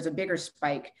astronomically. Like, there's a bigger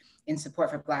spike in support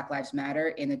for Black Lives Matter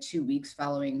in the 2 weeks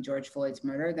following George Floyd's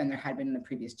murder than there had been in the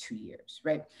previous 2 years,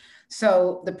 right?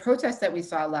 So the protests that we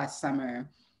saw last summer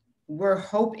were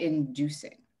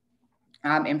hope-inducing,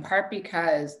 in part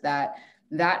because that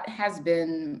has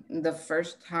been the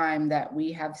first time that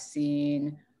we have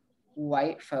seen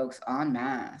white folks en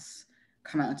masse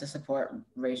come out to support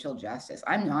racial justice.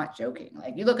 I'm not joking.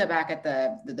 Like, you look back at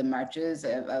the marches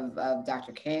of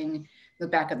Dr. King,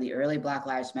 look back at the early Black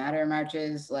Lives Matter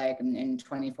marches, like in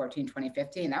 2014,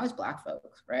 2015, that was Black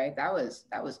folks, right? That was,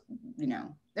 you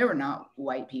know, there were not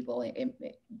white people, in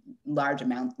large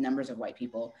numbers of white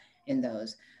people in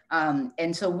those.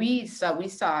 And so we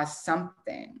saw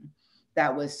something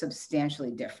that was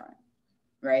substantially different,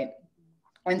 right?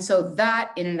 And so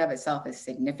that in and of itself is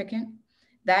significant.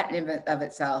 That in and of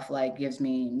itself, like, gives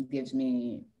me,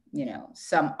 you know,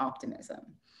 some optimism.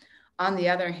 On the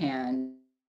other hand,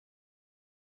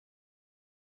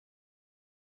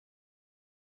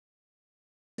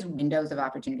 windows of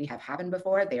opportunity have happened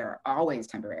before. They are always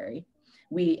temporary.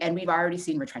 We've already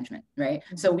seen retrenchment, right?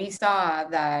 Mm-hmm. So we saw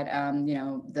that, you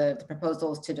know, the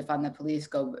proposals to defund the police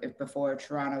go before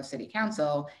Toronto City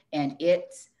Council, and it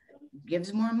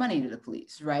gives more money to the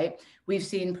police, right? We've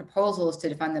seen proposals to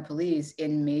defund the police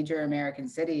in major American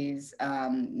cities,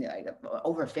 like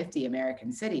over 50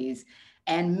 American cities,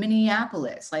 and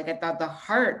Minneapolis, like at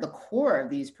the core of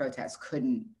these protests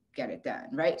couldn't get it done,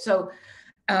 right? So,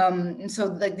 and so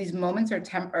like these moments are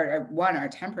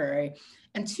temporary,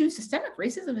 and two, systemic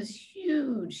racism is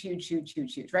huge,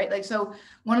 right? Like, so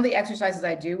one of the exercises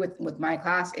I do with my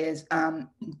class is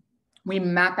we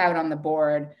map out on the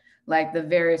board like the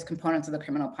various components of the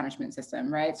criminal punishment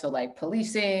system, right? So like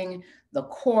policing, the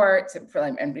courts,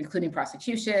 and including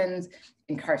prosecutions,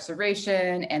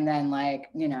 incarceration, and then like,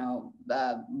 you know,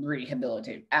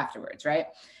 rehabilitate afterwards, right?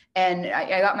 And I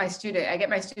get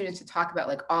my students to talk about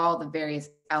like all the various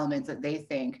elements that they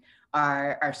think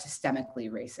are systemically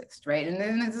racist, right? And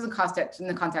then this is in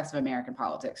the context of American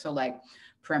politics. So like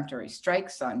peremptory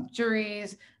strikes on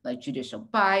juries, like judicial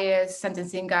bias,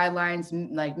 sentencing guidelines,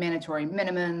 like mandatory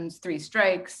minimums, 3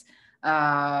 strikes,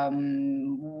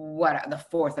 the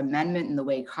Fourth Amendment and the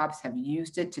way cops have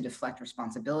used it to deflect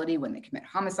responsibility when they commit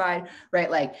homicide,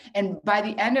 right? Like, and by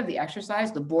the end of the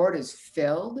exercise, the board is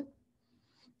filled.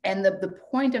 And the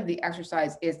point of the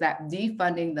exercise is that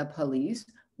defunding the police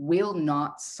will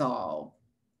not solve,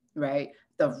 right,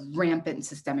 the rampant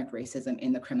systemic racism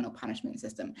in the criminal punishment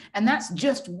system. And that's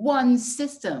just one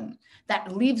system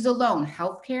that leaves alone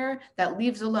healthcare, that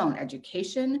leaves alone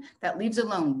education, that leaves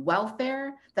alone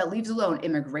welfare, that leaves alone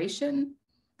immigration,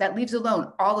 that leaves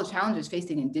alone all the challenges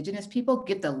facing Indigenous people,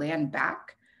 get the land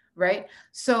back, right?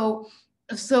 So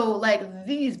like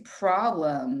these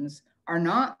problems are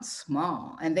not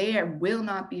small, and they will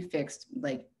not be fixed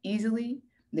like easily.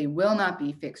 They will not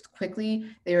be fixed quickly.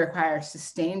 They require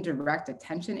sustained direct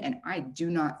attention, and I do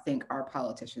not think our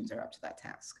politicians are up to that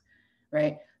task,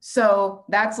 right? So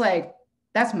that's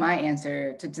my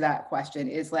answer to that question,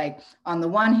 is like, on the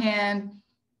one hand,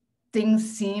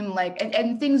 things seem like,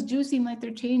 and things do seem like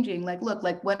they're changing. Like, look,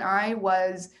 like when I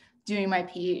was doing my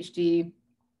PhD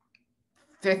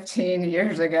 15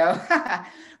 years ago,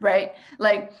 right?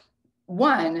 Like,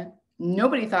 one,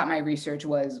 nobody thought my research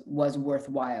was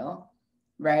worthwhile,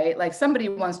 right? Like somebody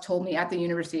once told me at the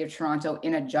University of Toronto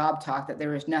in a job talk that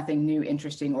there was nothing new,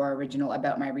 interesting, or original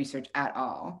about my research at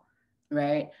all,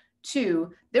 right?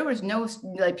 Two, there was no,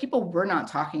 like, people were not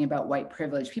talking about white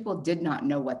privilege. People did not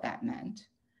know what that meant,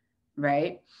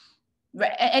 right?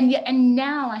 Right. And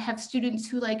now I have students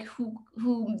who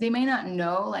they may not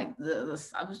know like the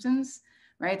substance,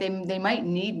 right? They might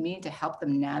need me to help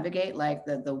them navigate like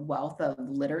the wealth of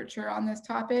literature on this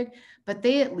topic, but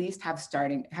they at least have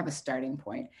a starting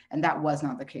point. And that was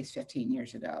not the case 15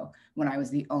 years ago when I was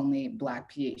the only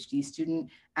Black PhD student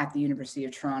at the University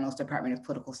of Toronto's Department of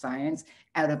Political Science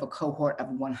out of a cohort of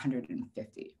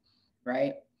 150,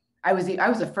 right? I was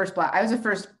the first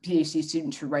PhD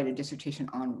student to write a dissertation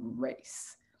on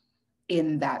race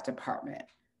in that department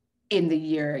in the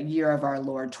year of our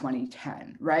Lord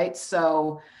 2010, right?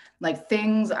 So like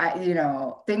things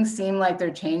seem like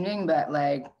they're changing, but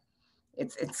like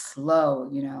it's slow,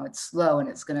 it's slow, and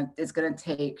it's gonna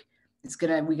take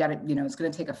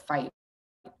a fight.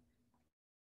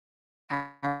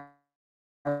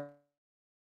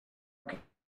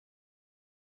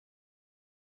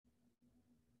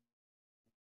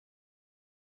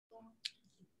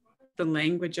 The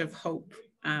language of hope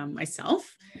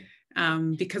myself,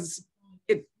 because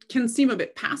it can seem a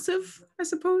bit passive, I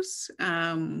suppose,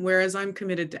 whereas I'm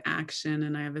committed to action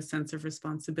and I have a sense of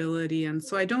responsibility. And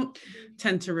so I don't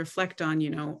tend to reflect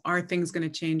on, are things going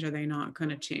to change? Are they not going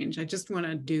to change? I just want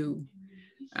to do.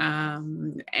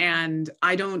 And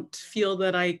I don't feel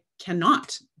that I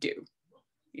cannot do,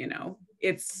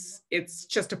 it's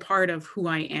just a part of who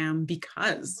I am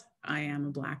because I am a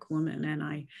Black woman, and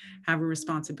I have a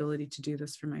responsibility to do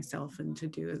this for myself and to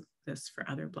do this for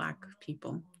other Black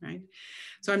people, right?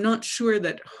 So I'm not sure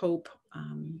that hope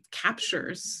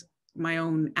captures my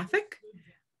own ethic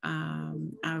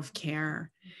of care,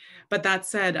 But that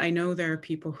said, I know there are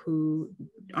people who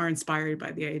are inspired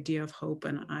by the idea of hope,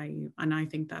 and I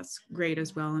think that's great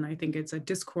as well. And I think it's a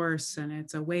discourse and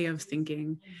it's a way of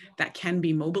thinking that can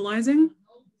be mobilizing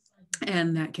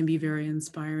and that can be very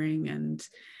inspiring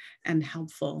and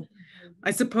helpful.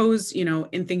 I suppose, you know,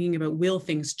 in thinking about will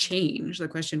things change, the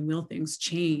question, will things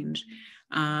change?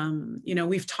 You know,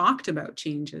 we've talked about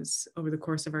changes over the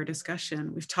course of our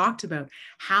discussion. We've talked about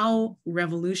how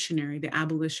revolutionary the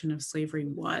abolition of slavery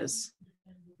was,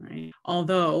 right?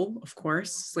 Although, of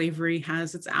course, slavery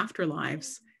has its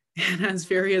afterlives and has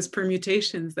various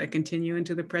permutations that continue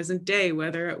into the present day,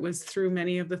 whether it was through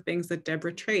many of the things that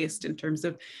Deborah traced in terms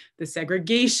of the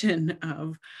segregation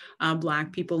of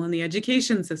Black people in the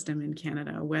education system in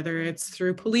Canada, whether it's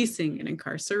through policing and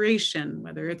incarceration,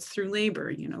 whether it's through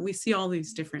labor. You know, we see all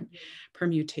these different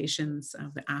permutations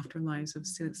of the afterlives of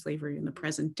slavery in the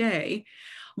present day,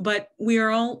 but we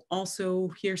are all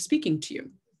also here speaking to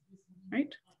you,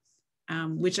 right?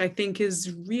 Which I think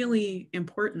is really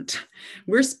important.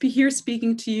 We're here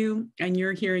speaking to you, and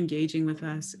you're here engaging with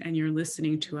us, and you're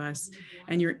listening to us,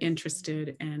 and you're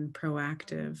interested and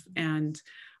proactive. And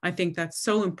I think that's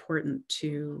so important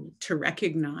to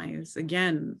recognize,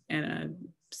 again, in a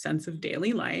sense of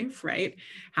daily life, right?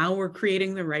 How we're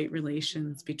creating the right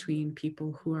relations between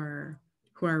people who are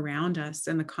around us,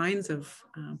 and the kinds of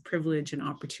privilege and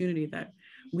opportunity that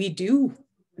we do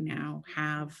now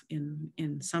have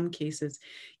in some cases,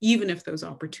 even if those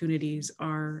opportunities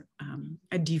are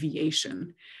a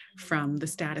deviation from the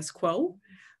status quo.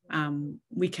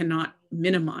 We cannot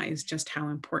minimize just how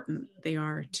important they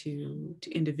are to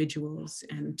individuals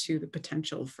and to the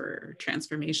potential for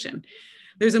transformation.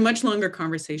 There's a much longer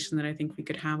conversation that I think we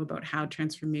could have about how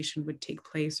transformation would take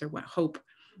place, or what hope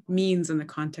means in the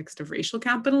context of racial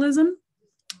capitalism,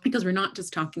 because we're not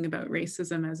just talking about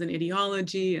racism as an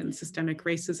ideology and systemic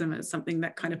racism as something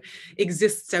that kind of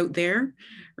exists out there,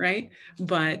 right?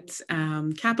 But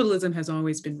capitalism has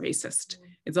always been racist.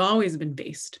 It's always been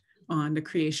based on the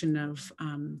creation of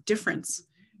difference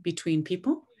between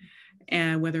people,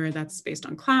 and whether that's based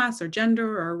on class or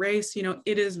gender or race, you know,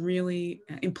 it is really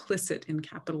implicit in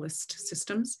capitalist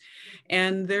systems.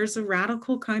 And there's a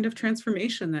radical kind of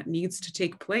transformation that needs to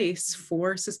take place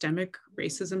for systemic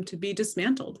racism to be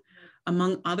dismantled,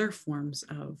 among other forms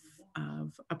of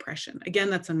oppression. Again,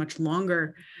 that's a much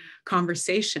longer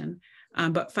conversation,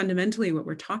 but fundamentally what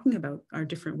we're talking about are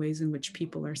different ways in which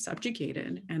people are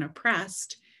subjugated and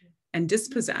oppressed and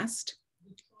dispossessed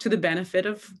to the benefit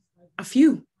of a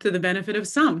few, to the benefit of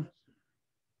some,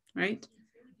 right?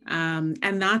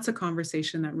 And that's a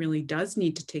conversation that really does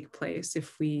need to take place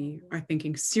if we are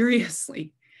thinking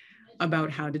seriously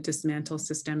about how to dismantle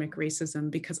systemic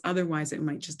racism, because otherwise it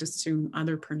might just assume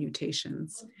other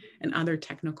permutations and other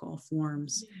technical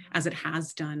forms, as it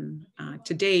has done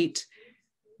to date,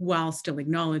 while still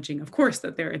acknowledging, of course,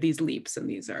 that there are these leaps and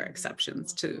these are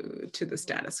exceptions to the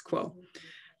status quo.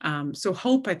 So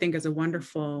hope, I think, is a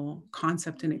wonderful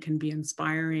concept, and it can be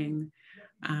inspiring.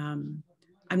 I'm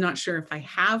not sure if I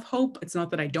have hope. It's not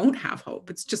that I don't have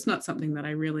hope. It's just not something that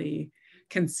I really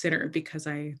consider, because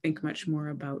I think much more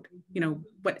about, you know,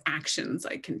 what actions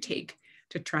I can take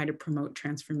to try to promote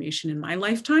transformation in my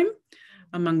lifetime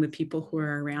among the people who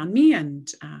are around me, and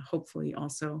hopefully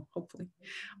also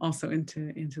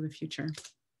into the future.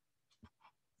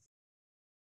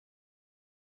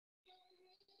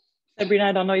 Sabrina,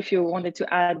 I don't know if you wanted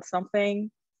to add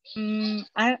something.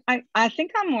 I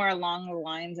think I'm more along the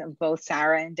lines of both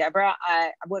Sarah and Deborah.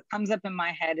 What comes up in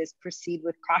my head is proceed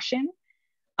with caution.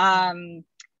 I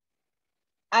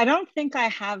don't think I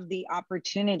have the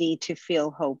opportunity to feel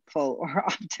hopeful or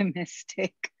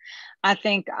optimistic. I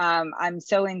think I'm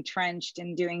so entrenched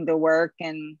in doing the work,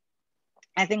 and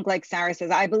I think, like Sarah says,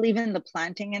 I believe in the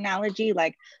planting analogy.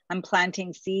 Like, I'm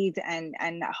planting seeds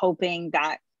and hoping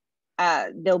that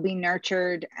they'll be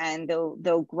nurtured and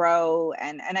they'll grow.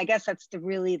 And I guess that's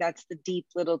the deep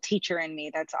little teacher in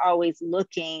me that's always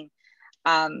looking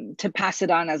to pass it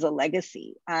on as a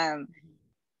legacy.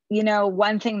 You know,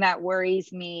 one thing that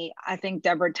worries me, I think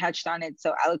Deborah touched on it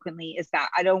so eloquently, is that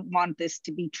I don't want this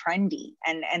to be trendy.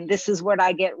 And this is what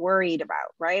I get worried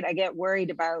about, right? I get worried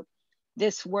about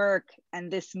this work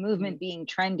and this movement being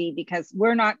trendy, because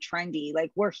we're not trendy.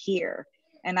 Like, we're here,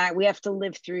 and we have to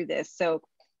live through this. So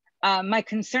my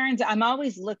concerns, I'm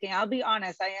always looking, I'll be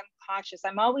honest, I am cautious.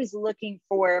 I'm always looking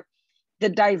for the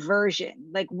diversion,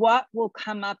 like what will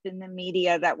come up in the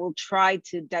media that will try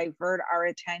to divert our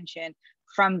attention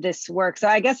from this work. So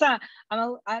I guess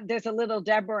there's a little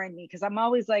Deborah in me, because I'm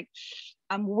always like,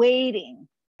 I'm waiting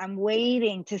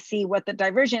to see what the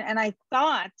diversion. And I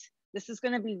thought, this is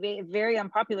going to be very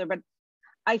unpopular, but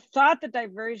I thought the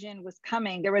diversion was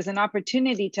coming. There was an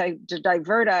opportunity to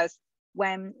divert us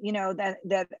when, you know,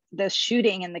 that the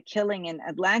shooting and the killing in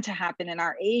Atlanta happened, and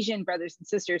our Asian brothers and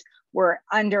sisters were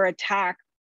under attack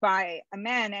by a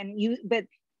man. But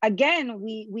again,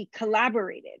 we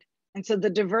collaborated. And so the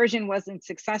diversion wasn't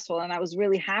successful. And I was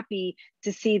really happy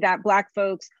to see that Black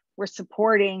folks were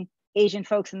supporting Asian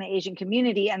folks in the Asian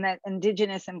community, and that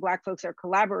Indigenous and Black folks are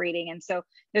collaborating. And so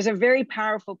there's a very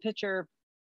powerful picture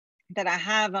that I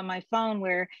have on my phone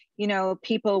where, you know,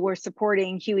 people were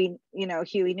supporting Huey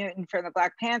Newton for the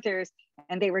Black Panthers,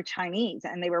 and they were Chinese,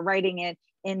 and they were writing it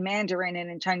in Mandarin and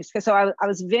in Chinese. So I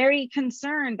was very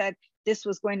concerned that this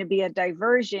was going to be a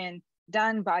diversion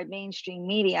done by mainstream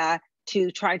media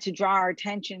to try to draw our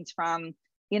attentions from,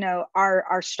 you know,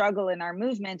 our struggle and our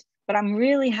movement. But I'm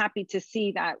really happy to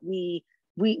see that we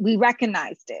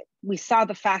recognized it. We saw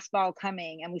the fastball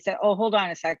coming, and we said, oh, hold on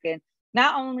a second.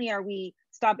 Not only are we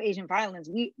stop Asian violence,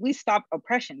 we stop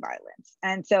oppression violence.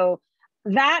 And so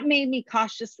that made me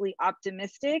cautiously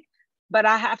optimistic. But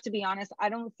I have to be honest, I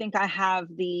don't think I have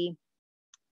the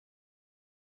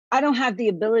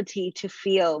ability to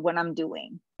feel what I'm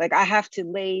doing. Like, I have to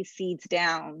lay seeds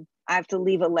down. I have to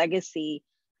leave a legacy.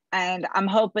 And I'm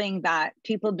hoping that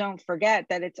people don't forget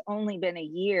that it's only been a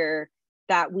year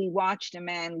that we watched a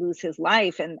man lose his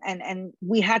life. And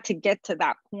we had to get to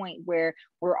that point where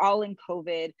we're all in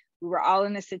COVID, we were all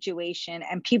in a situation,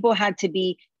 and people had to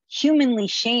be humanly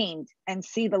shamed and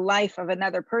see the life of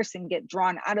another person get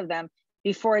drawn out of them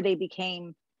before they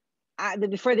became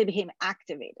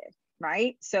activated,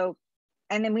 right? So,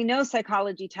 and then we know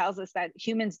psychology tells us that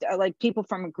humans, like people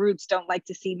from groups, don't like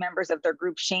to see members of their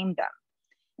group shame them.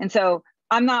 And so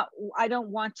I don't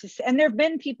want to say, and there've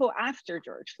been people after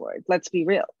George Floyd, let's be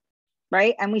real,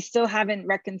 right? And we still haven't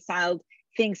reconciled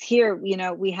things here. You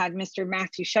know, we had Mr.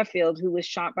 Matthew Sheffield, who was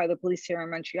shot by the police here in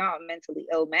Montreal, a mentally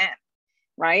ill man,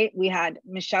 right? We had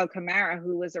Michelle Camara,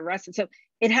 who was arrested. So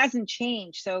it hasn't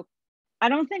changed. So I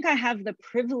don't think I have the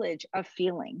privilege of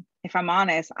feeling, if I'm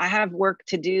honest. I have work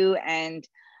to do, and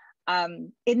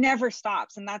it never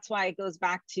stops. And that's why it goes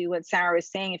back to what Sarah was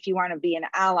saying. If you want to be an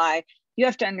ally, you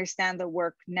have to understand the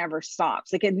work never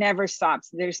stops. Like, it never stops.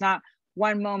 There's not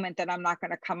one moment that I'm not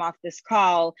going to come off this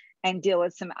call and deal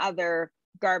with some other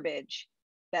garbage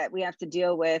that we have to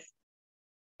deal with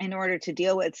in order to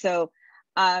deal with. So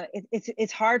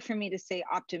it's hard for me to say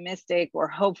optimistic or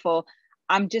hopeful.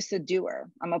 I'm just a doer.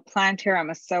 I'm a planter, I'm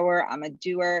a sower, I'm a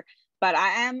doer. But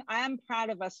I am proud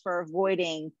of us for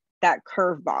avoiding that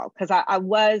curveball, because I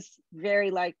was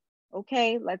very like,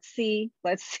 okay, let's see.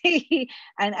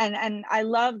 And I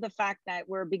love the fact that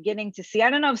we're beginning to see, I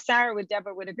don't know if Sarah would,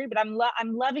 Deborah would agree, but I'm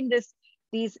loving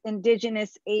these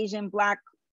Indigenous, Asian, Black,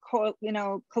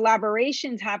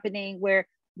 collaborations happening where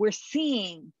we're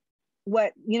seeing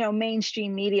what,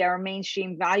 mainstream media or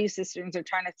mainstream value systems are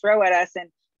trying to throw at us, and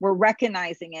we're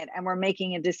recognizing it, and we're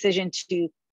making a decision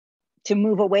to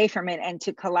move away from it and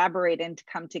to collaborate and to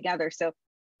come together. So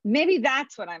maybe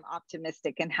that's what I'm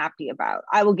optimistic and happy about.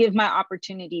 I will give my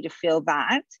opportunity to feel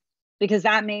that, because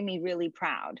that made me really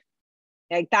proud.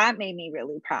 But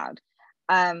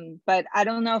I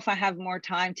don't know if I have more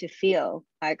time to feel.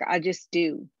 Like, I just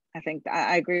do. I think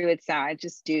I agree with Sarah. I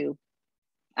just do.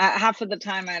 Half of the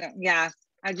time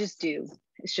I just do.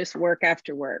 It's just work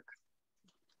after work.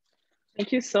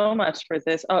 Thank you so much for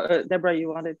this. Oh, Deborah, you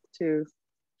wanted to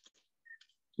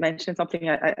mention something?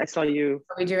 I saw you.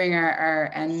 Are we doing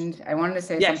our end? I wanted to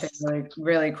say something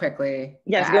really quickly.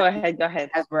 Yes, go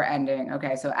ahead. As we're ending.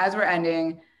 Okay, so as we're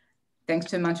ending, thanks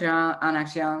to Montreal en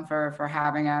Action for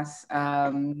having us.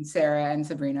 Sarah and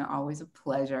Sabrina, always a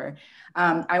pleasure.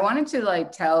 I wanted to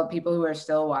tell people who are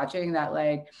still watching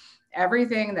that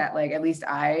everything that at least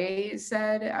I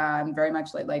said, very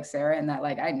much like Sarah, and that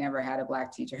I never had a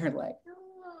Black teacher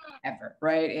ever,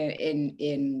 right?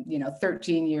 In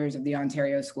 13 years of the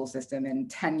Ontario school system and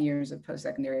 10 years of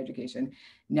post-secondary education,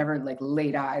 never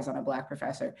laid eyes on a Black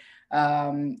professor.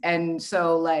 And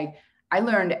so I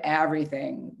learned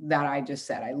everything that I just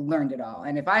said. I learned it all.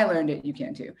 And if I learned it, you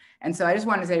can too. And so I just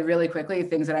want to say really quickly,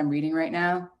 things that I'm reading right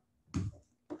now.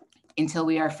 Until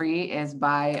We Are Free is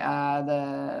by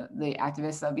the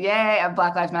activists of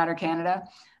Black Lives Matter Canada,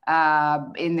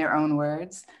 in their own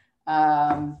words.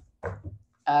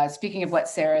 Speaking of what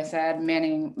Sarah said,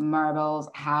 Manning Marable's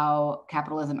How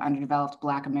Capitalism Underdeveloped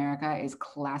Black America is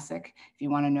classic if you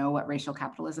want to know what racial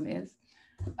capitalism is.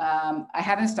 I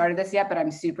haven't started this yet, but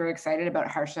I'm super excited about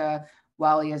Harsha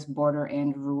Walia's Border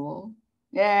and Rule.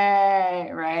 Yay,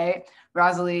 right?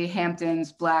 Rosalie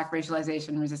Hampton's Black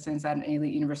Racialization Resistance at an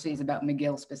Elite University is about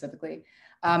McGill specifically.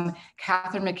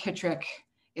 Catherine McKittrick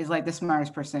is the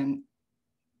smartest person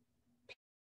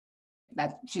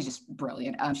she's just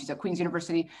brilliant. She's at Queen's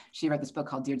University. She wrote this book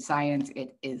called Dear Science.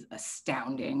 It is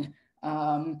astounding.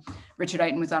 Richard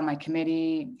Eiton was on my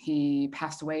committee. He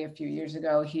passed away a few years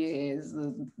ago. He is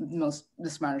the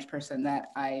smartest person that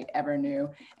I ever knew.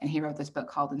 And he wrote this book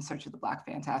called In Search of the Black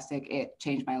Fantastic. It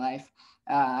changed my life.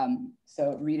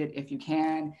 So read it if you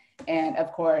can. And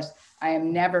of course, I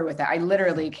am never with that. I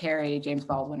literally carry James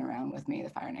Baldwin around with me, The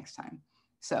Fire Next Time.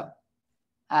 So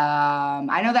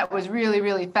I know that was really,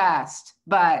 really fast,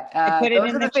 but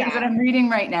those are the things that I'm reading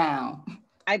right now.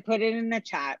 I put it in the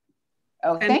chat.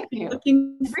 Oh, thank you.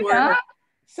 Looking for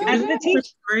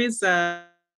stories how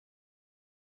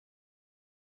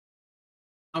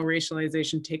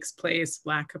racialization takes place,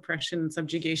 Black oppression and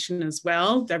subjugation as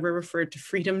well. Deborah referred to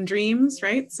freedom dreams,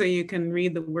 right? So you can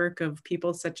read the work of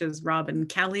people such as Robin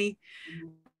Kelley,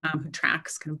 who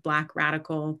tracks kind of Black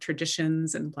radical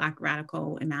traditions and Black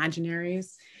radical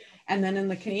imaginaries. And then in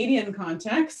the Canadian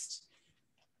context,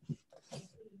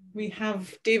 we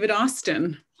have David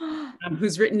Austin,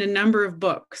 who's written a number of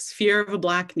books, Fear of a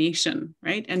Black Nation,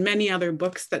 right? And many other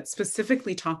books that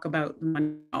specifically talk about the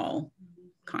Montreal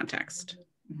context.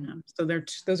 So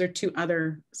those are two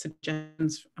other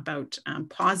suggestions about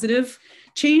positive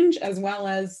change, as well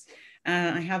as,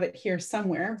 I have it here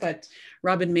somewhere, but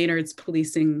Robin Maynard's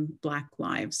Policing Black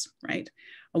Lives, right?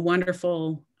 A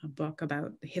wonderful book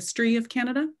about the history of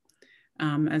Canada,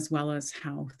 as well as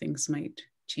how things might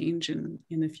change in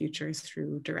the future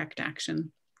through direct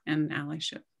action and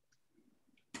allyship.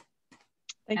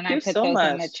 Thank you so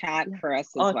much. In the chat for us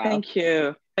as well. Thank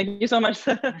you. Thank you so much.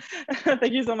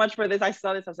 Thank you so much for this. I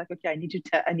saw this. I was like, okay, I need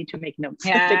to make notes.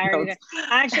 Yeah, notes.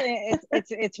 Actually,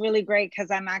 it's really great because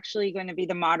I'm actually going to be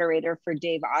the moderator for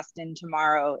Dave Austin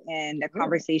tomorrow in a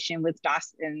conversation with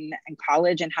Dawson and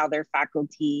College and how their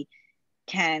faculty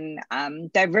can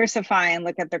diversify and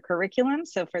look at their curriculum.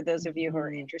 So for those of you who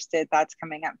are interested, that's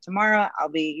coming up tomorrow.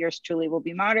 Yours truly will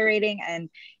be moderating, and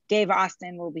Dave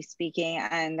Austin will be speaking,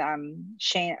 and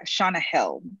Shauna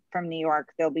Hill from New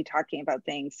York, they'll be talking about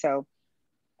things. So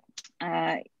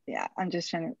yeah, I'm just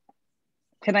trying to,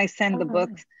 can I send the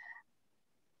books?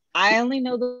 I only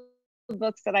know the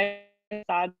books that I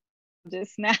saw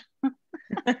just now.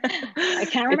 I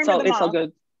can't remember it's all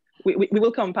good. We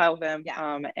will compile them,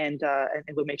 and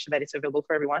we'll make sure that it's available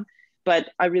for everyone. But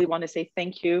I really want to say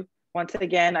thank you once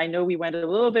again. I know we went a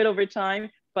little bit over time,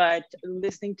 but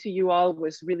listening to you all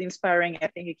was really inspiring. I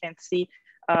think you can see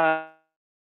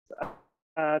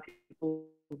people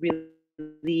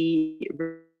really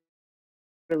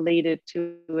related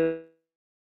to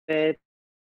it.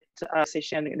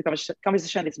 The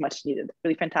conversation is much needed,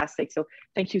 really fantastic. So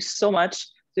thank you so much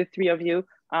to the three of you.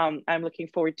 I'm looking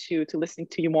forward to listening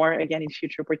to you more again in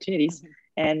future opportunities.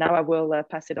 And now I will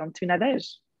pass it on to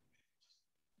Nadège.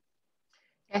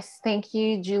 Yes, thank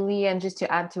you, Julie. And just to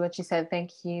add to what you said,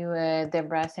 thank you,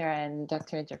 Deborah, Sarah, and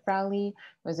Dr. Jafrali. It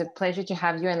was a pleasure to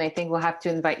have you. And I think we'll have to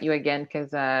invite you again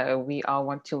because we all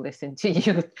want to listen to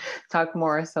you talk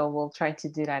more. So we'll try to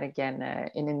do that again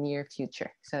in the near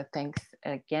future. So thanks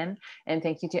again. And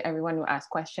thank you to everyone who asked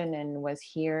questions and was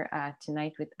here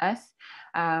tonight with us.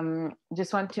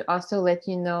 Just want to also let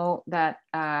you know that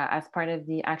as part of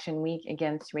the Action Week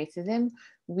Against Racism,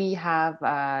 we have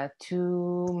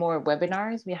 2 more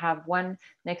webinars. We have one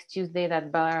next Tuesday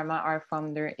that Balarama, our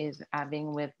founder, is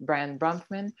having with Brian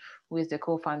Bronfman, who is the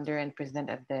co-founder and president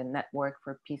of the Network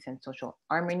for Peace and Social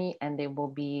Harmony. And they will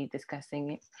be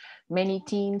discussing many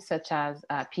themes such as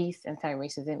peace,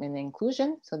 anti-racism, and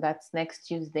inclusion. So that's next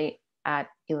Tuesday at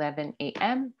 11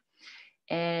 a.m.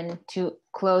 And to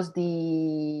close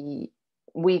the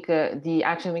week, the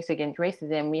Action Weeks Against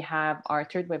Racism, we have our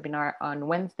 3rd webinar on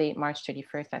Wednesday, March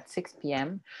 31st at 6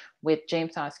 p.m. with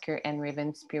James Oscar and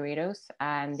Raven Spiritos,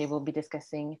 and they will be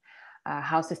discussing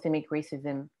how systemic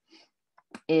racism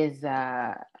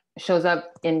shows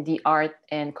up in the art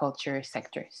and culture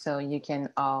sector. So you can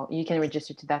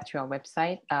register to that through our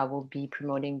website. We'll be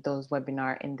promoting those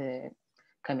webinars in the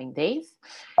coming days.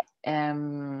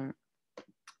 And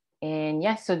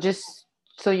yes, so just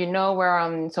so you know, we're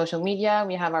on social media.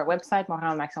 We have our website,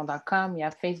 montrealmaxon.com. We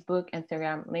have Facebook,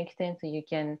 Instagram, LinkedIn, so you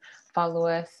can follow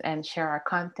us and share our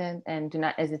content. And do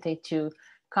not hesitate to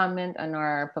comment on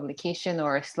our publication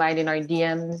or slide in our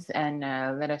DMs and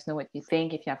let us know what you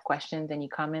think. If you have questions, any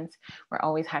comments, we're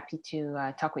always happy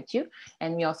to talk with you.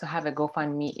 And we also have a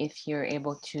GoFundMe. If you're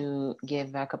able to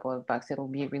give a couple of bucks, it'll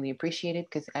be really appreciated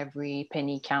because every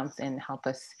penny counts and help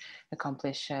us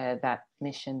accomplish that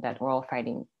mission that we're all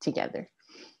fighting together.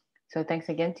 So thanks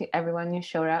again to everyone who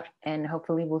showed up, and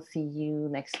hopefully we'll see you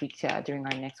next week during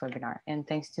our next webinar. And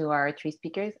thanks to our 3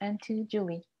 speakers and to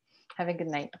Julie. Have a good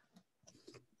night.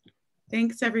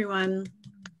 Thanks, everyone.